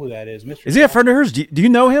know who that is, Mr. Is he a friend of yours? Do you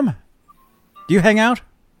know him? Do you hang out?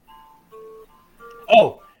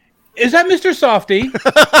 Oh, is that Mr. Softy?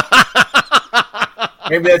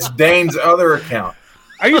 Maybe that's Dane's other account.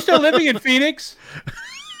 Are you still living in Phoenix?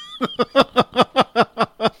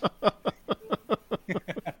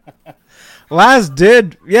 Laz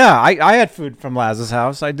did. Yeah, I had food from Laz's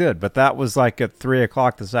house. I did, but that was like at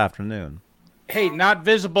 3:00 this afternoon. Hey, not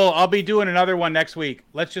visible. I'll be doing another one next week.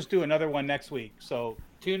 Let's just do another one next week. So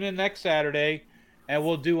tune in next Saturday, and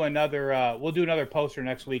we'll do another poster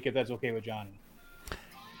next week if that's okay with Johnny.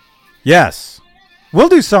 Yes, we'll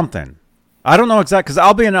do something. I don't know exactly because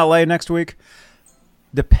I'll be in LA next week.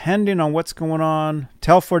 Depending on what's going on,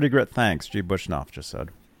 tell 40 Grit thanks. G. Bushnoff just said.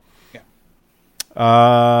 Yeah.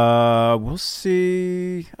 We'll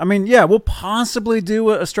see. I mean, yeah, we'll possibly do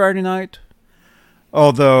a Straturday night.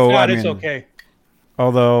 Although, It's okay.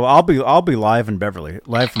 Although I'll be live from Beverly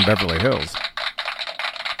Hills.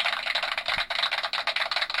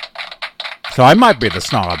 So I might be the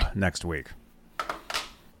snob next week.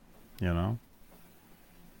 You know,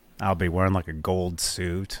 I'll be wearing like a gold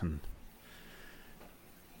suit and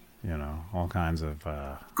all kinds of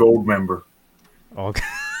Gold member. all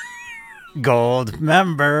gold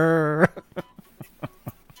member.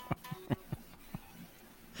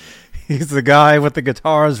 He's the guy with the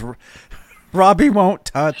guitars Robbie won't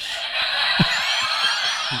touch.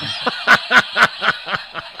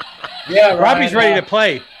 Yeah, Ryan, Robbie's ready to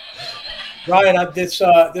play. Ryan, this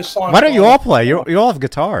song. Why don't you all play? You all have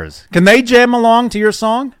guitars. Can they jam along to your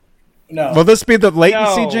song? No. Will this be the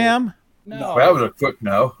latency No. jam? No. That was a quick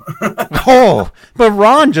no. Oh, but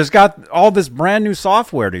Ron just got all this brand new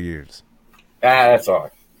software to use. That's all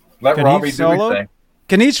right. Let Can Robbie he do solo? his thing.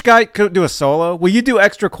 Can each guy do a solo? Will you do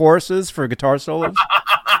extra choruses for guitar solos?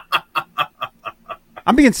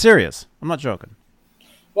 I'm being serious. I'm not joking.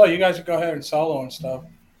 Well, you guys can go ahead and solo and stuff.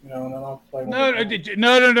 And then I'll play. No.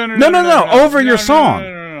 Over your song.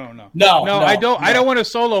 No, I don't. no. I don't want to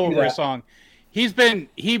solo Do over a that. song. He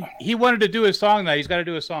wanted to do his song now. He's got to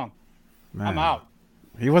do a song. Man, I'm out.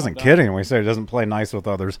 He wasn't kidding when he said he doesn't play nice with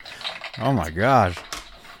others. Oh my gosh.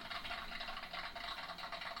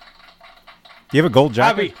 Do you have a gold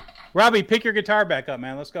jacket? Robbie, pick your guitar back up,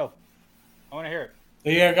 man. Let's go. I want to hear it.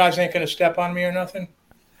 You guys ain't gonna step on me or nothing.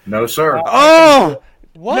 No, sir. Oh!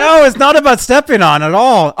 What? No, it's not about stepping on at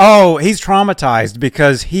all. Oh, he's traumatized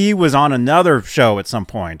because he was on another show at some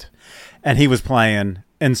point and he was playing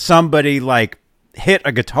and somebody like hit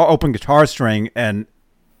a open guitar string and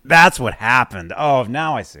that's what happened. Oh,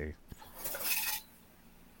 now I see.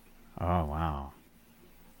 Oh, wow.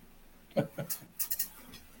 All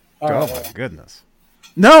Oh right. my goodness.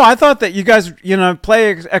 No, I thought that you guys, play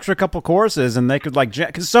extra couple choruses and they could like jam.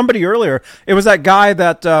 Because somebody earlier, it was that guy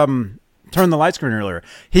that turned the light screen earlier.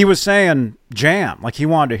 He was saying jam, like he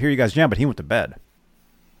wanted to hear you guys jam, but he went to bed.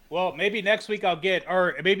 Well, maybe next week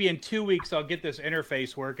or maybe in 2 weeks I'll get this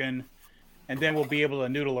interface working, and then we'll be able to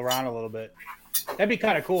noodle around a little bit. That'd be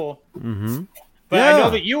kind of cool. Mm-hmm. But Yeah.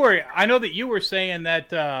 I know that you were saying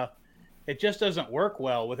that it just doesn't work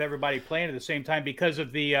well with everybody playing at the same time because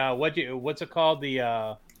of the what's it called,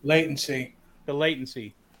 the Latency.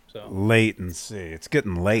 latency. So Latency. It's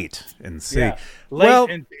getting late in C. yeah, Well,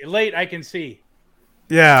 late I can see.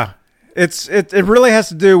 yeah. It really has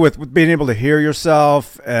to do with being able to hear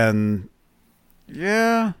yourself and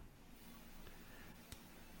yeah.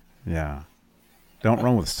 Yeah. Don't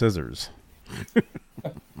run with scissors.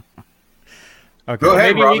 Okay. Go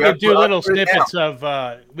ahead, Maybe Rob. we could do I'll little put it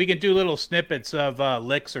snippets of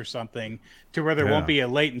licks or something to where there won't be a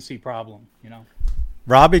latency problem. You know.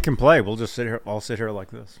 Robbie can play. We'll just sit here. I'll sit here like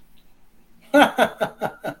this.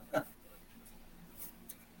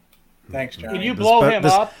 Thanks, Johnny. Can you blow him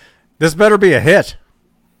up, This better be a hit.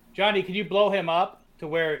 Johnny? Can you blow him up to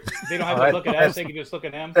where they don't have to look at us; they can just look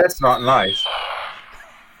at him? That's not nice.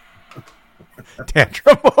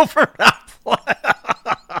 Tantrum over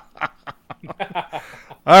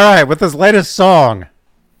All right, with his latest song.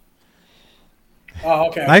 Oh,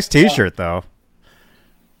 okay. Nice T-shirt, though.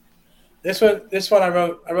 This one I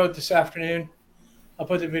wrote this afternoon. I'll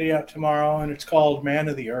put the video up tomorrow, and it's called "Man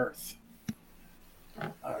of the Earth."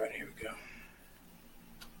 All right, here we go.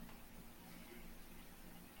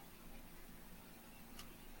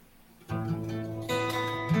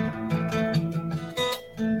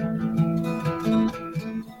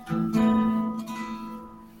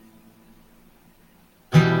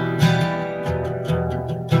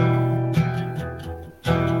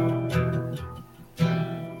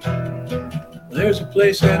 There's a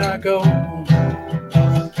place that I go,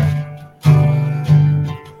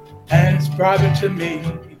 and it's private to me.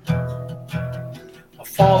 A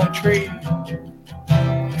fallen tree,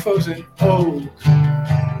 frozen oak,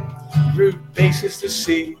 root bases to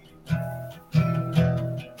see.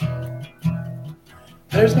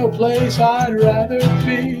 There's no place I'd rather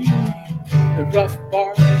be. The rough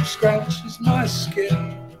bark scratches my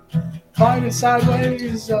skin, climbing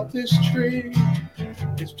sideways up this tree.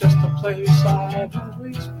 It's just a place I've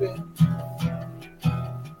always been.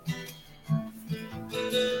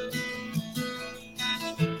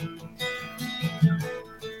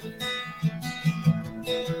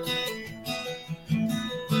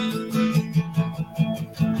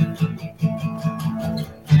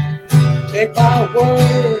 Take my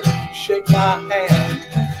word, shake my hand.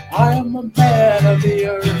 I am a man of the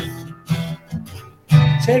earth.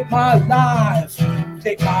 Take my life,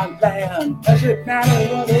 take my land. Does it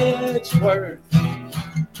matter what it's worth?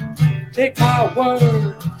 Take my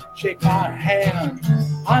word, shake my hand.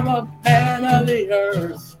 I'm a man of the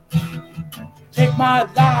earth. Take my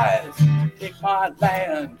life, take my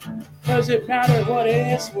land. Does it matter what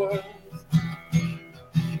it's worth?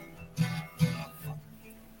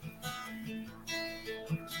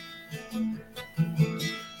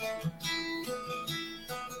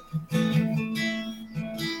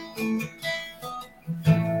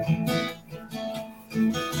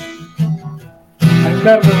 I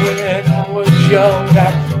remember when I was young,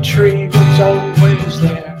 that tree was always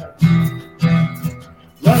there,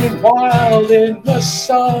 running wild in the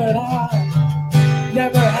sun. I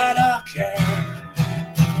never had a care.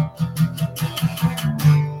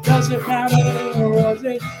 Doesn't matter what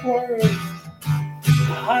it's worth.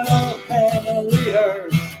 I'm a man of the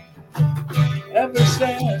earth. Ever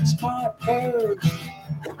since my birth,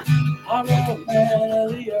 I'm a man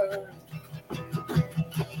of the earth.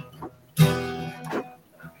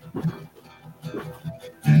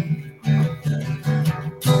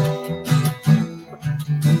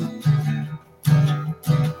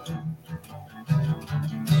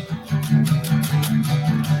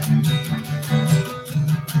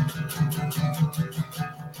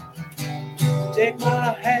 Take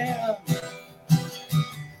my hand.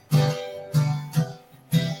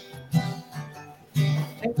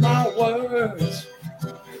 Take my words.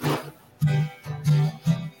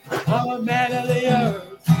 I'm a man of the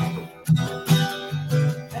earth.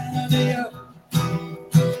 Man of the earth.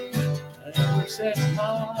 Ever since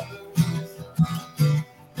my birth,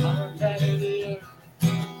 I'm a man of the earth.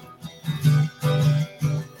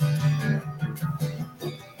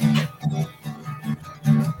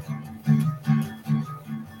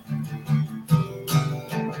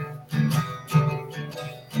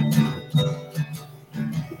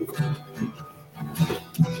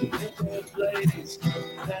 Place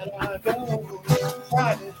that I go,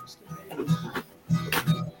 private to me.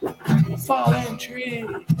 A fallen tree,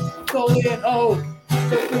 golden oak,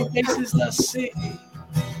 the faces the sea.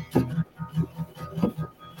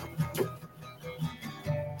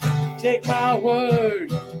 Take my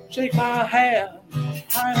word, shake my hand.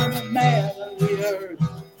 I am a man of the earth.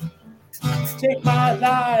 take my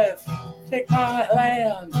life, take my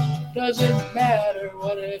land. Doesn't matter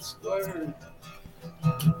what it's worth.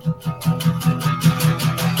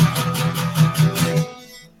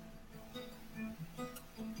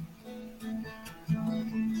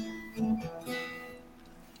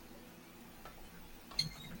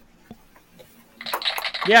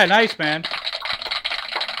 Yeah, nice, man.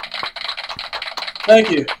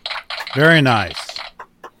 Thank you. Very nice.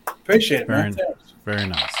 Appreciate it, Very, man. Thanks. very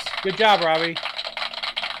nice. Good job, Robbie.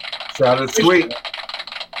 Sounded sweet.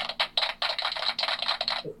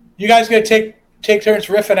 You guys gonna take turns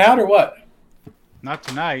riffing out or what? Not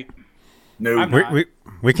tonight. No. I'm We, not.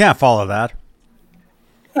 we can't follow that.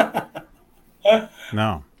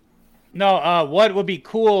 No. No, what would be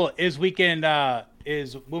cool is we can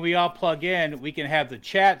is when we all plug in, we can have the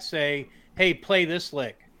chat say, "Hey, play this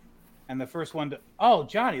lick," and the first one to. Oh,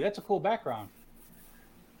 Johnny, that's a cool background.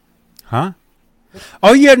 Huh?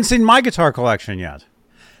 Oh, you hadn't seen my guitar collection yet.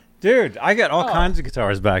 Dude, I got all kinds of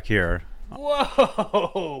guitars back here.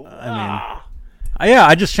 Whoa! Yeah,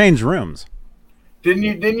 I just changed rooms. Didn't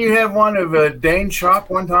you have one of Dane's shop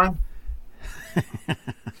one time?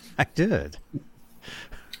 I did.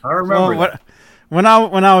 I remember Well, that. when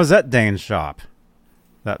I was at Dane's shop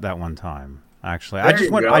that one time, actually, There you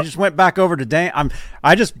go. I just went back over to Dane.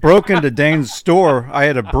 I just broke into Dane's store. I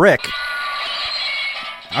had a brick.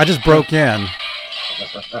 I just broke in.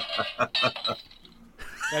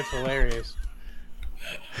 That's hilarious.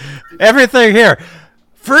 Everything here,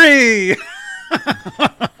 free.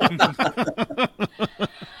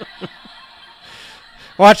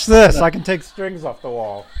 Watch this. I can take strings off the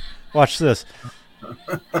wall. Watch this.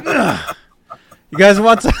 You guys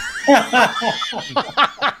want to?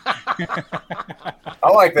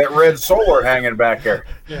 I like that red solar hanging back there.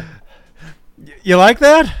 You like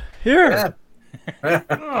that? Here.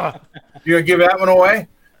 Yeah. You gonna give that one away?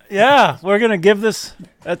 Yeah, we're gonna give this.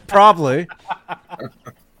 Probably.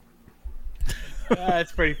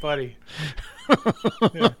 That's pretty funny.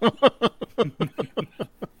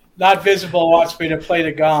 Not Visible wants me to play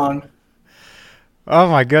the gong. Oh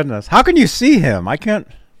my goodness! How can you see him? I can't.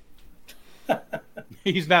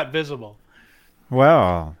 He's not visible.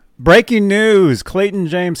 Well, breaking news: Clayton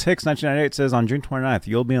James Hicks, 1998, says on June 29th,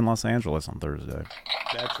 you'll be in Los Angeles on Thursday.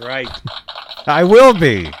 That's right. I will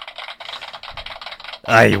be.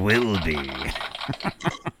 I will be.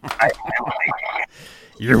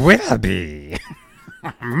 You will be.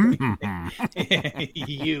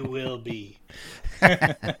 You will be.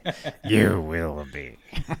 You will be.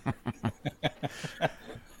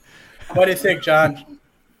 What do you think, John?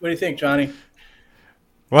 What do you think, Johnny?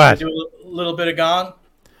 What? Do a little bit of gong?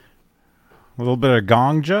 A little bit of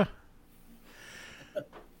gongja?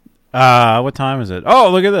 What time is it? Oh,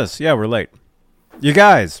 look at this. Yeah, we're late. You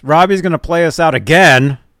guys, Robbie's going to play us out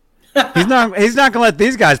again. He's not going to let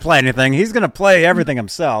these guys play anything. He's going to play everything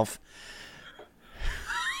himself.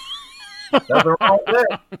 Nothing wrong with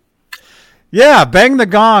that. Yeah, bang the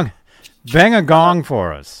gong. Bang a gong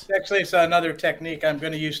for us. Actually, it's another technique I'm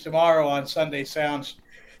going to use tomorrow on Sunday Sounds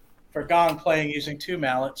for gong playing using two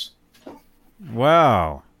mallets.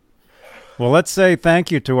 Wow. Well, let's say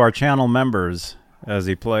thank you to our channel members as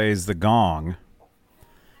he plays the gong.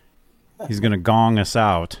 He's going to gong us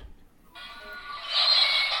out.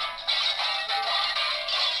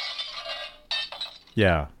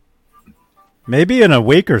 Yeah. Maybe in a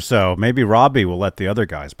week or so, maybe Robbie will let the other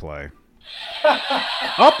guys play.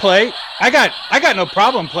 I'll play. I got no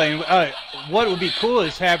problem playing. What would be cool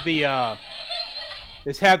is have the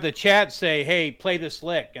chat say, "Hey, play this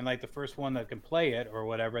lick," and like the first one that can play it or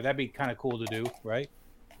whatever. That'd be kind of cool to do, right?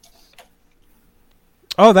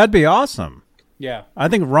 Oh, that'd be awesome. Yeah. I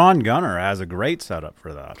think Ron Gunner has a great setup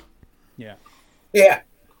for that. Yeah. Yeah.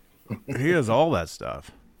 He has all that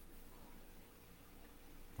stuff.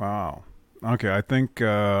 Wow. Okay, I think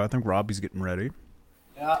Robbie's getting ready.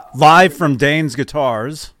 Yeah. Live from Dane's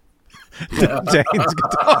Guitars. Dane's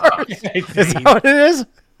Guitars. Is that what it is?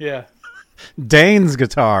 Yeah. Dane's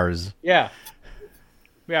Guitars. Yeah.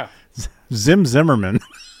 Yeah. Zim Zimmerman.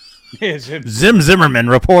 Is it- Zim Zimmerman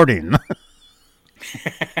reporting.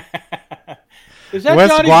 is that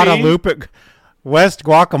West Johnny Guadalupe, West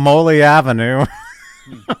Guacamole Avenue.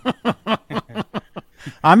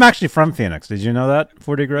 I'm actually from Phoenix. Did you know that,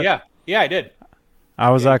 40 Grit? Bean? Yeah, I did. I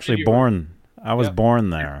was actually you were. born. I was Yep. born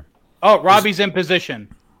there. Oh, Robbie's in position.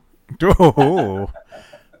 Oh,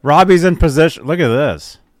 Robbie's in position. Look at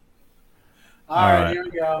this. All right, right. here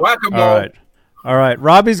we go. Whack-a-mole. All right.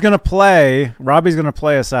 Robbie's gonna play. Robbie's gonna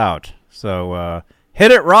play us out. So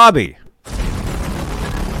hit it, Robbie.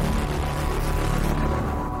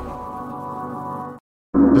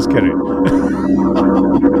 Just kidding.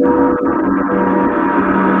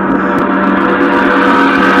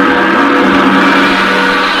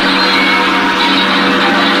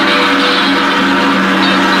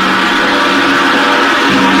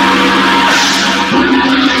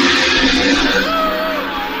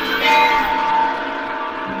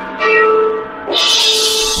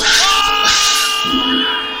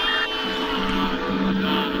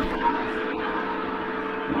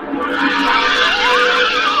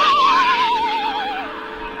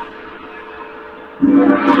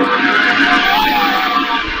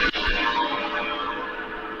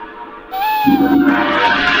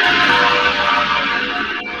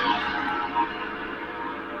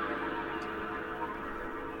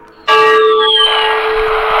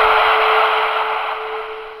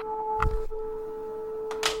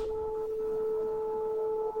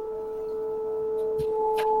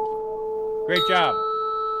 Great job.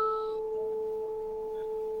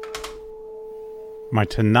 My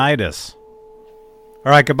tinnitus.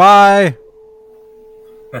 All right, goodbye.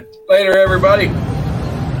 Later, everybody.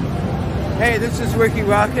 Hey, this is Ricky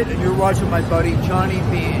Rocket, and you're watching my buddy Johnny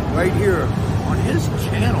Bean right here on his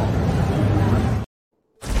channel.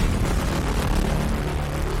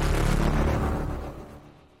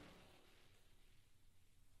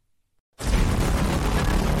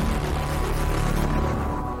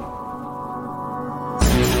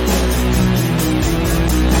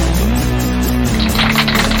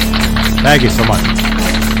 Thank you so much.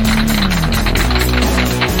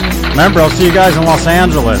 Remember, I'll see you guys in Los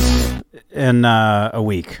Angeles in a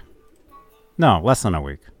week. No, less than a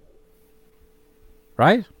week.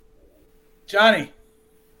 Right? Johnny.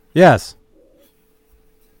 Yes.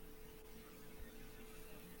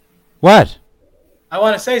 What? I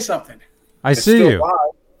want to say something. I see you.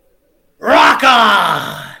 Rock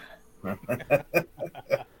on!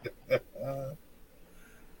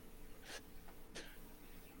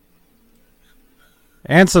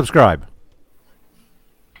 And subscribe.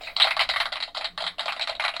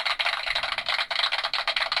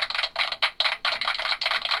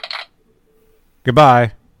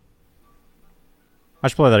 Goodbye. I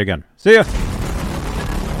should play that again. See ya.